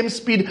now, same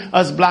speed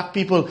as black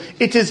people.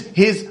 It is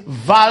his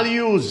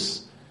values.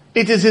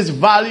 It is his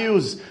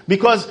values,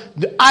 because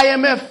the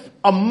IMF,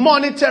 a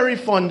monetary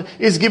fund,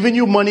 is giving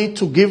you money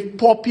to give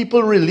poor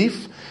people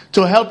relief,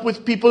 to help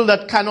with people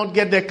that cannot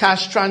get their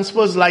cash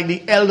transfers, like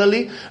the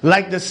elderly,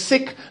 like the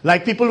sick,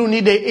 like people who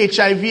need their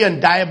HIV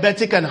and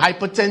diabetic and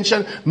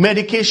hypertension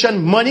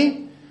medication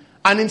money.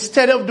 And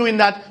instead of doing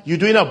that, you're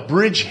doing a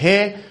bridge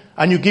here,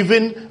 and you're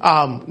giving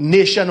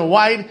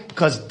nationwide,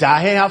 because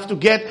Dahe have to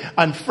get,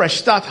 and Fresh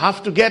Start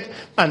have to get,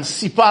 and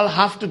CIPAL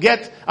have to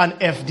get, and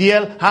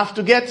FDL have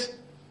to get.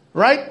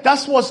 Right?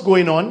 That's what's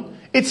going on.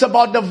 It's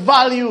about the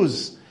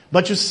values.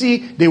 But you see,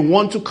 they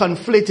want to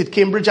conflate it.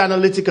 Cambridge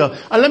Analytica.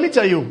 And let me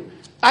tell you,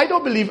 I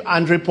don't believe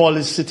Andre Paul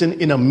is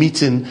sitting in a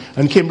meeting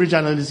and Cambridge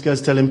Analytica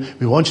is telling him,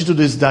 we want you to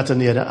do this, that,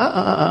 and the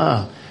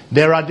other.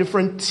 There are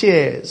different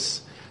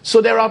tiers.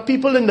 So there are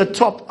people in the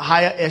top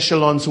higher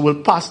echelons who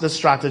will pass the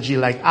strategy,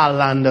 like Al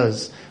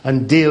Landers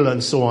and Dale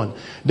and so on.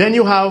 Then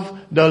you have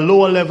the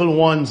lower level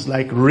ones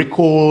like Rick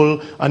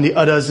Hole and the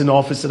others in the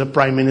office of the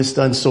Prime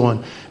Minister and so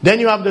on. Then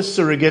you have the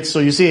surrogates. So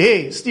you say,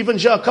 hey, Stephen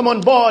Shaw, come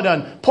on board,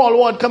 and Paul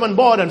Ward, come on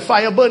board, and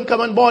Fireburn,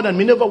 come on board, and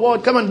Minerva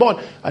Ward, come on board.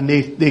 And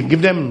they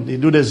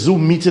do the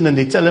Zoom meeting and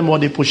they tell them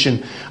what they're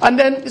pushing. And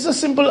then it's as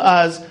simple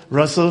as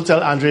Russell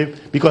tell Andre,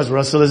 because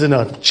Russell is in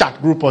a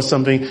chat group or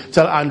something,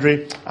 tell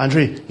Andre,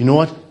 you know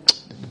what?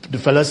 The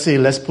fellas say,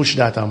 let's push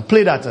that and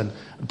play that and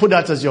put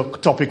that as your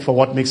topic for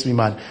what makes me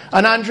mad.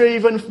 And Andre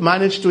even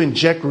managed to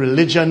inject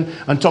religion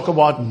and talk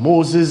about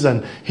Moses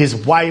and his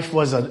wife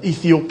was an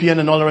Ethiopian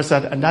and all the rest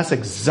of that. And that's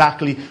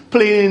exactly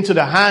playing into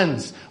the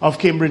hands of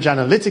Cambridge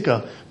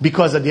Analytica,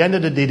 because at the end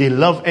of the day, they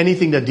love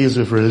anything that deals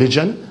with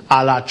religion,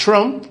 a la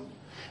Trump.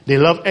 They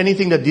love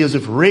anything that deals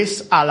with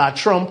race, a la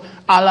Trump,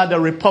 a la the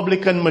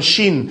Republican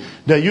machine.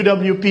 The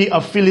UWP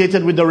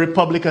affiliated with the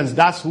Republicans.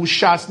 That's who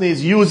Shastney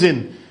is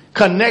using.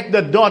 Connect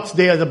the dots.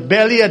 There's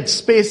barely a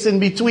space in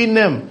between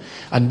them.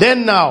 And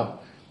then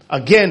now,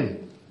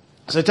 again,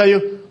 so I tell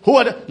you,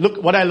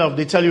 look what I love.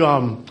 They tell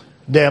you,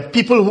 there are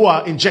people who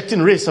are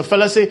injecting race. A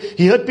fella say,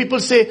 he heard people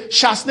say,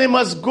 Shastney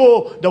must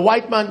go, the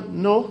white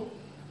man. No.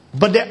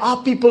 But there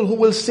are people who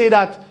will say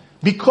that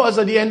because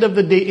at the end of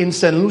the day in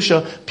St.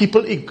 Lucia,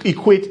 people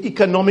equate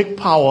economic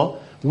power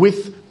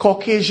with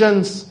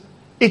Caucasians.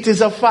 It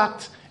is a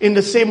fact. In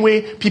the same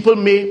way, people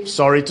may,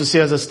 sorry to say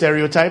as a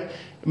stereotype,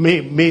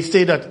 may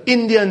say that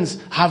Indians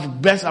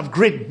have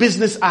great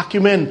business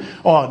acumen,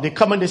 or they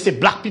come and they say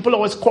black people are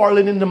always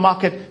quarreling in the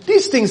market.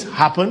 These things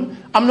happen.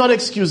 I'm not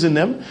excusing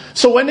them.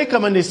 So when they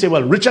come and they say,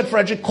 well, Richard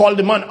Frederick called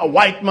the man a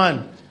white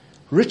man.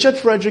 Richard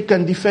Frederick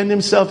can defend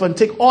himself and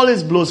take all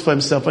his blows for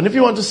himself. And if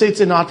you want to say it's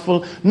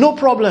inartful, no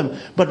problem.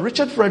 But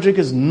Richard Frederick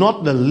is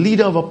not the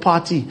leader of a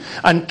party.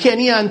 And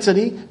Kenny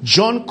Anthony,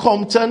 John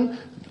Compton,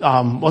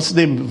 what's his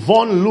name?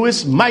 Vaughn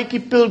Lewis, Mikey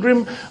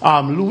Pilgrim,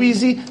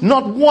 Louisi,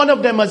 not one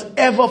of them has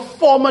ever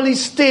formally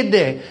stayed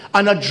there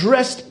and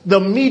addressed the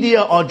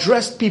media or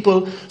addressed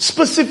people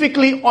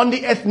specifically on the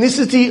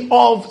ethnicity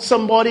of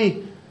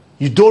somebody.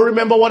 You don't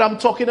remember what I'm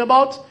talking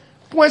about?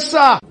 Pues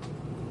ça.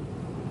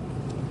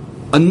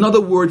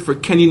 Another word for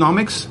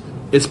Kennynomics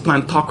is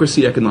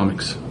plantocracy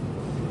economics.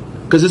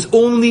 Because it's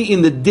only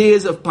in the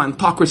days of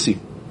plantocracy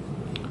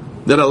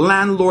that a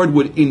landlord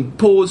would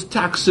impose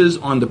taxes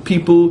on the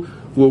people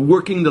who are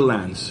working the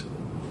lands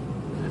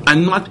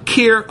and not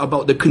care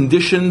about the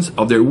conditions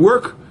of their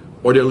work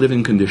or their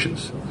living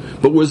conditions,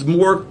 but was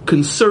more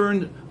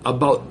concerned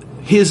about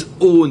his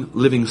own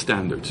living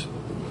standards.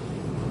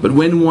 But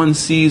when one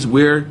sees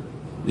where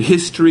the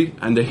history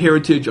and the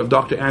heritage of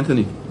Dr.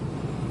 Anthony,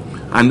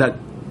 and that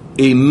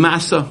a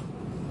massa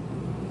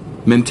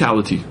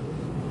mentality,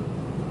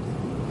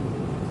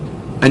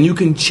 and you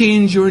can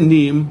change your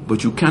name,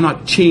 but you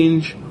cannot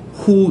change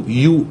who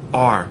you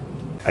are.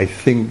 I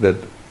think that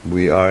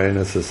we are in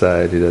a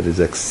society that is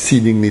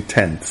exceedingly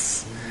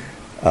tense,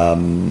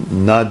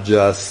 not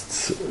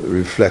just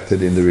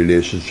reflected in the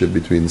relationship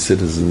between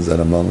citizens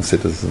and among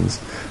citizens,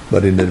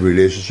 but in the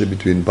relationship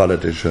between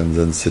politicians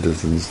and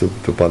citizens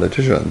to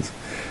politicians.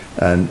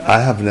 And I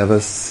have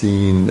never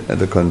seen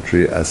the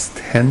country as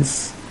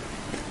tense,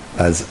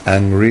 as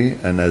angry,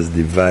 and as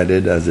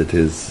divided as it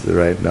is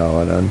right now.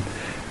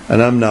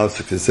 And I'm now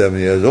 67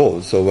 years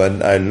old, so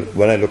when I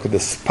look at the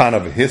span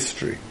of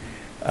history,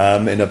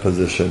 I'm in a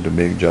position to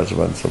make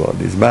judgments about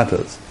these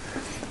matters.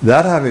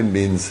 That having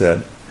been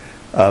said,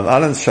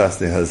 Alan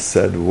Shastney has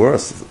said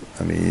worse.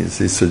 I mean,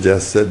 he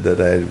suggested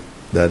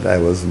that I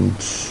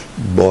wasn't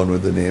born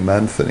with the name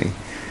Anthony,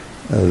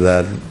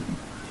 that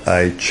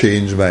I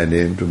changed my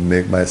name to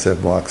make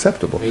myself more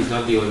acceptable. He's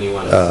not the only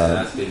one.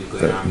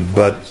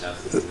 But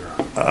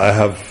I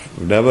have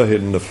never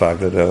hidden the fact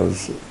that I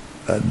was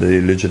the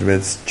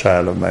illegitimate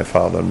child of my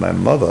father and my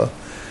mother.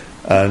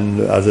 And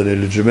as an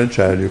illegitimate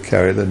child, you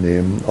carry the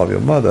name of your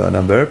mother. And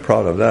I'm very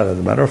proud of that, as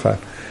a matter of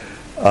fact.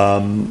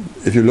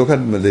 If you look at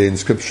the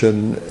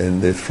inscription in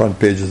the front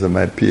pages of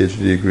my PhD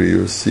degree,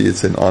 you'll see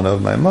it's in honor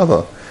of my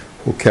mother,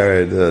 who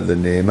carried the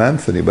name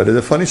Anthony. But there's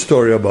a funny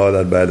story about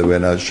that, by the way,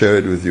 and I'll share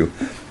it with you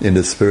in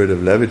the spirit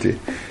of levity.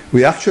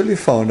 We actually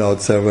found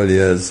out several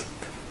years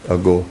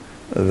ago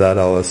that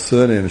our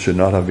surname should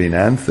not have been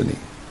Anthony.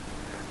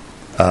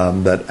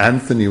 That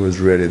Anthony was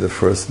really the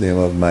first name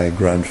of my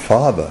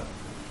grandfather,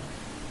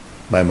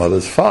 my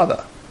mother's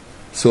father.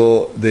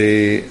 So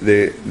they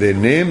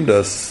named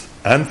us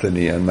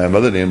Anthony, and my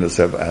mother named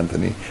herself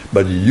Anthony,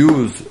 but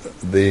used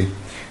the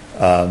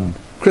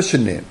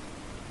Christian name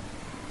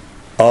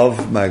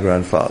of my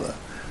grandfather.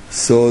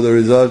 So the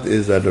result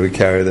is that we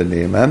carry the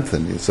name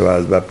Anthony. So I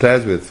was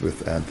baptized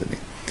with Anthony.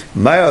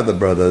 My other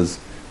brothers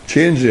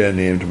changed their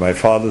name to my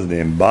father's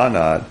name,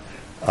 Barnard,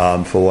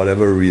 for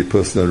whatever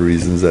personal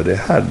reasons that they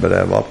had, but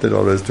I've opted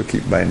always to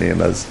keep my name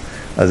as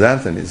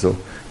Anthony. So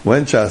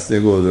when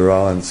Shastney goes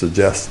around and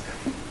suggests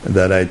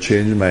that I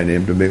change my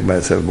name to make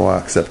myself more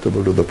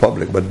acceptable to the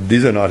public, but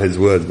these are not his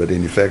words, but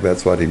in effect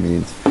that's what he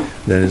means,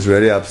 then it's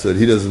really absurd.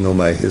 He doesn't know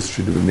my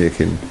history to be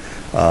making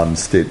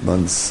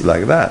statements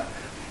like that.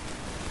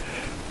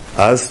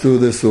 As to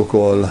the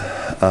so-called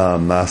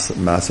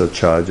master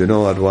charge. You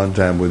know, at one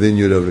time within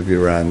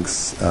UWP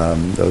ranks,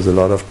 there was a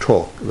lot of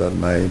talk that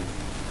my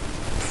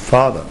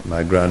father,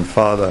 my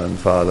grandfather and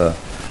father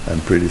and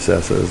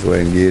predecessors were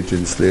engaged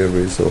in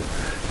slavery. So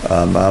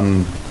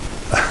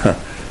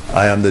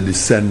I am the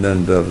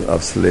descendant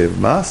of slave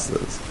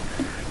masters.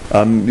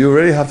 You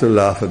really have to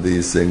laugh at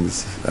these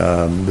things.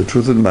 The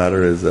truth of the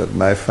matter is that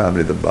my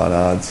family, the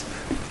Barnards,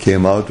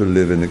 came out to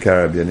live in the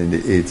Caribbean in the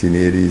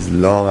 1880s,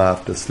 long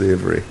after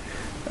slavery.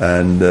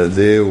 And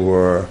they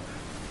were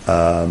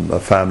a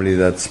family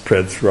that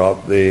spread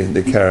throughout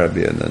the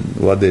Caribbean. And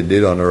what they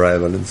did on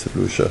arrival in St.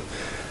 Lucia,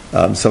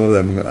 some of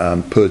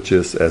them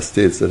purchased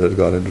estates that had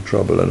got into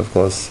trouble, and of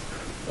course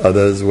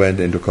others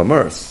went into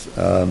commerce.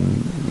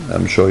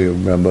 I'm sure you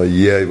remember well,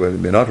 you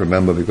may not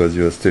remember because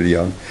you were still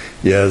young.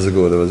 Years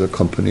ago there was a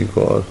company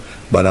called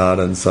Barnard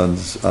and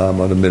Sons on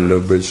the middle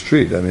of Bridge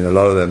Street. I mean, a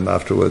lot of them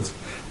afterwards,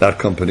 that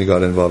company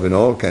got involved in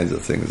all kinds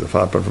of things.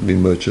 Apart from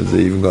being merchants,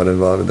 they even got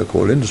involved in the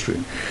coal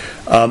industry.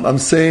 I'm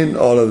saying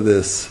all of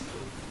this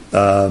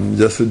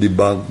just to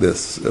debunk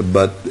this,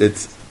 but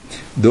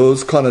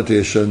those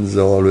connotations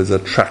are always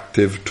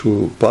attractive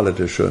to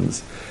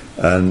politicians,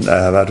 and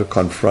I have had to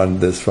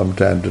confront this from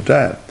time to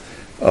time.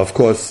 Of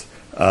course,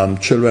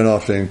 children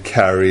often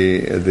carry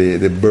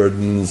the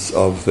burdens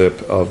of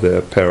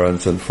their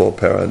parents and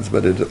foreparents,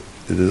 but it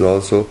is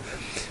also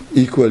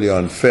equally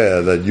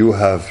unfair that you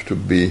have to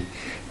be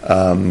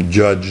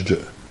judged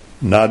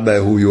not by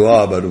who you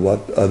are, but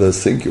what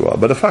others think you are.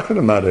 But the fact of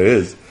the matter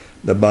is,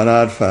 the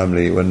Barnard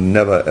family were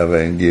never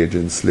ever engaged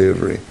in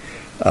slavery.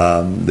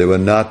 They were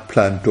not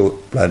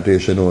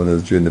plantation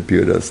owners during the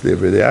period of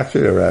slavery. They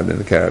actually arrived in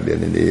the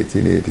Caribbean in the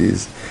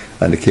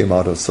 1880s, and they came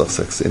out of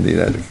Sussex in the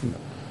United Kingdom.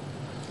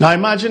 Now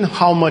imagine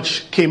how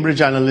much Cambridge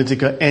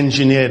Analytica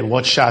engineered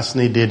what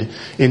Chasney did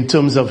in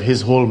terms of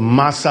his whole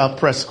Massa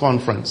press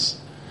conference.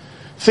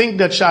 Think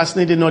that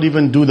Chasney did not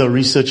even do the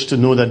research to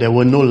know that there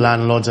were no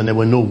landlords and there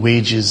were no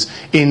wages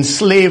in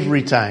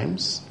slavery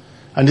times.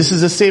 And this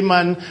is the same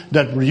man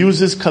that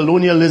uses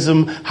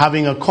colonialism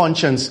having a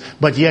conscience,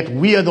 but yet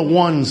we are the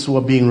ones who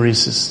are being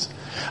racist.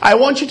 I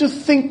want you to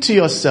think to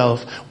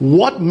yourself,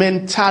 what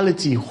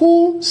mentality,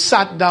 who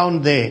sat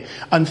down there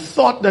and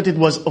thought that it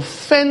was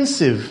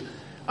offensive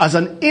as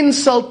an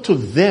insult to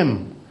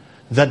them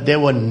that there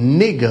were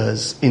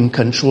niggers in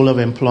control of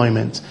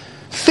employment?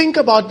 Think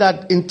about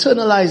that,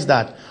 internalize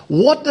that.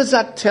 What does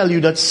that tell you?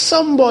 That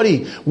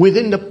somebody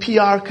within the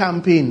PR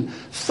campaign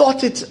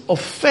thought it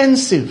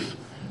offensive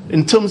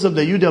in terms of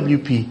the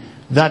UWP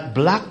that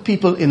black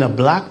people in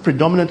a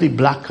predominantly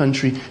black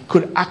country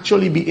could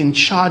actually be in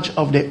charge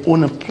of their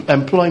own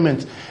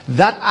employment.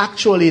 That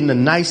actually, in the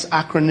nice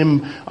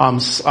acronym,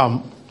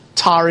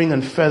 tarring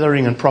and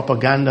feathering and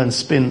propaganda and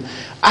spin,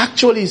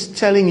 actually is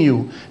telling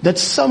you that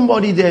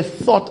somebody there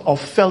thought or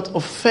felt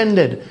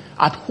offended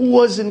at who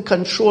was in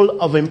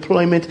control of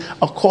employment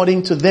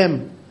according to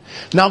them.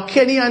 Now,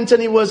 Kenny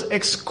Anthony was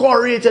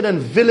excoriated and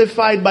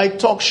vilified by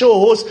talk show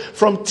hosts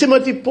from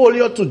Timothy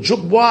Polio to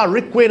Juke Bois,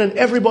 Rick Wayne, and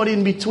everybody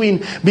in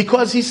between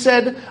because he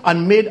said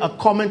and made a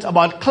comment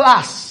about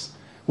class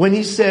when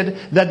he said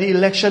that the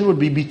election would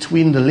be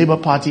between the Labour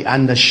Party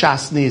and the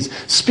Chasneys,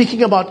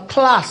 speaking about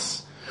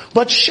class.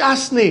 But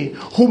Chasney,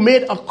 who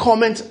made a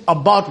comment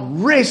about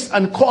race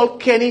and called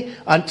Kenny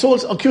and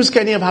accused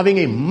Kenny of having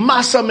a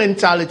massa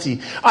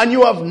mentality, and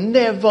you have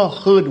never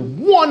heard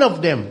one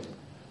of them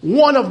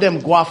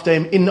go after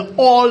him in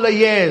all the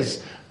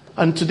years.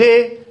 And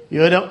today,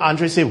 you heard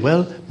Andre say,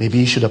 well, maybe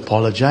he should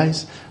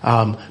apologize.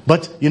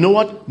 But you know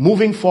what?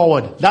 Moving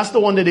forward, that's the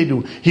one that they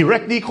do. He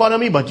wrecked the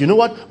economy, but you know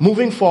what?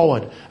 Moving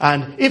forward.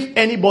 And if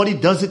anybody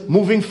does it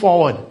moving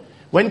forward,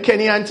 when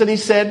Kenny Anthony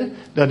said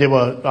that they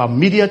were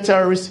media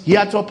terrorists, he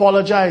had to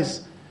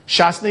apologize.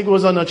 Chasney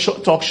goes on a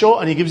talk show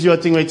and he gives you a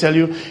thing where he tells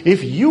you,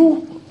 if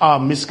you are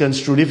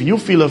misconstrued, if you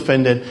feel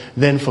offended,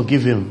 then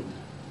forgive him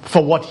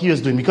for what he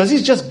is doing, because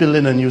he's just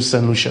building a new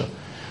St. Lucia.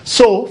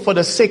 So, for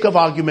the sake of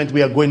argument,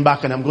 we are going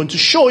back and I'm going to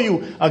show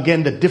you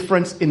again the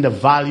difference in the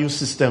value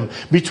system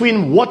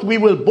between what we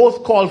will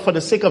both call, for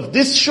the sake of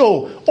this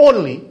show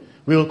only,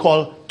 we will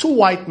call two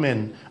white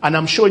men. And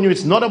I'm showing you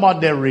it's not about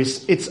their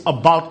race, it's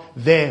about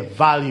their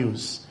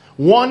values.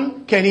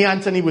 One, Kenny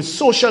Anthony with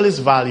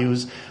socialist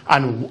values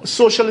and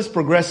socialist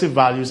progressive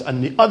values,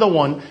 and the other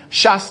one,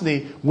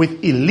 Chasney,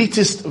 with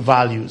elitist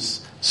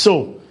values.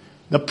 So,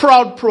 the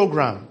Proud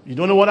program. You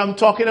don't know what I'm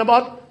talking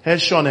about?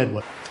 Here's Sean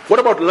Edward. What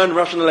about land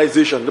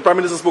rationalization? The Prime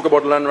Minister spoke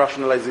about land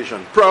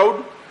rationalization.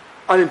 Proud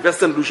and Invest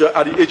St. Lucia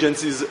are the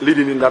agencies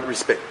leading in that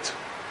respect.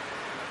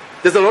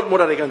 There's a lot more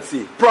that I can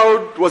see.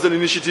 Proud was an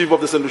initiative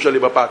of the St. Lucia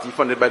Labour Party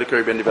funded by the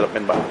Caribbean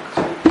Development Bank.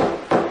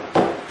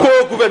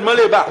 Co-gouvernement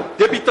Labour,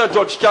 députant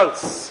George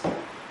Charles,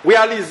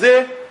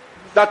 réalisé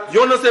that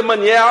yon se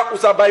manière où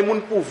ça bay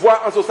moun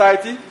pouvoir en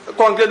society,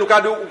 Congrès nou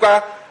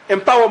ka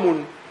empower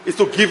moun, is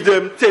to give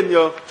them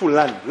tenure to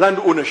land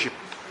ownership.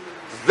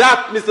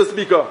 That, Mr.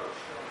 Speaker,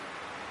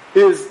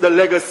 is the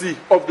legacy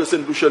of the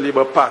St. Lucia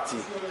Labour Party.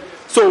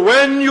 So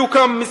when you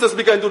come, Mr.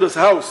 Speaker, into this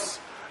house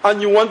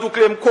and you want to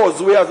claim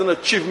Causeway as an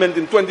achievement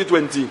in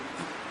 2020,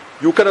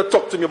 You cannot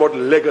talk to me about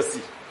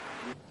legacy.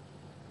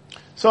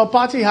 So a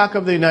party hack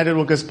of the United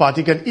Workers'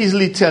 Party can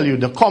easily tell you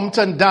the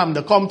Compton Dam,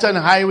 the Compton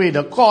Highway,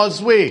 the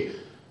Causeway.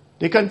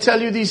 They can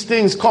tell you these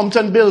things.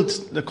 Compton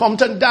built, the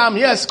Compton Dam,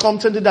 yes,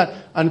 Compton did that.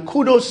 And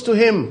kudos to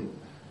him.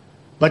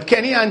 But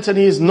Kenny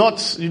Anthony is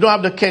not, you don't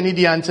have the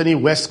Kennedy Anthony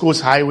West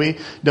Coast Highway,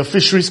 the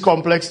Fisheries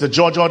Complex, the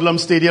George Odlum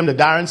Stadium, the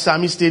Darren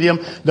Sammy Stadium,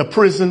 the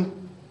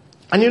prison.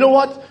 And you know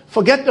what?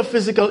 Forget the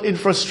physical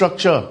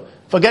infrastructure.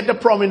 Forget the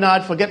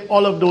promenade. Forget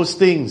all of those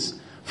things.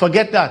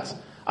 Forget that.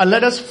 And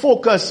let us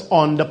focus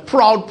on the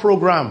PROUD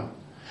program.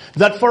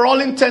 That for all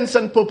intents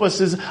and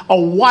purposes, a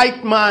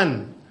white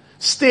man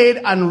stayed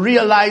and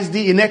realized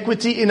the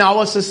inequity in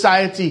our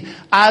society,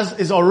 as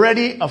is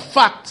already a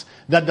fact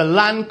that the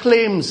land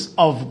claims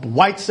of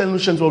white St.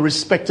 Lucians were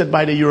respected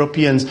by the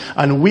Europeans.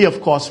 And we, of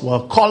course,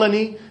 were a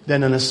colony,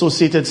 then an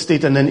associated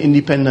state, and then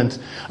independent.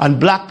 And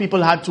black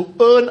people had to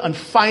earn and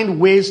find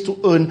ways to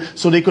earn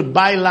so they could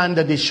buy land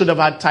that they should have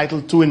had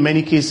title to in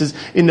many cases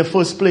in the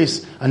first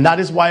place. And that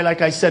is why,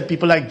 like I said,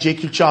 people like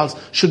J.Q. Charles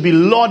should be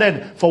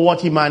lauded for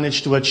what he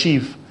managed to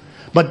achieve.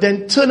 But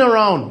then turn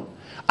around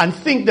and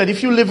think that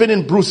if you live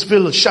in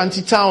Bruceville,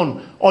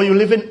 Shantytown, or you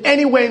live in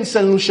anywhere in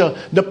St. Lucia,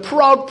 the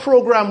PROUD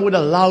program would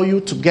allow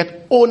you to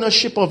get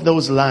ownership of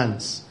those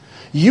lands.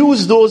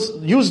 Use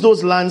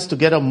those lands to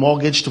get a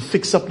mortgage to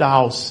fix up the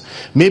house.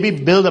 Maybe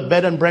build a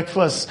bed and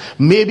breakfast.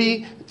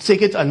 Maybe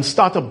take it and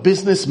start a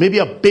business. Maybe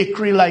a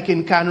bakery like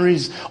in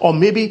Canaries. Or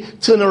maybe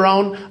turn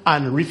around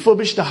and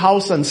refurbish the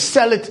house and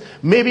sell it.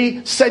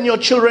 Maybe send your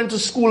children to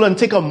school and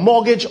take a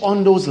mortgage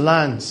on those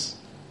lands.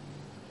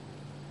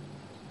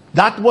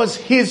 That was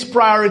his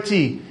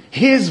priority,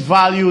 his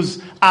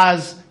values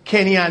as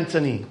Kenny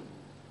Anthony.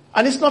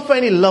 And it's not for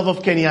any love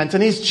of Kenny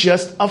Anthony, it's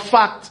just a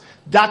fact.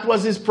 That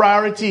was his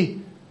priority.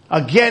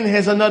 Again,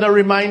 here's another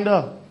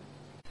reminder.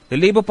 The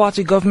Labour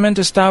Party government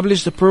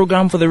established the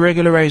Program for the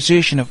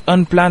Regularization of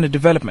Unplanned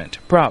Development,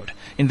 PROUD,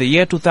 in the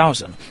year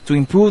 2000 to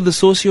improve the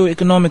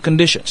socio-economic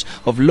conditions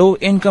of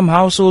low-income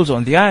households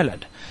on the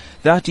island.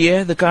 That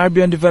year, the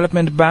Caribbean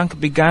Development Bank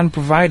began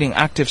providing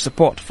active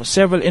support for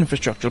several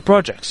infrastructural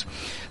projects.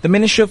 The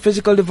Ministry of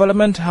Physical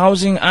Development,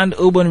 Housing and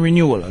Urban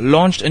Renewal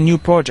launched a new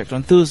project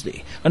on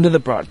Thursday under the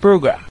PROUD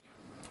program.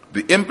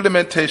 The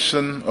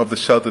implementation of the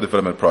Shelter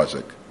Development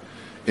Project,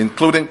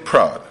 including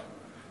PROUD,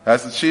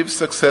 has achieved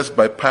success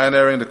by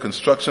pioneering the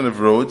construction of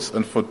roads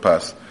and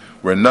footpaths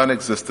where none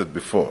existed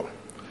before,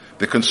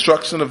 the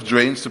construction of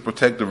drains to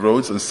protect the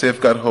roads and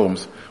safeguard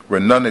homes where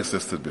none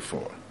existed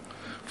before,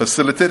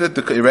 facilitated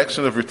the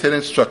erection of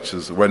retaining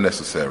structures where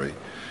necessary,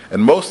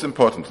 and most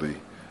importantly,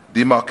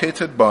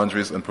 demarcated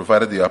boundaries and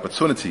provided the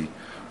opportunity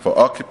for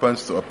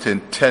occupants to obtain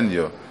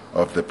tenure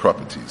of their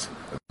properties.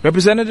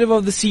 Representative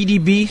of the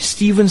CDB,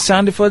 Stephen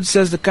Sandiford,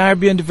 says the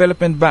Caribbean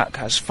Development Bank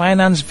has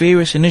financed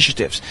various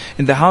initiatives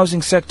in the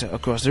housing sector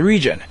across the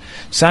region.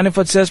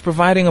 Sandiford says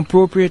providing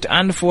appropriate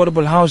and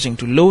affordable housing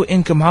to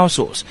low-income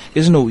households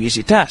is no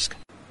easy task.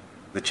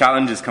 The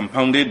challenge is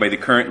compounded by the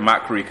current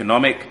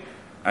macroeconomic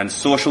and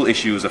social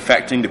issues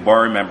affecting the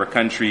borrowing member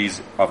countries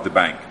of the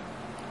bank.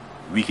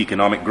 Weak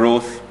economic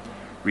growth,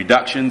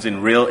 reductions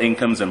in real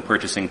incomes and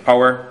purchasing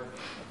power,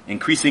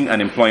 increasing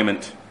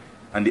unemployment,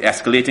 and the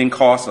escalating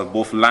costs of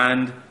both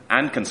land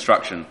and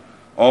construction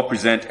all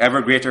present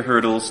ever greater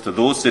hurdles to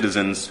those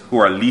citizens who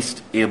are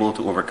least able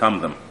to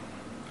overcome them.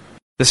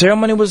 The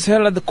ceremony was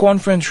held at the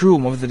conference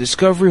room of the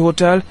Discovery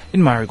Hotel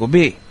in Marigot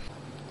Bay.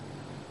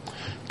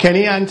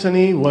 Kenny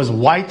Anthony was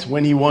white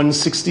when he won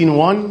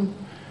 16-1,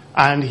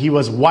 and he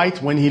was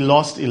white when he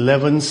lost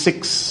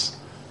 11-6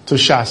 to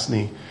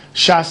Chasney.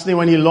 Chasney,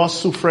 when he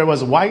lost Soufriere,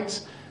 was white.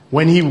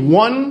 When he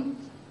won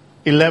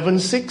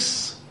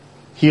 11-6,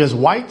 he is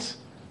white.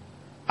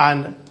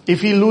 And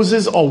if he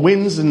loses or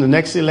wins in the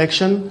next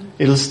election,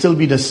 it'll still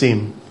be the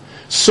same.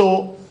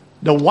 So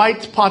the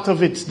white part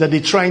of it that they're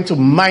trying to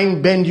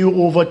mind bend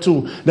you over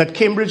to, that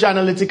Cambridge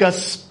Analytica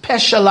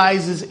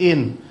specializes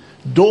in,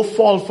 don't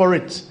fall for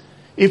it.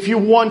 If you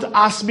want,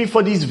 ask me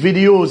for these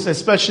videos,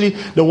 especially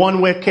the one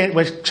where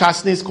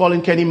Chasney is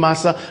calling Kenny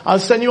Massa. I'll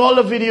send you all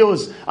the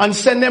videos and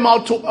send them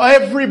out to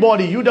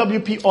everybody,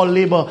 UWP or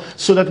Labour,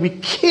 so that we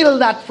kill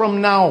that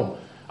from now.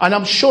 And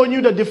I'm showing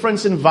you the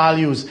difference in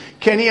values.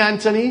 Kenny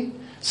Anthony,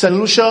 St.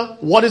 Lucia,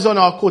 what is on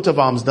our coat of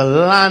arms? The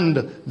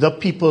land, the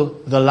people,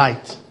 the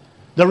light.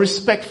 The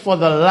respect for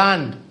the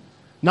land.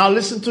 Now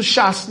listen to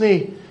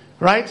Chasney,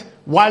 right?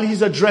 While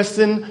he's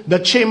addressing the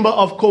Chamber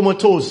of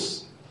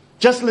Comatose.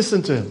 Just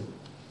listen to him.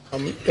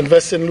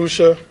 Invest St.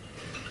 Lucia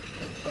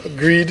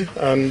agreed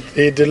and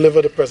they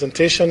delivered a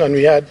presentation, and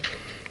we had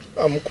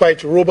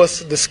quite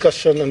robust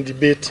discussion and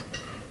debate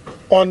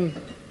on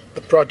the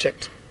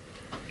project.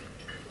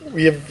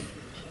 We have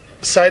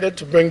decided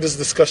to bring this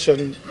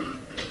discussion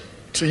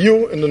to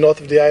you in the north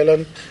of the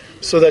island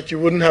so that you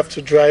wouldn't have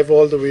to drive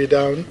all the way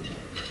down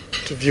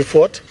to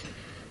Vieux-Fort,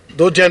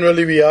 though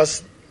generally we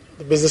ask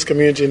the business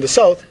community in the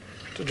south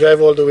to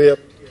drive all the way up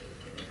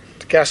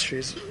to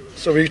Castries.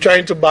 So we're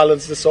trying to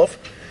balance this off.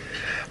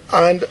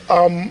 And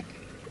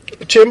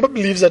the Chamber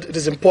believes that it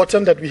is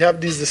important that we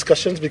have these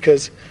discussions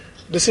because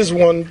this is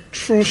one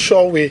true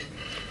sure way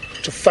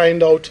to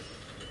find out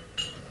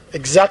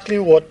exactly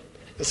what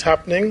is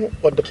happening,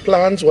 what the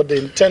plans, what the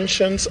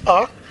intentions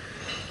are,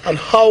 and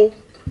how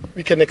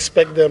we can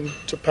expect them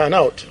to pan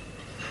out.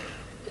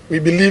 We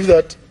believe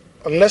that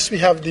unless we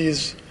have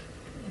these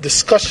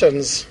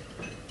discussions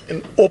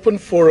in open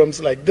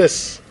forums like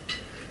this,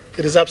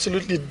 it is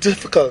absolutely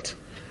difficult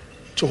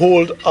to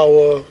hold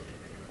our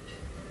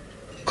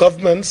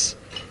governments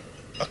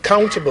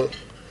accountable.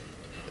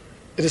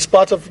 It is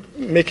part of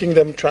making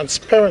them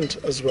transparent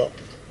as well.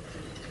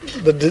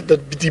 The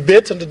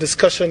debate and the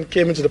discussion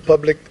came into the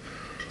public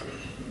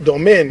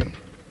domain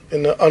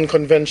in an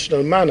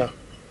unconventional manner,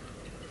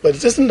 but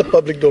it isn't the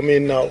public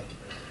domain now,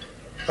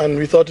 and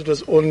we thought it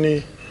was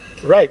only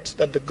right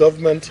that the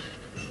government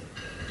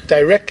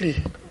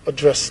directly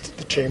addressed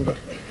the chamber.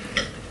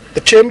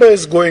 The chamber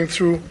is going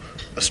through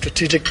a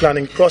strategic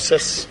planning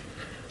process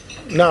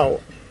now,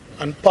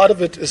 and part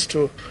of it is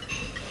to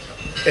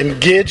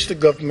engage the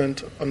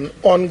government on an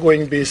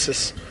ongoing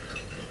basis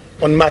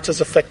on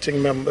matters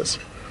affecting members.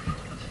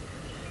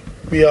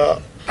 We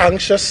are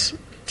anxious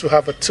to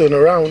have a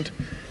turnaround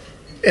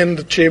in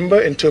the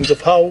chamber in terms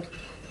of how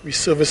we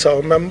service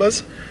our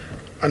members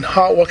and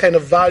what kind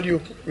of value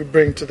we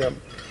bring to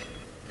them.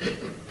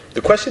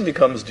 The question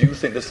becomes, do you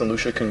think that St.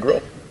 Lucia can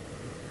grow?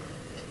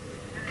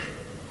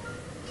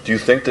 Do you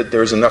think that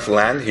there's enough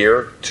land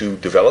here to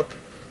develop,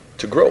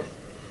 to grow?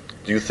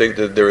 Do you think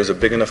that there is a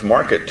big enough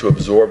market to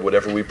absorb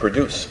whatever we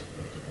produce?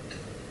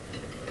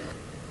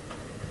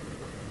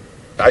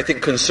 I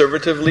think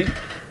conservatively,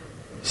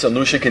 St.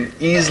 Lucia can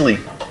easily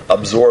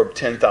absorb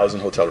 10,000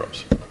 hotel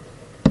rooms.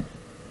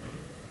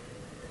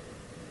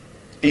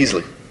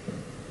 Easily.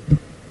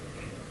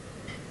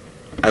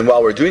 And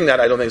while we're doing that,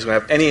 I don't think it's going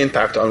to have any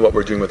impact on what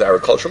we're doing with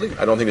agriculturally.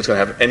 I don't think it's going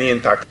to have any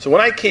impact. So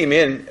when I came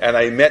in and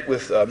I met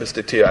with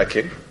Mr. Tia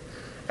King,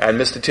 and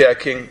Mr. Tia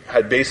King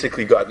had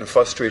basically gotten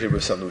frustrated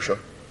with St. Lucia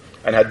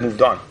and had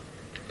moved on.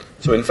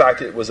 So in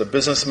fact, it was a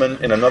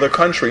businessman in another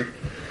country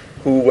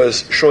who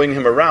was showing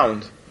him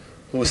around,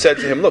 who said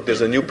to him, look,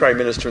 there's a new prime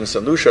minister in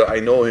St. Lucia. I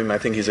know him. I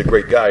think he's a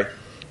great guy.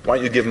 Why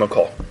don't you give him a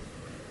call?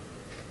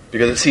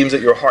 Because it seems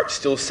that your heart's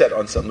still set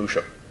on St.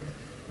 Lucia.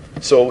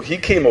 So he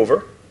came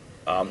over.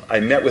 I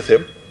met with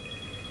him.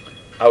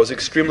 I was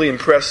extremely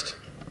impressed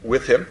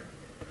with him,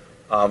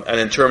 and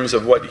in terms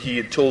of what he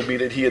had told me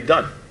that he had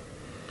done.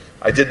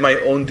 I did my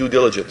own due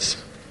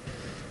diligence.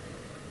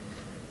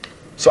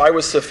 So I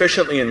was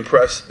sufficiently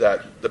impressed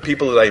that the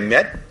people that I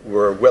met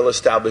were well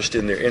established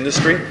in their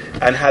industry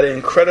and had an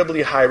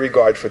incredibly high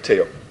regard for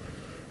Teo.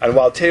 And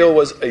while Teo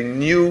was a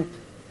new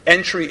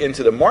entry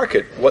into the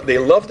market, what they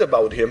loved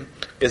about him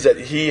is that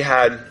he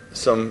had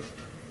some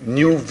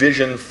new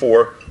vision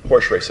for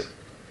horse racing.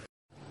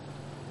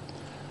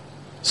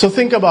 So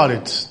think about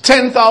it.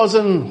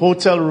 10,000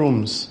 hotel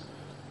rooms.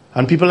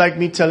 And people like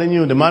me telling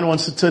you, the man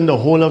wants to turn the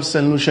whole of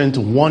St. Lucia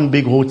into one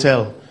big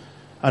hotel.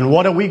 And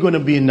what are we going to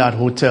be in that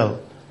hotel?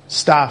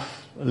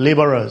 Staff,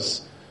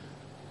 laborers.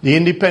 The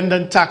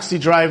independent taxi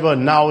driver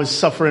now is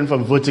suffering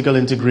from vertical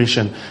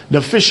integration.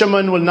 The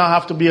fisherman will now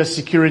have to be a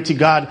security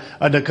guard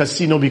at the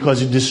casino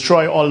because you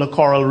destroy all the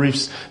coral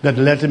reefs that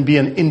let him be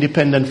an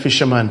independent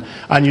fisherman.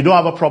 And you don't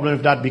have a problem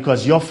with that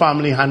because your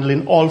family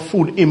handling all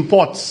food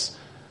imports,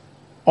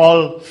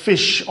 all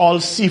fish, all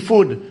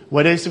seafood,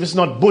 whether if it's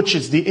not butch,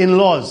 it's the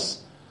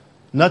in-laws.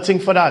 Nothing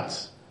for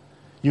that.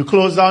 You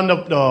close down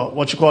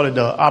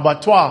the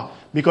abattoir,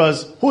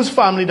 because whose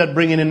family that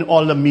bringing in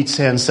all the meats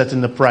here and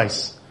setting the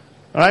price?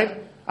 Alright?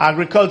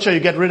 Agriculture, you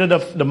get rid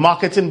of the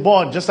marketing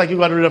board, just like you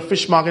got rid of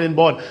fish marketing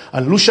board.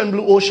 And Lucian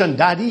Blue Ocean,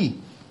 daddy,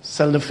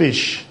 sell the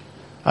fish.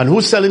 And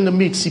who's selling the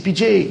meat?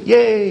 CPJ.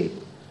 Yay!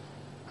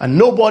 And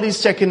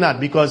nobody's checking that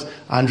because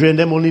Andre and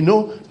them only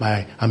know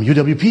I'm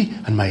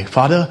UWP and my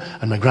father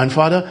and my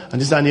grandfather and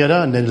this and the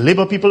other, and then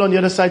Labour people on the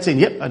other side saying,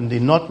 yep, and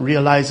they're not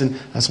realizing.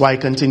 That's why I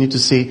continue to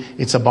say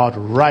it's about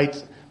right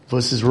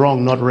versus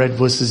wrong, not red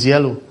versus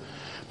yellow.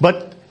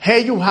 But here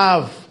you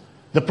have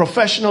the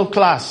professional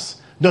class,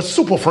 the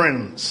super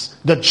friends,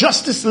 the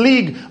Justice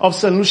League of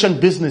St. Lucian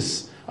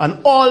business,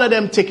 and all of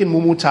them taking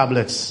Mumu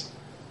tablets.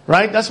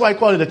 Right? That's why I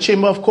call it the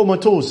Chamber of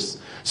Comatose.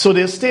 So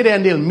they'll stay there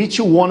and they'll meet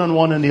you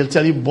one-on-one and they'll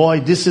tell you, boy,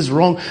 this is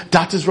wrong,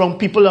 that is wrong.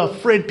 People are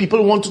afraid.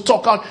 People want to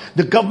talk out.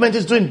 The government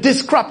is doing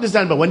this crap, this,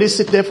 that. But when they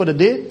sit there for the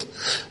day,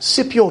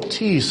 sip your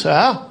tea,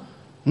 sir.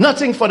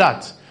 Nothing for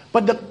that.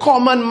 But the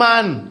common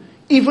man,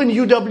 even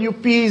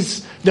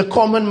UWPs, the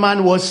common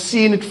man was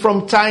seeing it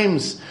from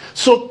times.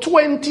 So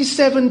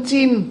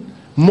 2017,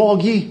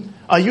 Morgie,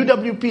 a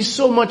UWP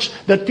so much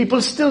that people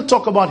still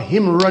talk about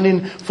him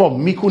running for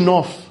Miku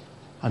North.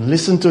 And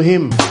listen to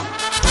him.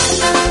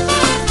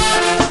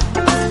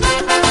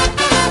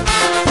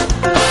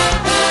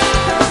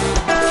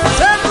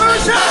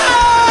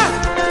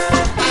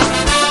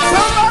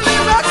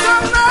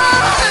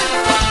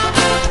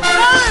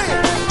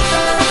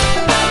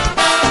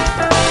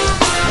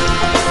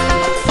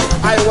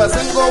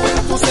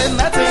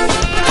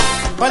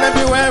 But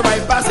everywhere I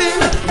pass in,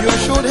 you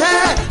should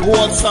hear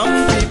what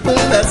some people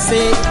that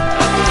say.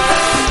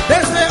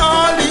 They say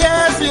all the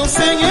years you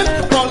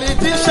singing,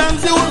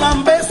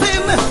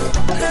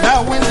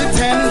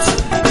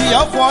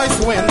 voice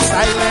went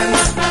silent.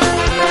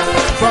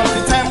 From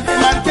the time the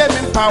man came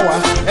in power,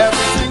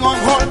 everything on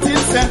hold in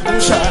St.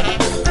 Lucia.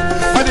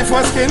 But it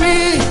was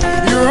Kenny,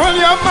 you run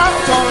your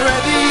mouth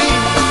already.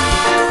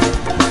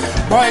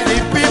 Boy, the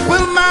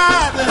people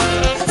mad,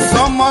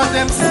 some of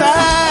them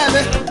sad,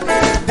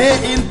 they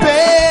in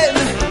pain.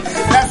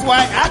 That's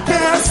why I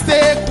can't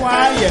stay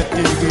quiet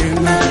again.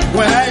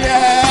 When I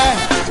hear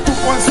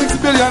 $2.6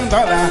 billion,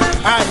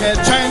 I hear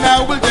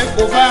China will take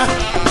over.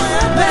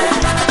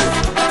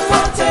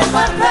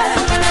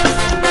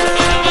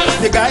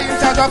 The guy in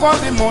charge of all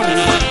the money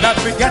that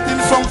we're getting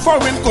from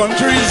foreign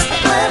countries.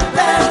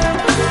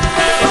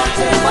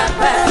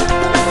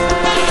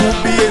 To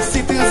be a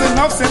citizen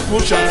of St.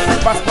 Lucia,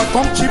 passport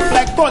come cheap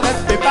like toilet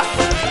paper.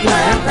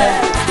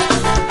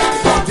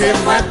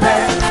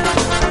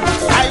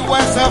 I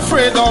was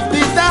afraid of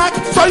the dark,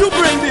 so you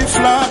bring the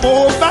flag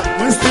over.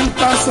 We still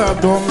pass a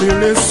don't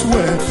really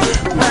swear.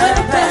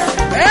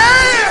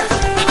 Hey!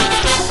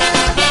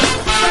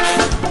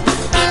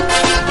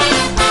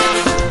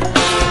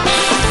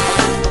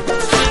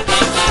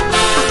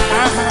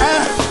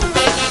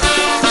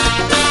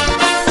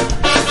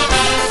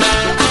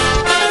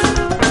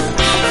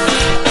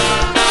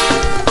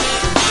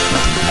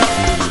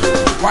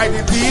 Why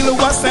the deal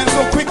was sent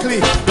so quickly,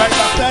 right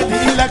after the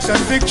election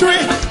victory?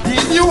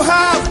 Did you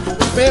have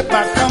to pay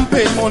back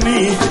campaign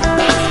money?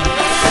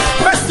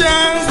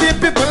 Questions the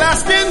people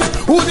asking,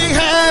 who the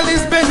hell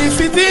is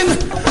benefiting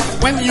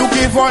when you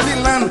give all the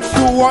land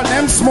to all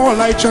them small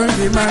like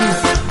journeyman?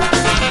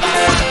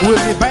 Will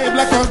the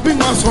buyback laws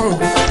bring us sorrow?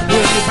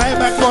 Will the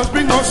buyback laws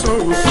bring us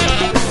sorrow?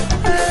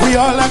 We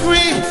all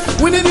agree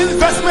we need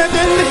investment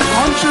in the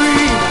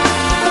country.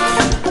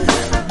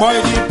 Boy,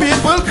 the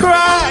people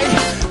cry.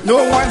 No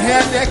one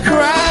heard their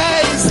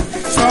cries.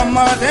 Some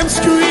of them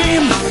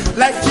scream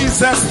like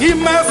Jesus, he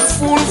must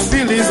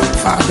fulfill his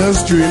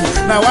father's dream.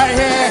 Now I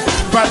hear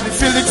Bradley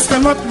Felix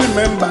cannot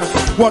remember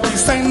what he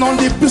signed on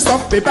the piece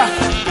of paper.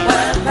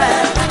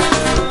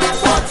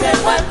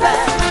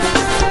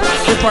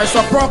 The price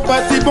of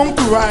property bound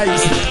to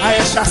rise. I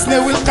hear Chasney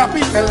will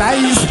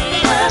capitalize.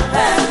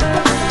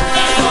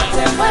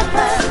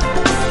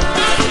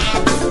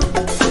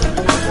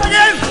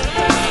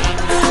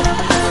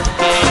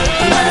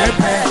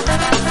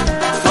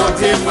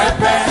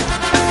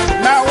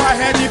 Now I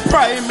heard the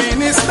Prime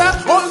Minister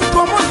on the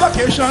common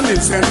vacation in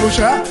St.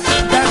 Lucia.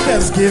 That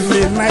has given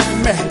me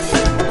nightmare.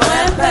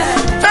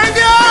 Thank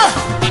you!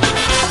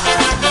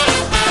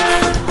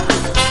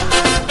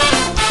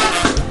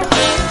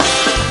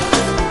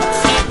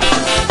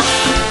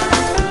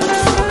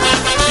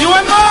 You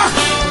want more?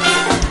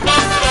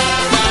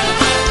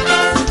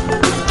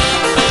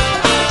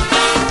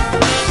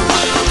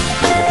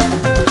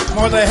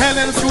 Mother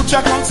Helen's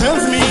future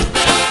concerns me.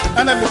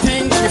 And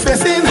everything she's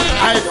facing,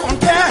 I don't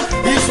care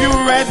if you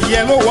red,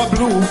 yellow or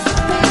blue.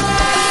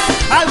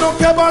 I don't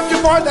care about your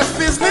mother's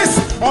business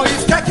or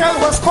if Kekel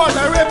was called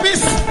a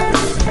rapist.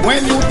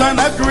 When you don't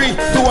agree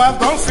to have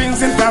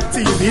dolphins in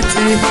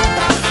captivity,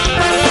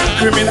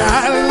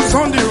 criminals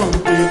on the wrong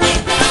page,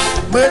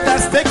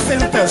 murders take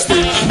center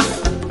stage.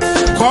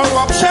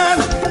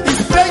 Corruption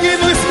is plaguing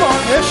with small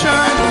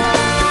nation.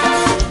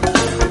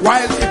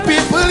 While the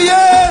people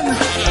yearn,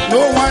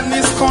 no one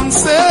is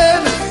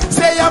concerned.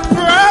 Say a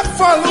prayer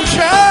for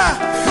Lucia,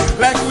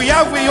 like we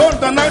have we own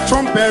Donald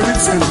Trump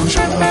parents in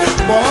Lucia.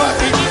 Boy,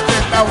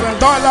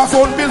 $10,000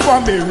 phone bill for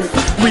Mary.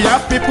 We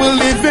have people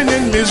living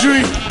in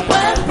misery.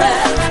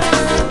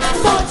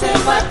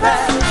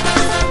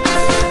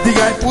 The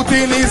guy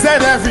putting his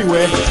head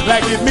everywhere,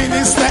 like the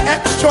minister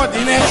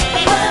extraordinaire.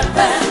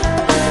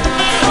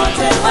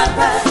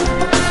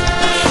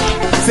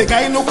 The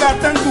guy no got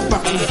time to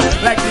battle,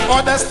 like the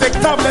others take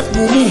tablet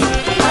mumu.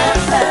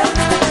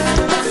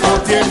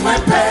 My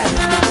père,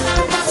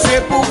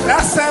 c'est pour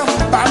la Saint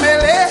pas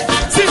mêlé.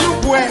 Si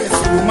vous boivez,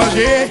 si vous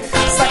mangez,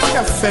 ça qui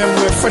a fait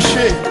me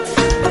fâcher.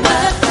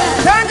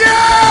 Thank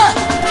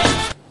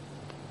you.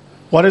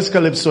 What is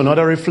Calypso? Not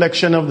a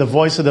reflection of the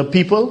voice of the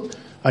people?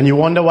 And you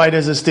wonder why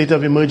there's a state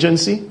of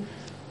emergency?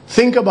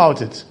 Think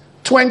about it.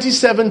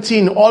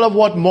 2017, all of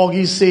what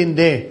Morgie is saying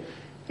there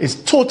is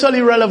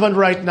totally relevant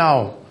right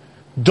now.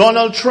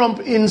 Donald Trump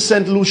in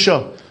St.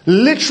 Lucia,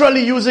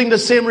 literally using the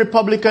same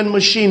Republican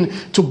machine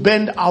to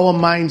bend our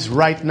minds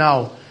right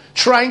now.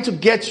 Trying to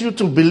get you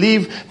to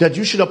believe that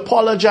you should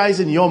apologize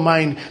in your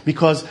mind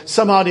because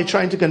somehow they're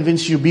trying to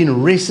convince you being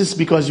racist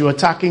because you're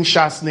attacking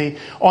Chasney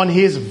on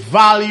his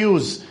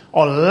values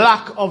or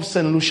lack of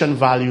St. Lucian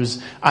values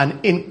and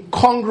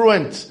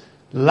incongruent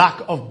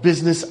lack of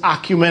business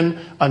acumen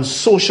and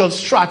social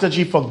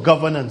strategy for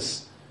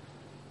governance.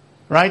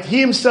 Right? He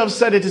himself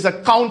said it is a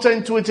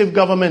counterintuitive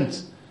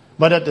government.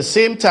 But at the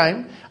same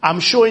time, I'm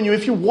showing you,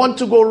 if you want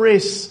to go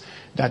race,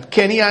 that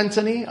Kenny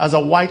Anthony, as a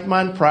white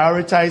man,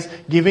 prioritized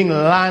giving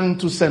land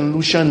to St.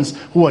 Lucians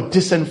who are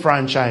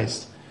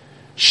disenfranchised.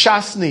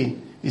 Chasney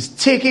is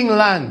taking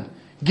land,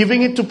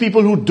 giving it to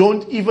people who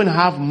don't even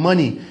have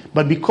money,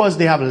 but because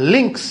they have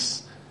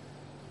links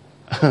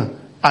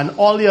and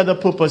all the other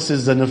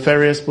purposes, the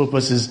nefarious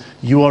purposes,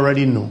 you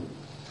already know.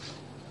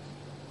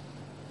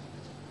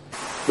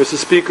 Mr.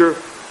 Speaker,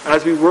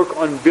 as we work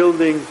on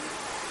building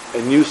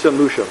a new St.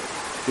 Lucia,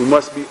 we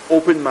must be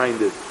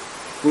open-minded.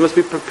 We must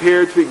be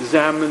prepared to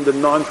examine the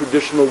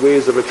non-traditional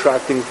ways of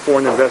attracting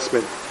foreign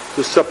investment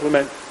to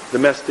supplement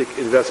domestic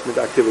investment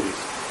activities.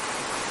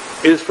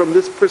 It is from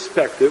this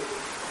perspective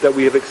that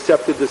we have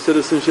accepted the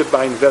Citizenship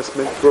by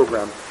Investment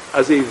program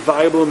as a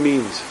viable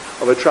means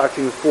of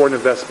attracting foreign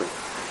investment.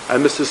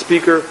 And Mr.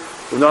 Speaker,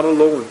 we're not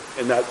alone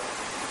in that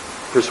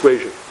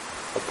persuasion.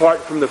 Apart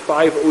from the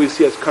 5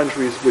 OECS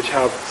countries which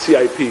have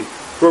CIP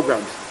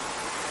programs,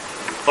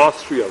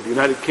 Austria, the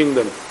United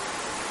Kingdom,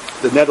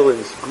 the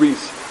Netherlands,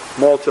 Greece,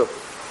 Malta,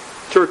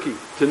 Turkey,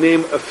 to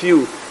name a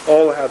few,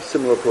 all have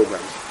similar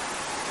programs.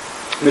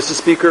 Mr.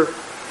 Speaker,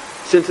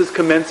 since its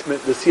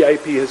commencement, the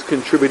CIP has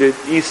contributed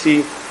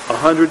EC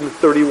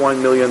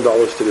 $131 million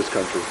to this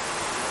country.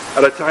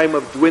 At a time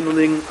of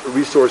dwindling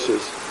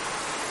resources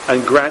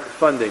and grant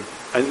funding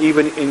and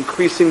even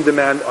increasing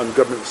demand on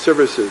government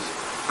services,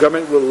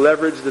 government will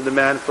leverage the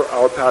demand for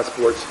our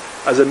passports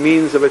as a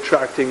means of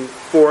attracting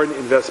foreign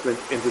investment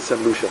into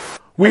St. Lucia.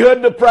 We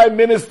heard the Prime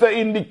Minister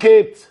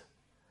indicate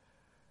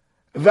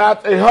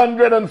that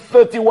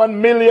 $131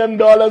 million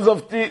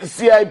of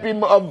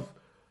CIP of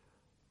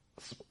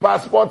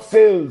passport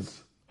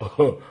sales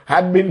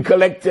had been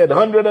collected,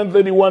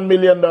 $131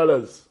 million.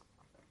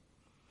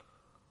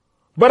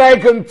 But I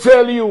can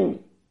tell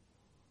you,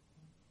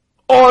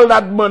 all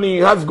that money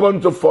has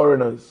gone to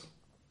foreigners.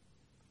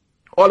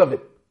 All of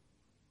it.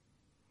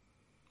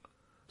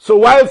 So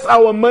whilst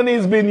our money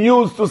is being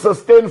used to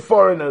sustain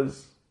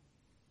foreigners,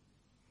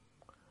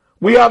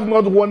 we have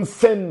not 1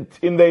 cent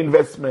in the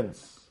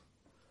investments.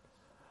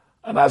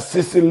 And as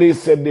Cicely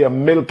said, they are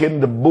milking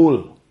the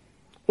bull.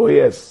 Oh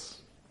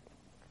yes.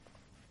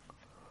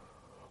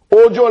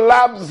 Ojo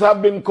Labs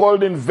have been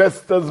called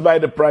investors by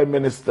the Prime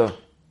Minister.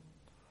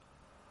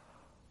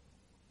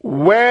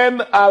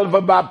 When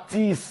Alva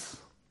Baptiste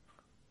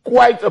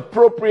quite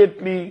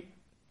appropriately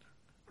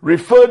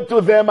referred to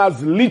them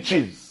as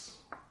leeches,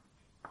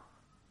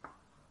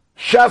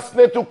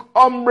 Shastley took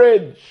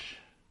umbrage,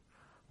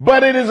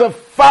 but it is a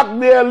fact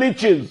they are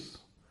leeches.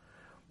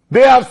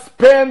 They have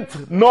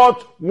spent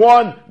not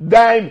 1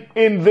 dime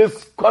in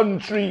this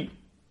country.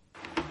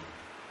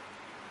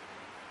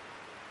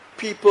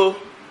 People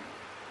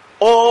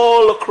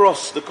all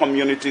across the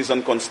communities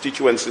and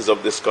constituencies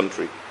of this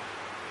country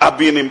are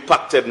being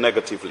impacted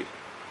negatively.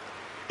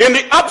 In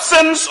the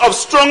absence of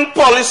strong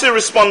policy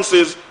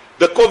responses,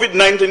 the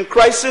COVID-19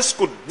 crisis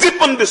could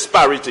deepen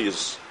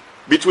disparities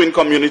between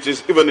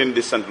communities, even in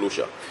this St.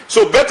 Lucia.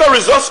 So better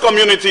resource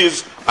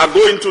communities are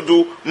going to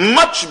do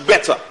much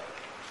better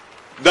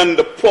than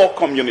the poor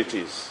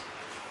communities.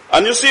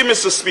 And you see,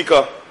 Mr.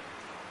 Speaker,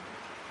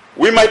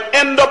 we might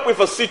end up with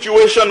a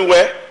situation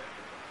where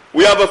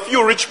we have a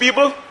few rich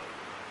people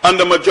and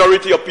the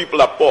majority of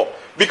people are poor.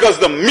 Because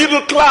the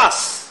middle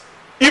class,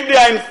 if they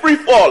are in free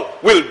fall,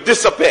 will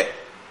disappear.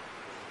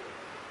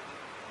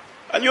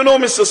 And you know,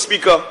 Mr.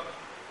 Speaker,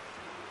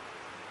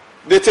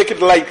 they take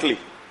it lightly.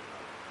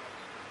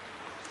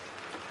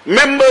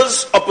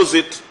 Members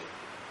opposite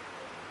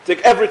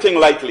take everything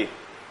lightly.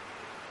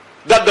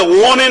 That the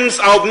warnings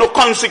are of no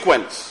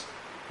consequence.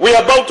 We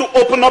are about to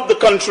open up the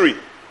country.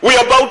 We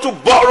are about to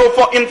borrow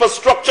for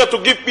infrastructure to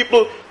give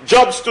people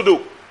jobs to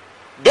do.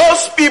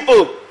 Those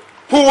people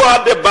who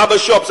had their barber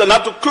shops and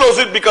had to close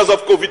it because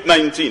of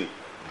COVID-19,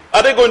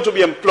 are they going to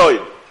be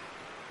employed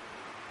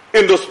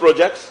in those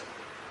projects?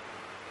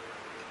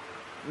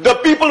 The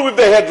people with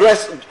the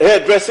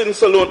hairdressing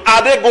salon,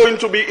 are they going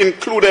to be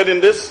included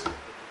in this?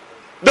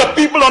 The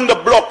people on the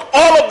block,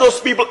 all of those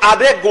people, are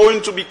they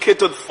going to be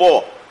catered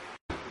for?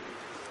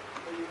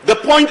 The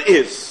point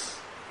is,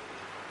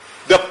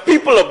 the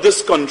people of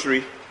this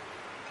country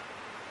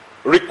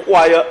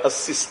require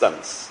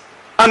assistance.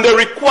 And they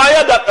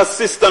require that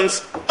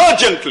assistance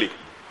urgently.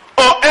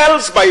 Or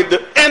else by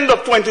the end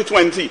of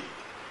 2020,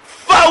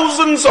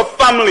 thousands of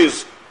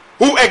families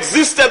who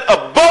existed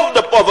above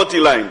the poverty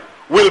line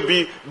will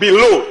be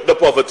below the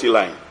poverty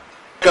line.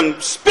 I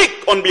can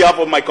speak on behalf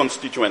of my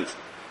constituents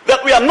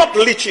that we are not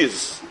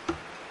leeches.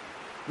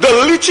 The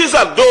leeches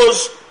are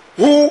those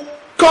who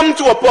come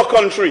to a poor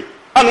country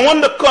and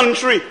want the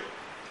country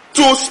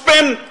to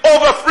spend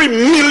over $3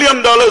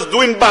 million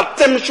doing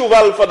Batem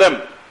Cheval for them.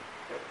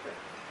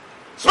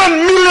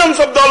 Spend millions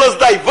of dollars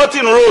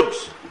diverting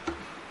roads.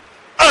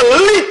 A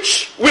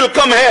leech will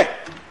come here,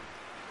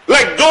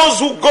 like those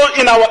who go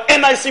in our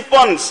NIC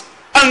funds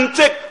and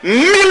take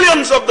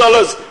millions of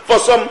dollars for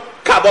some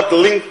Cabot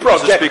Link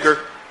project. Mr. Speaker,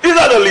 these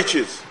are the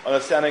leeches.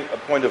 Understanding a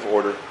point of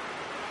order.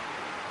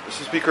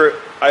 Mr. Speaker,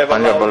 I have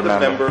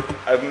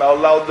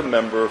allowed the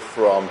member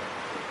from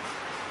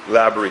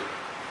Laborie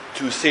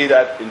to say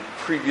that in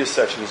previous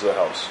sessions of the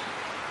House,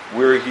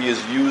 where he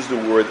has used the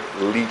word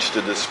leech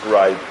to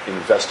describe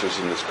investors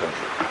in this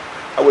country.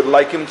 I would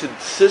like him to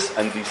desist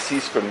and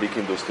desist from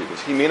making those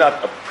statements. He may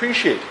not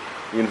appreciate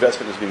the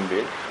investment that's being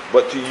made,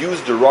 but to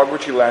use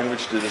derogatory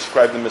language to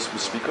describe them, Mr.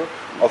 Speaker,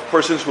 of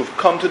persons who have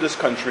come to this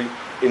country,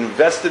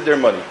 invested their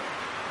money,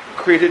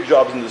 created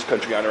jobs in this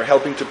country, and are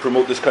helping to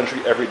promote this country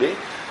every day,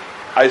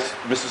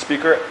 Mr.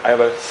 Speaker, I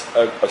have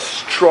a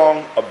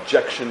strong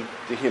objection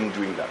to him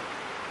doing that.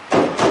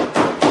 I'm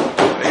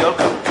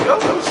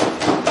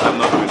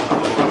not doing that.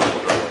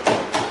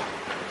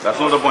 That's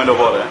not the point of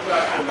order.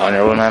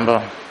 Honourable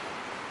Member.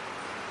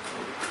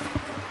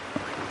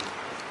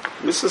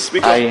 Mr.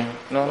 Speaker.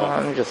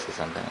 Let me just say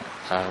something.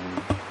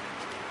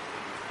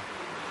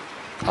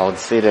 I would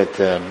say that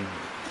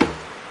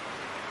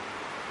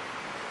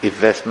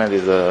investment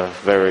is a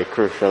very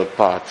crucial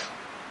part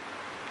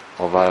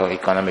of our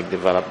economic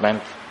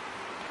development,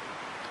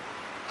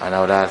 and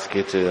I would ask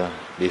you to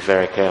be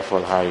very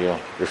careful how you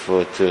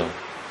refer to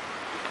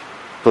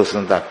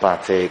persons that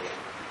partake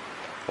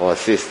or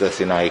assist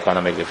us in our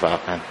economic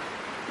development.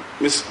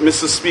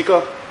 Mr.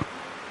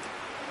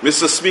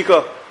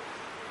 Speaker,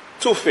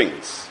 two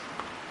things.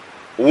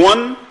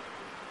 One,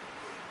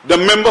 the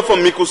member for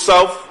Miku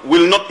South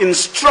will not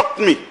instruct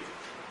me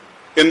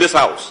in this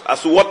house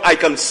as to what I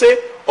can say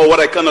or what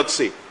I cannot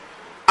say.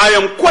 I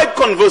am quite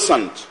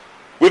conversant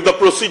with the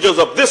procedures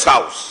of this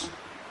house,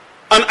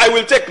 and I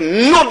will take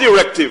no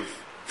directive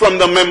from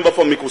the member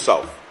for Miku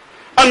South.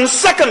 And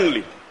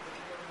secondly,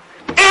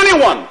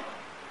 anyone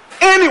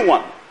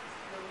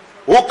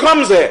who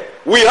comes here,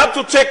 we have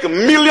to take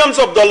millions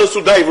of dollars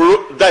to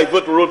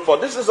divert road for.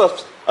 This is a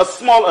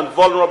small and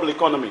vulnerable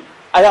economy.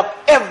 I have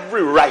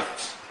every right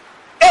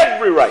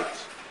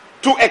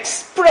to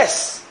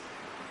express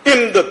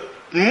in the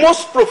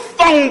most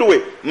profound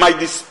way my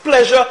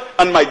displeasure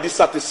and my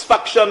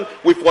dissatisfaction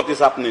with what is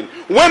happening.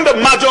 When the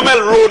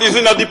Majomel Road is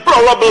in a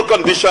deplorable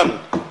condition,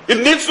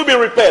 it needs to be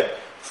repaired.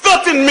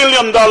 $13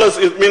 million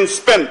is being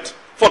spent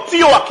for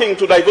Tioa King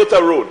to divert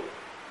a road,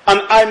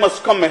 and I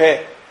must come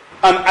here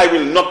and I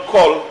will not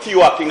call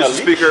Tioa King a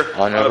leech. Speaker,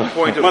 Honourable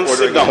point of order.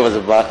 Sit down.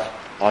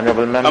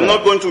 Honourable Member. I'm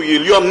not going to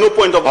yield. You have no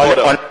point of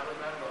order.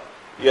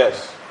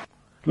 Yes.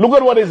 Look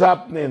at what is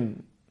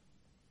happening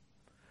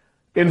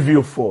in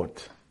Vieux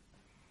Fort.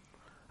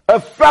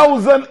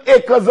 1,000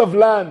 acres of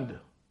land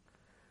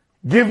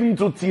given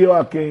to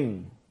Tioa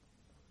King.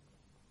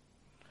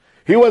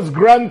 He was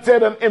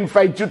granted an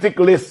emphyteutic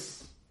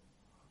list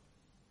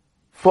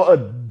for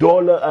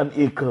 $1 an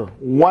acre,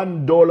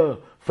 $1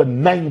 for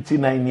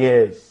 99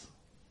 years.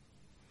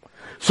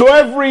 So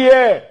every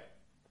year,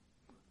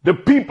 the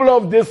people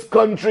of this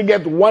country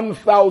get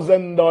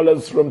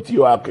 $1,000 from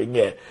Tioa King.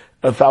 Yeah,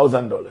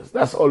 $1,000.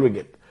 That's all we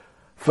get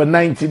for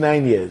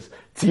 99 years.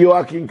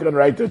 Tioa King can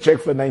write a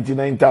check for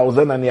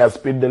 99,000 and he has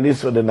paid the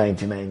list for the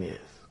 99 years.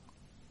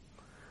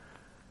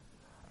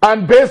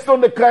 And based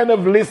on the kind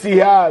of list he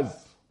has,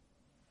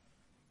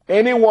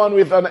 anyone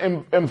with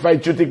an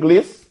emphyteutic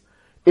list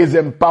is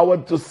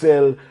empowered to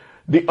sell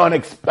the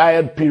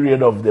unexpired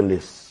period of the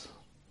list.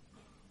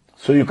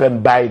 So you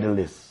can buy the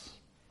list.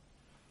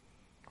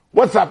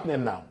 What's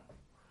happening now?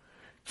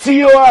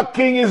 Tioa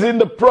King is in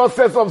the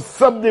process of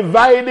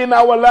subdividing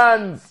our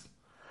lands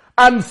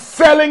and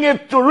selling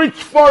it to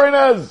rich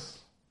foreigners.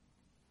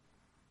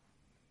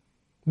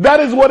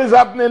 That is what is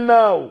happening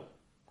now.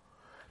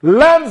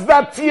 Lands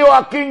that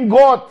Tioa King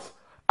got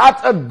at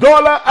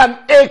 $1 an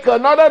acre,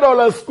 not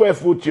 $1 a square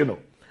foot, $1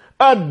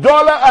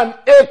 an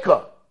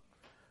acre.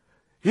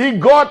 He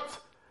got,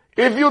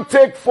 if you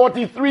take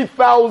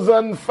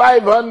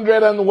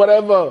 43,500 and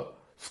whatever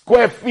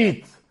square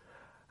feet,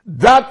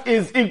 that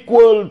is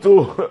equal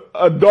to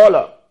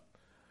 $1.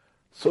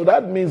 So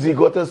that means he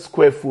got a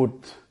square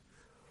foot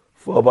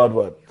for about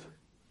what?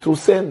 2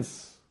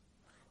 cents.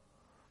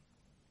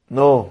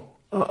 No.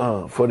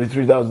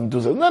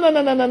 43,002 cents.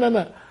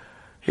 No.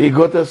 He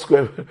got a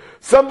square.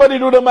 Somebody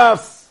do the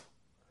maths.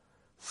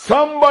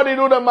 Somebody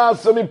do the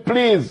maths for me,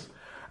 please.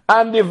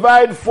 And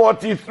divide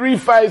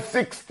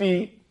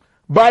 43,560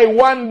 by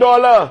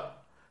 $1.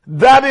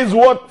 That is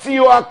what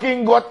Tioa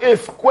King got a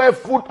square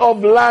foot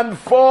of land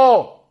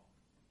for.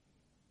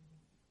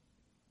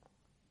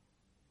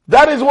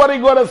 That is what he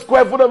got a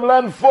square foot of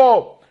land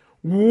for.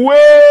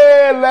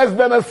 Way less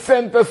than a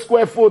cent a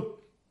square foot.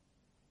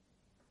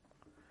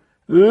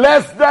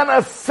 Less than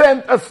a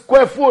cent a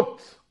square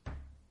foot.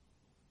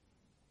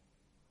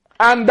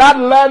 And that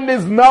land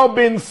is now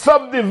being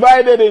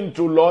subdivided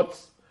into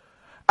lots.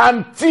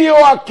 And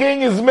Tioa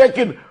King is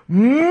making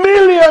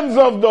millions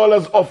of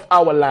dollars off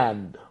our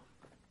land.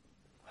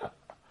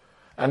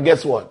 And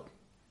guess what?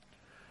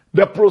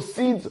 The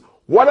proceeds,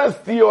 what has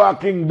Tioa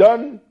King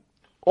done?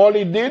 All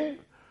he did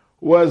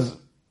was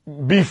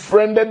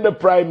befriended the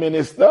Prime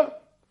Minister,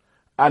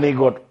 and he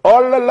got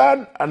all the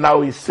land, and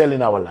now he's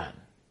selling our land.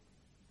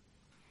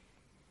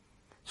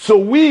 So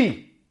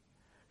we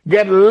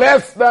get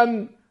less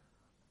than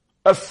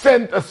a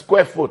cent a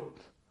square foot.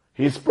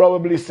 He's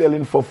probably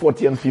selling for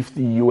 40 and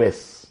 50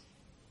 US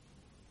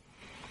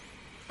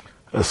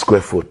a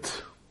square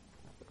foot.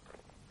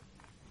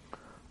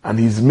 And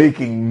he's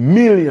making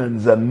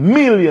millions and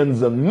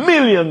millions and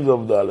millions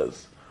of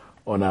dollars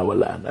on our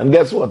land. And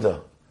guess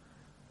what?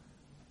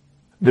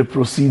 The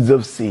proceeds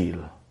of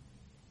sale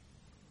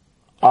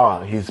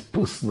are his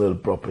personal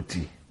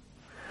property.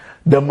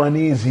 The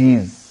money is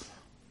his.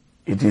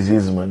 It is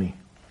his money.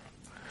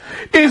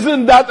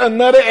 Isn't that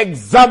another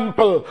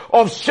example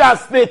of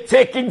Shastney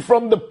taking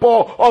from the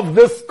poor of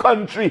this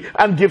country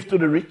and give to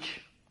the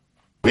rich?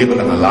 We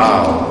will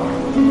allow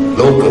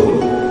local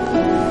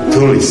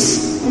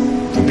tourists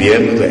to be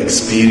able to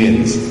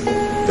experience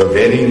the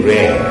very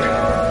rare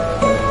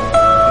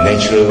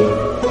natural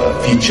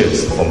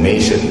features,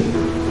 formation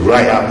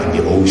right up in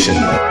the ocean.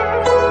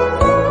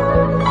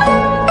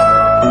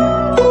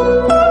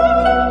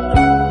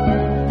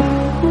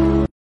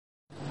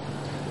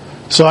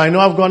 So I know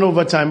I've gone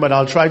over time, but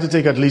I'll try to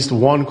take at least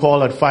one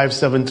call at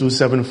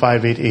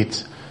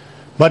 572-7588.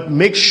 But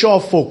make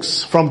sure,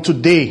 folks, from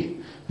today,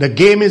 the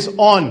game is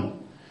on.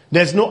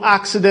 There's no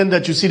accident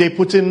that you see they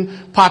put in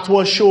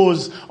patwa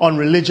shows on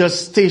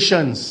religious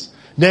stations.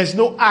 There's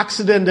no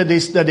accident that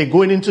they're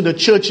going into the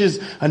churches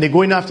and they're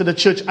going after the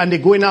church and they're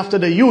going after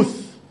the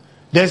youth.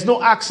 There's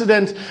no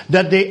accident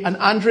that and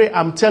Andre,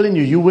 I'm telling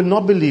you, you will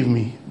not believe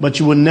me, but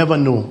you will never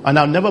know. And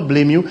I'll never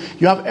blame you.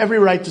 You have every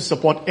right to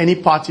support any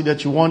party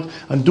that you want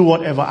and do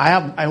whatever.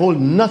 I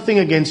hold nothing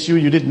against you.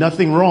 You did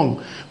nothing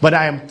wrong. But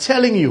I am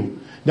telling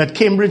you that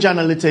Cambridge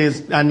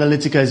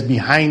Analytica is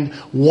behind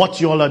what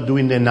you all are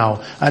doing there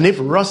now. And if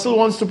Russell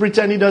wants to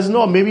pretend he doesn't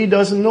know, or maybe he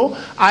doesn't know,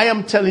 I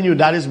am telling you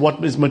that is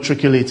what is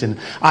matriculating.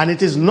 And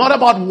it is not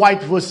about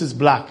white versus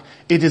black.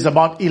 It is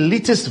about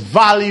elitist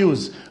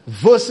values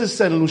versus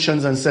St.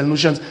 Lucians, and St.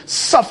 Lucians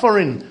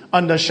suffering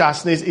under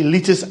Shastney's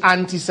elitist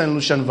anti-St.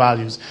 Lucian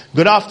values.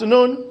 Good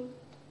afternoon.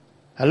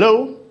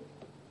 Hello.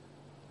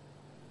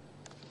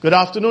 Good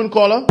afternoon,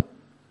 caller.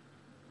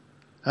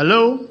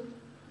 Hello.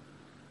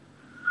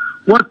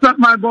 What's up,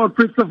 my boy,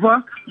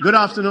 Christopher? Good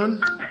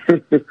afternoon.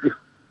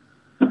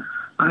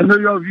 I know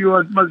your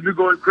viewers must be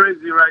going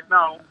crazy right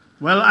now.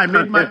 Well, I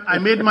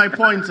made my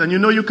points, and you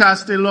know you can't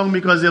stay long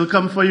because they'll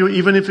come for you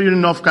even if you're in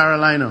North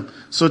Carolina.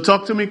 So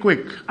talk to me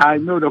quick. I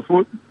know the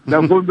phone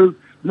bill.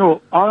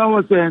 No, all I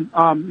was saying,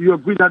 you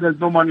agree that there's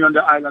no money on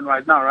the island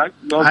right now, right?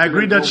 I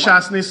agree that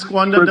Shastney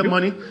squandered the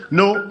money.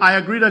 No, I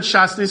agree that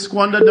Shastney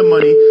squandered the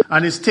money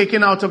and is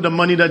taking out of the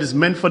money that is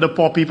meant for the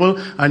poor people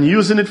and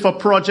using it for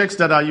projects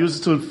that are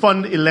used to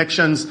fund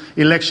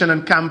election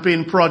and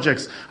campaign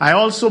projects. I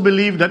also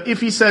believe that if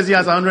he says he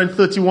has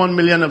 131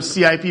 million of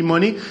CIP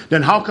money,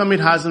 then how come it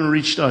hasn't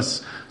reached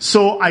us?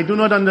 So I do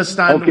not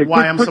understand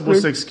why I'm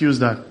supposed to excuse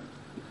that.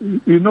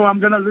 You know,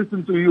 I'm going to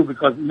listen to you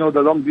because, you know,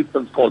 the long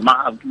distance call.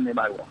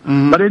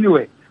 But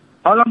anyway,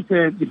 all I'm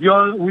saying,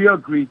 if we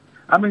agree,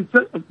 I mean,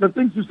 the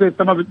things you say,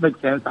 some of it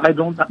makes sense. I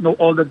don't know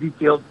all the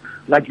details,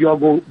 like you all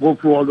go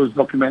through all those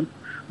documents.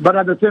 But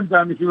at the same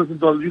time, if you listen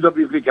to a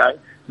UWV guy,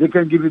 they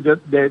can give you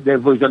their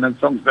version and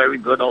songs very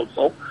good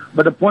also.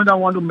 But the point I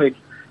want to make,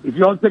 if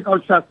you all take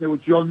out Shastney,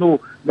 which you all know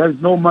there's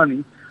no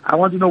money, I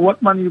want to know what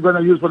money you're going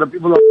to use for the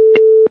people of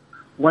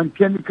when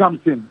Kenny comes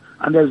in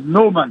and there's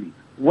no money.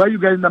 Where are you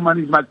getting the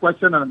money is my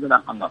question, and I'm going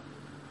to hang up.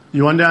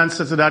 You want the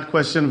answer to that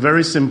question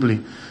very simply.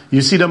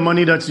 You see the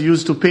money that's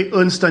used to pay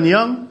Ernst &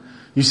 Young.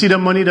 You see the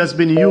money that's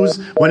been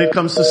used when it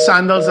comes to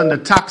sandals and the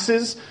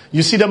taxes.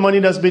 You see the money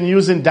that's been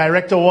used in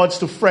direct awards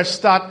to Fresh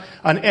Start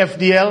and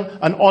FDL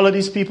and all of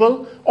these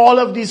people. All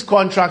of these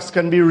contracts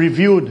can be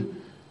reviewed.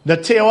 The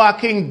Tewa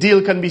King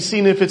deal can be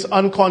seen if it's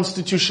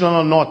unconstitutional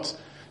or not.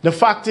 The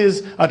fact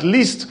is, at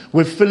least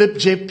with Philip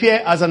J.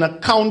 Pierre as an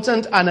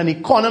accountant and an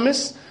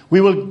economist, we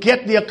will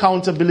get the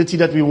accountability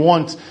that we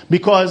want.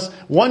 Because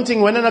one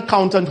thing, when an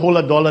accountant holds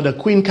 $1, the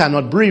Queen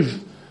cannot breathe.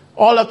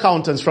 All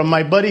accountants, from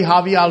my buddy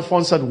Harvey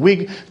Alphonse at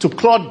WIG to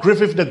Claude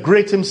Griffith the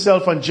Great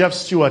himself and Jeff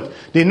Stewart,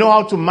 they know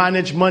how to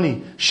manage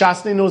money.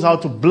 Shastney knows how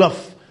to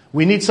bluff.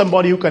 We need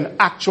somebody who can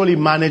actually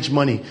manage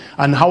money.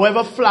 And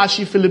however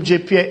flashy Philip J.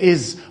 Pierre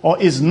is or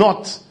is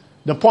not,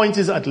 the point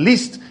is at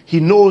least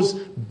he knows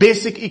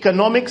basic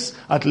economics.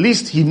 At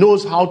least he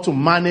knows how to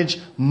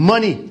manage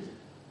money.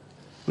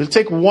 We'll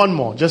take one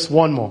more, just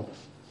one more.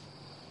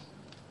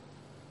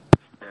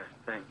 Yes,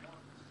 thanks.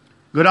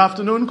 Good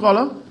afternoon,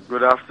 caller.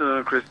 Good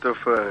afternoon,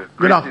 Christopher.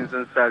 Greetings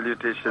and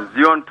salutations.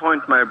 You're on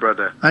point, my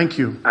brother. Thank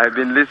you. I've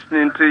been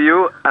listening to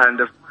you,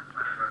 and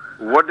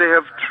what they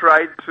have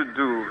tried to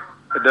do,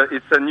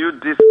 it's a new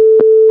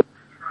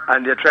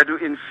and they try to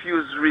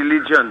infuse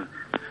religion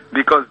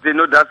because they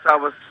know that's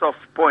our soft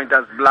point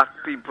as black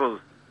people.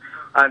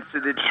 And so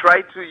they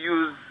try to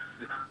use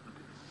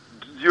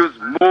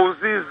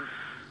Moses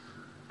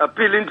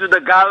appealing to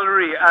the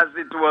gallery, as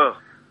it were.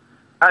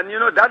 And, you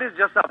know, that is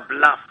just a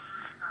bluff.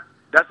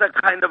 That's a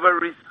kind of a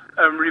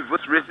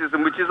reverse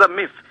racism, which is a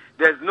myth.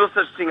 There's no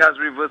such thing as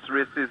reverse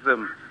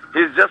racism.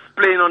 He's just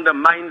playing on the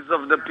minds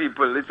of the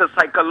people. It's a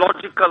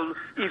psychological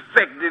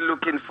effect they're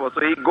looking for.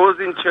 So he goes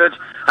in church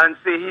and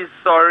say he's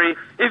sorry.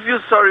 If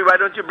you're sorry, why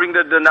don't you bring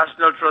the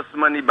National Trust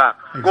money back?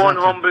 Exactly. Go and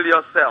humble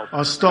yourself.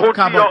 Or stop Go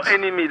to your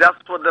enemy.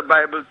 That's what the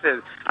Bible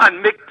says.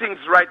 And make things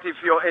right if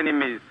you're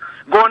enemies.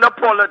 Go and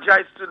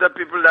apologize to the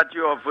people that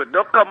you offered.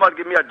 Don't come and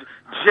give me a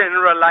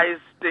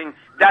generalized thing.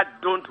 That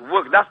don't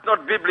work. That's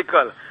not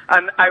biblical.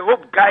 And I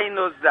hope Guy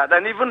knows that.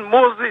 And even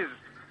Moses,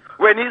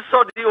 when he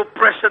saw the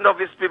oppression of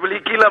his people, he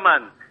killed a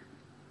man.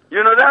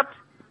 You know that?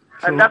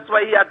 True. And that's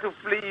why he had to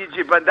flee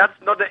Egypt. And that's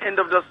not the end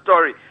of the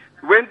story.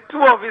 when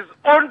two of his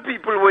own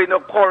people were in a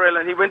quarrel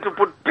and he went to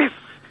put peace,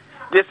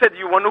 they said,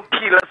 you want to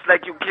kill us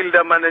like you killed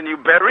a man and you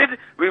buried?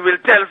 We will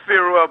tell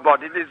Pharaoh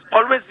about it. It's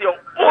always your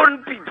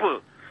own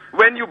people,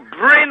 when you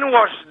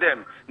brainwash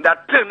them,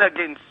 that turn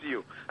against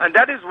you. And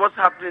that is what's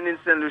happening in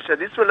St. Lucia.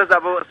 These fellas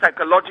have a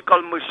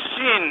psychological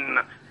machine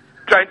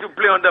trying to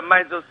play on the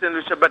minds of St.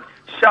 Lucia. But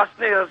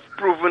Chastney has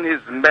proven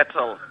his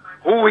mettle,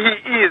 who he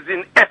is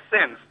in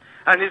essence.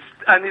 And his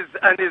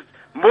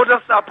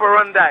modus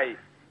operandi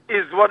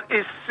is what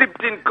is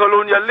sipped in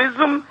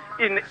colonialism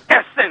in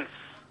essence.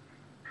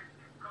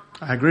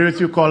 I agree with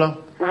you, caller.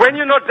 When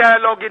you're not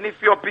dialoguing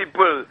with your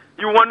people,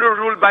 you want to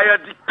rule by a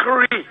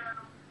decree.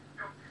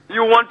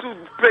 You want to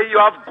play, you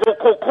have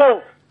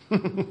go.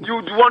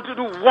 You want to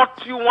do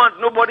what you want.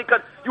 Nobody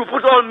can. You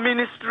put all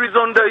ministries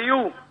under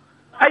you.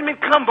 I mean,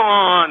 come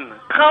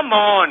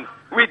on.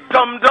 We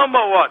dumb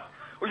or what?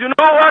 You know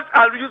what?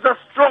 I'll use a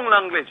strong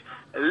language.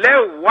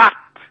 Le what?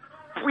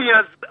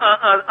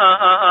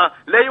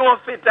 Le yo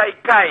fait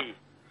kai.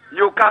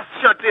 You can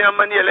shut your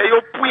money. Le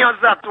yo puyan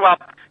zatwa.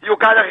 You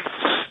can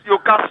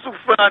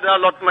suffer a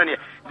lot of money.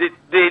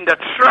 They're in the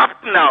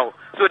trap now,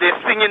 so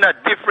they're singing a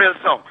different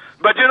song.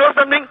 But you know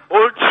something?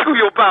 Old chew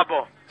your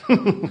babo.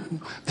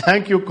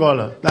 Thank you,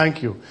 caller.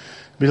 Thank you.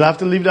 We'll have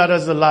to leave that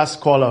as the last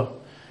caller.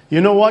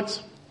 You know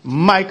what?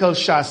 Michael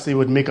Chastney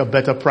would make a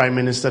better prime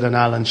minister than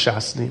Alan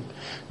Chastney.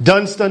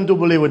 Dunstan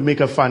Dubulé would make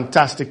a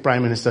fantastic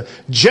prime minister.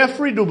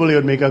 Jeffrey Dubulé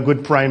would make a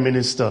good prime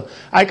minister.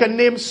 I can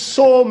name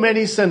so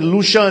many St.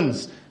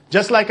 Lucians,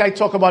 just like I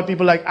talk about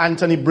people like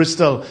Anthony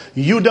Bristol,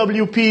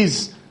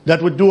 UWPs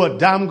that would do a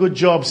damn good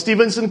job.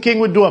 Stevenson King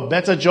would do a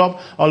better job,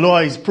 although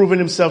he's proven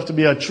himself to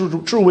be a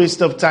true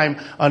waste of time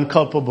and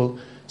culpable.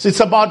 So it's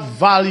about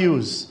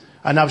values.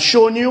 And I've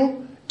shown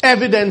you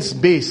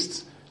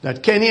evidence-based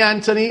that Kenny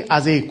Anthony,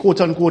 as a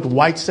quote-unquote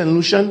white St.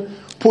 Lucian,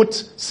 put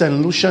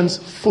St. Lucians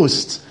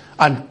first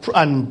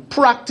and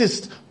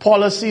practiced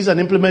policies and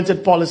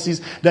implemented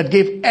policies that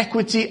gave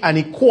equity and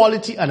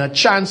equality and a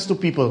chance to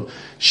people.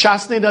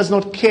 Chastney does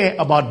not care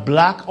about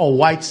black or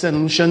white St.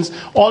 Lucians.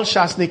 All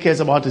Chastney cares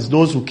about is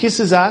those who kiss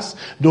his ass,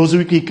 those who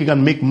he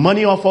can make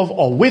money off of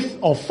or with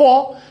or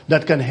for,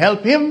 that can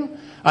help him,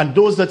 and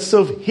those that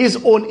serve his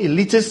own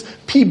elitist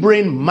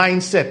pea-brain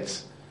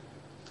mindset.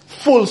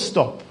 Full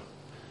stop.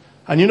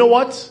 And you know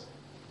what?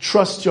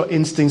 Trust your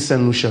instincts,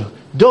 St. Lucia.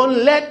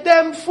 Don't let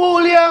them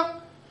fool you.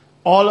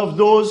 All of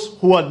those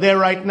who are there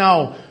right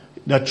now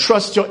that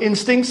trust your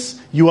instincts,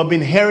 you have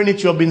been hearing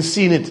it, you have been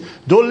seeing it.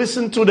 Don't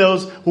listen to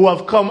those who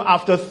have come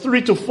after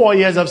 3 to 4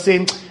 years of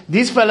saying,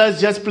 these fellas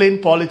just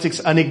playing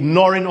politics and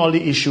ignoring all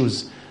the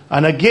issues.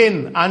 And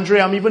again, Andre,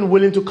 I'm even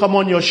willing to come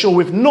on your show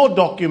with no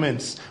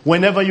documents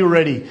whenever you're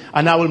ready.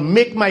 And I will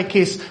make my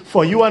case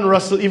for you and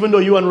Russell, even though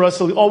you and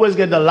Russell always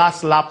get the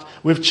last lap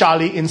with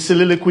Charlie in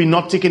soliloquy,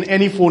 not taking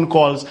any phone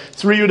calls,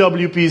 3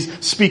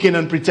 UWPs speaking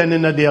and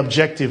pretending that they're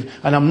objective.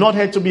 And I'm not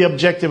here to be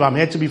objective, I'm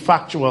here to be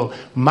factual.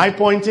 My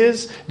point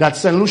is that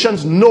St.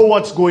 Lucians know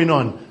what's going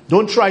on.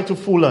 Don't try to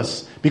fool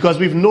us, because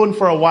we've known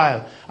for a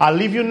while. I'll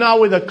leave you now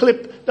with a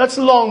clip that's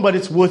long, but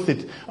it's worth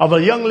it, of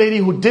a young lady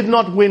who did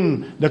not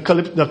win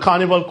the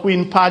Carnival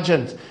Queen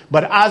pageant.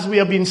 But as we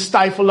are being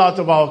stifled out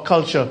of our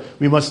culture,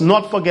 we must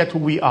not forget who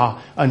we are.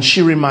 And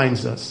she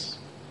reminds us.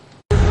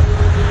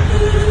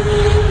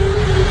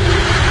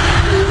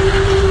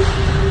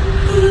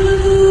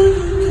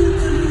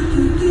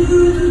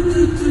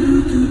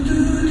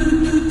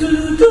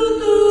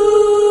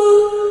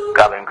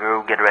 Cabin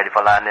crew, get ready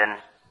for landing.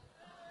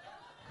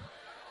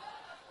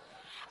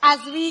 As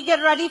we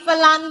get ready for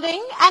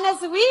landing and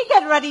as we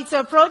get ready to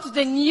approach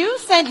the new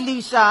St.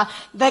 Lucia,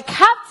 the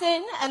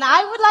captain and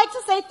I would like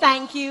to say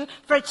thank you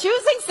for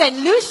choosing St.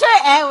 Lucia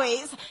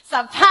Airways,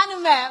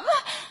 Sapanamem.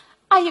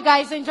 Are you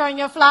guys enjoying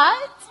your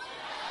flight?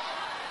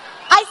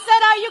 I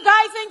said, are you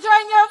guys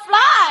enjoying your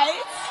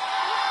flight?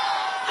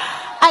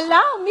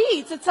 Allow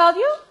me to tell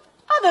you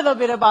a little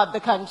bit about the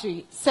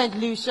country. St.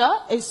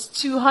 Lucia is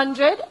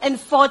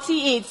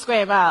 248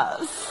 square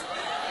miles.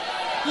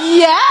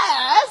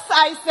 Yes,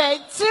 I said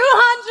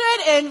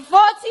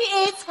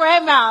 248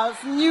 square miles.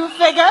 New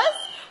figures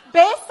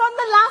based on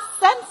the last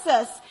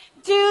census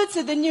due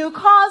to the new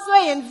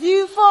causeway in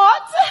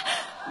Vieux-Fort,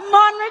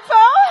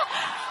 Monrico,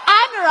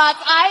 and Rat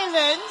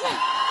Island.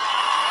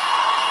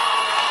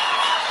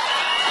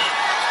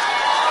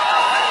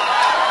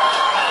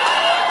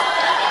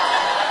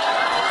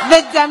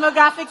 The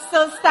demographic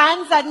still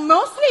stands at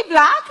mostly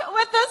black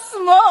with a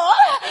small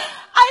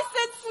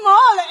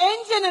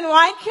Indian and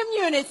white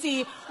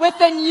community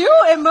with a new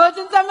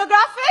emerging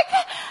demographic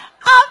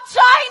of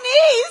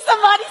Chinese.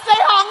 Somebody say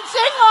Hong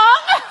Ching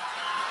Hong.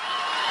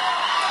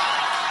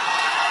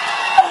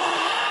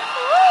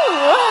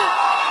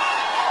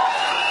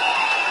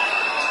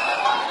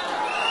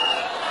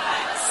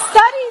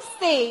 Studies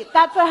state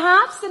that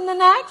perhaps in the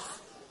next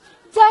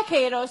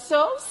decade or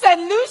so, St.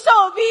 Lucia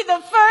will be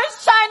the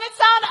first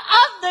Chinatown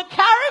of the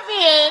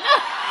Caribbean.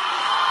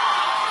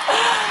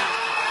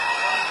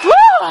 Woo!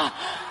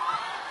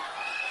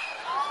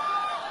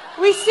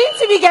 We seem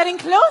to be getting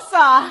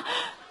closer.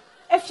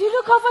 If you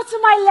look over to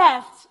my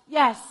left,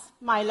 yes,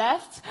 my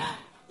left,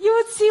 you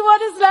would see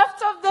what is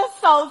left of the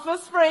Sulphur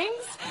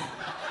Springs.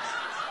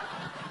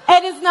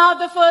 It is now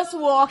the first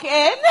walk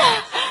in,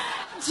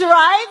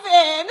 drive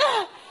in,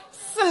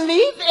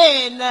 sleep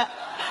in,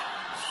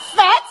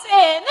 fat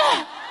in,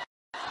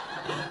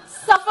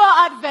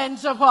 Suffer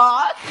Adventure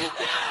Park.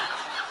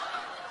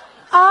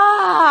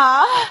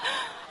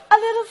 A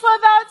little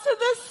further out to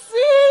the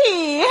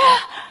sea,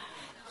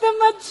 the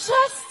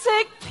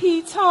majestic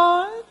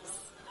Pitons,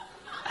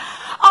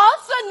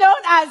 also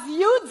known as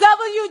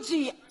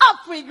UWG.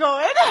 Up we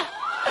going.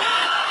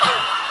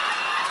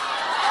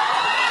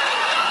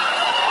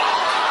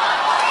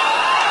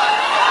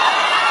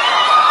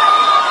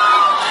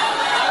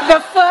 The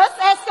first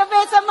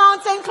excavator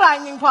mountain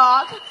climbing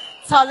park,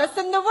 tallest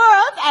in the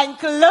world and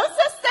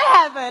closest to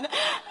heaven.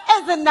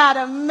 Isn't that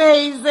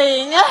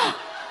amazing?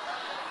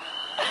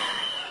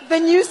 The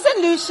new St.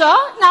 Lucia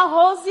now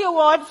holds the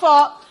award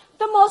for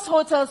the most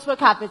hotels per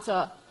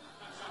capita.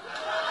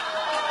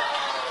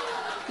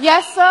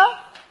 Yes, sir?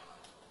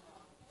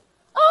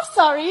 Oh,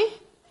 sorry.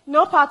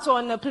 No pato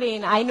on the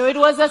plane. I know it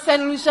was a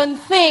St. Lucian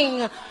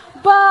thing,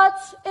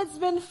 but it's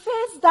been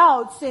phased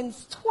out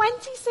since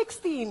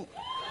 2016.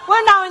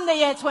 We're now in the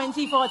year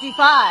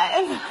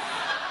 2045.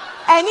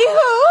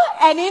 Anywho,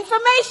 any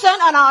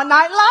information on our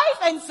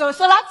nightlife and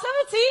social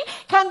activity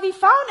can be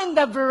found in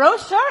the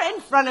brochure in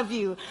front of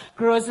you.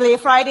 Grosley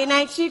Friday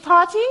night street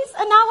parties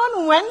are now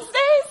on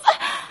Wednesdays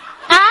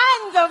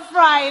and the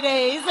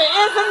Fridays.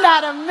 Isn't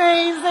that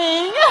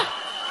amazing?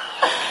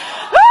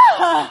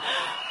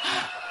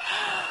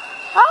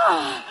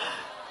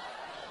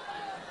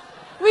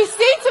 We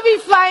seem to be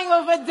flying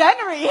over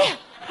Dennery.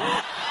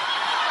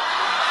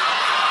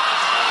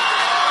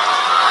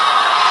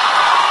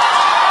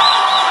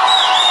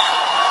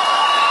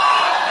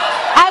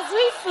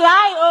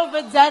 Fly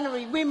over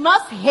Dennery, we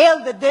must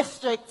hail the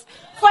district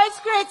for its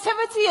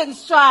creativity and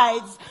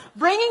strides,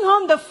 bringing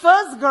home the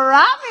first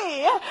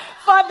Grammy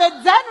for the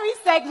Dennery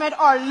segment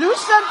or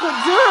Lucian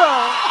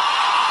Kuduro.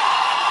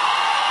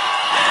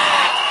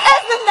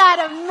 Isn't that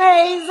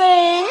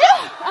amazing?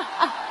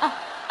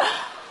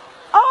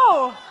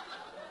 Oh,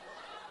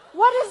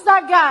 what is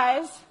that,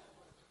 guys?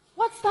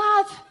 What's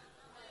that?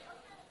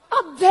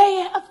 Up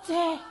there.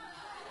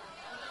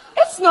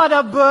 It's not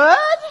a bird.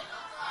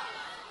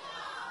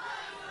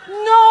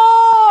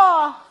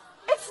 No,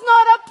 it's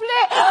not a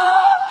plane.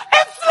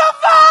 It's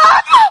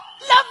Laverne!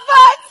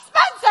 Laverne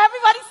Spencer!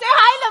 Everybody say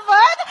hi,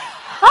 Laverne!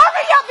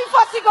 Hurry up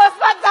before she goes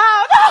back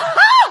down.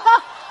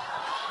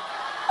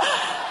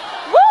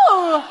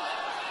 Woo!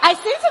 I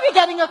seem to be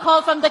getting a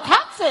call from the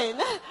captain.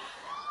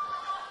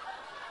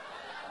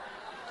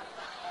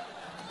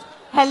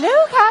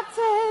 Hello,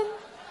 Captain.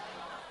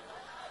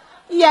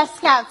 Yes,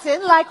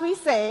 Captain, like we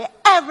say,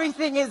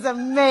 everything is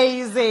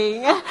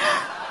amazing.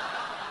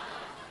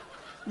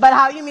 But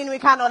how you mean we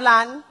cannot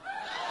land?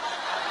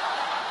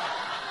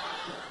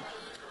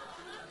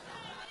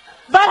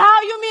 But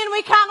how you mean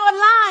we cannot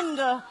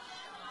land?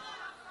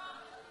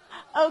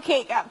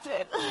 Okay,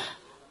 Captain.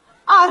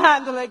 I'll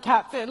handle it,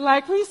 Captain.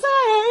 Like we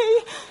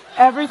say,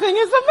 everything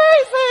is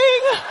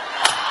amazing.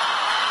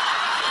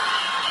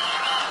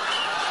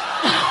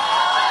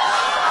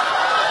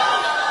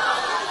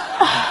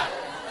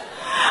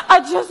 I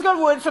just got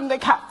word from the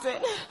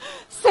captain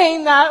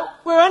saying that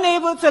we're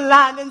unable to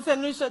land in St.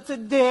 Lucia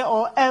today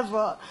or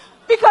ever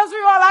because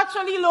we're all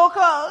actually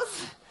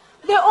locals.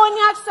 They're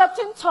only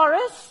accepting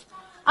tourists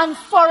and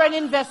foreign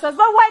investors.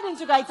 But why didn't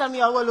you guys tell me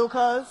all were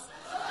locals?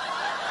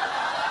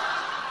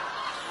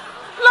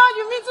 Lord,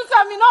 you mean to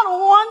tell me not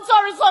one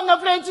tourist on the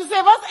plane to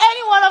save us?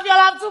 Any one of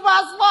y'all have 2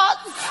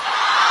 passports?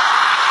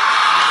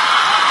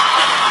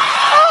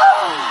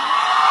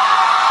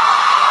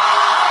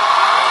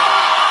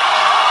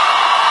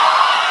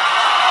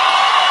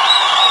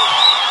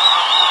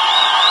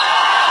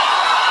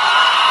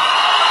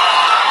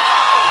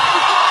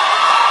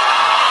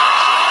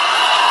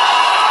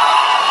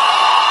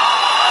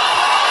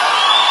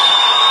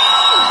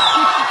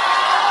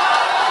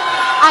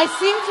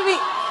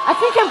 I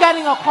think I'm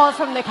getting a call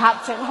from the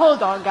captain.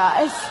 Hold on,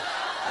 guys.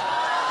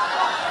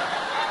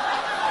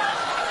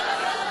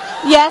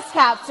 Yes,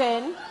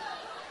 Captain.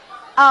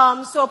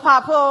 So,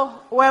 Papa,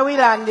 where we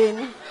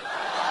landing?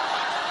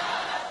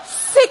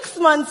 6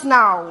 months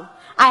now.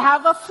 I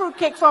have a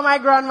fruitcake for my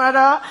grandmother,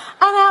 and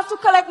I have to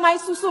collect my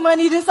susu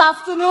money this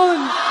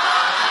afternoon.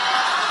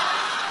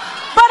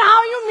 But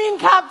how you mean,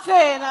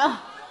 Captain?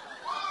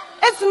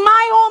 It's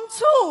my home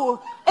too.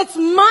 It's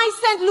my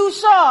St.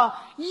 Lucia.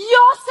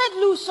 Your St.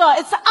 Lucia.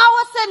 It's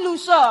our St.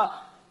 Lucia.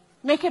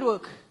 Make it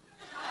work.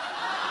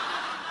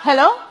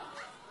 Hello?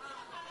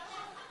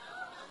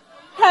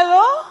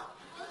 Hello?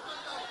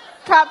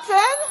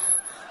 Captain?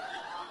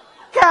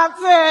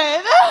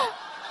 Captain?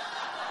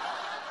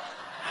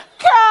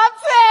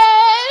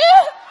 Captain!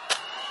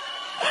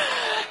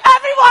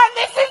 Everyone,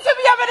 there seems to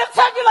be a bit of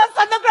turbulence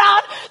on the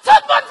ground.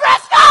 Toothman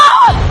Fresco!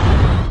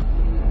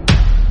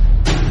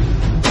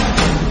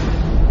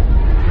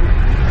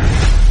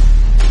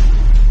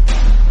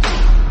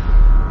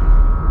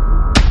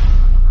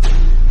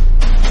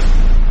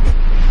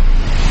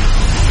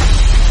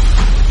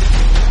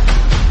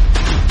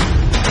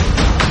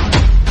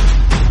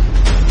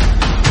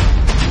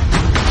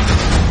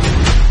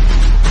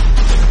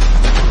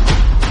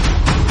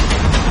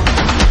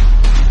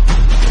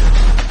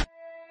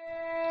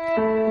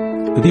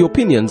 The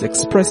opinions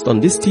expressed on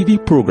this TV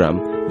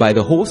program by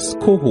the hosts,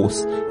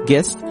 co-hosts,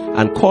 guests,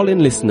 and call-in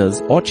listeners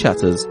or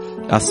chatters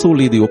are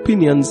solely the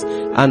opinions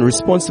and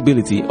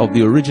responsibility of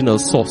the original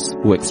source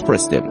who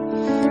expressed them.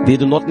 They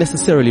do not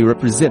necessarily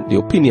represent the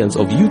opinions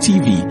of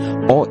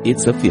UTV or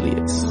its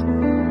affiliates.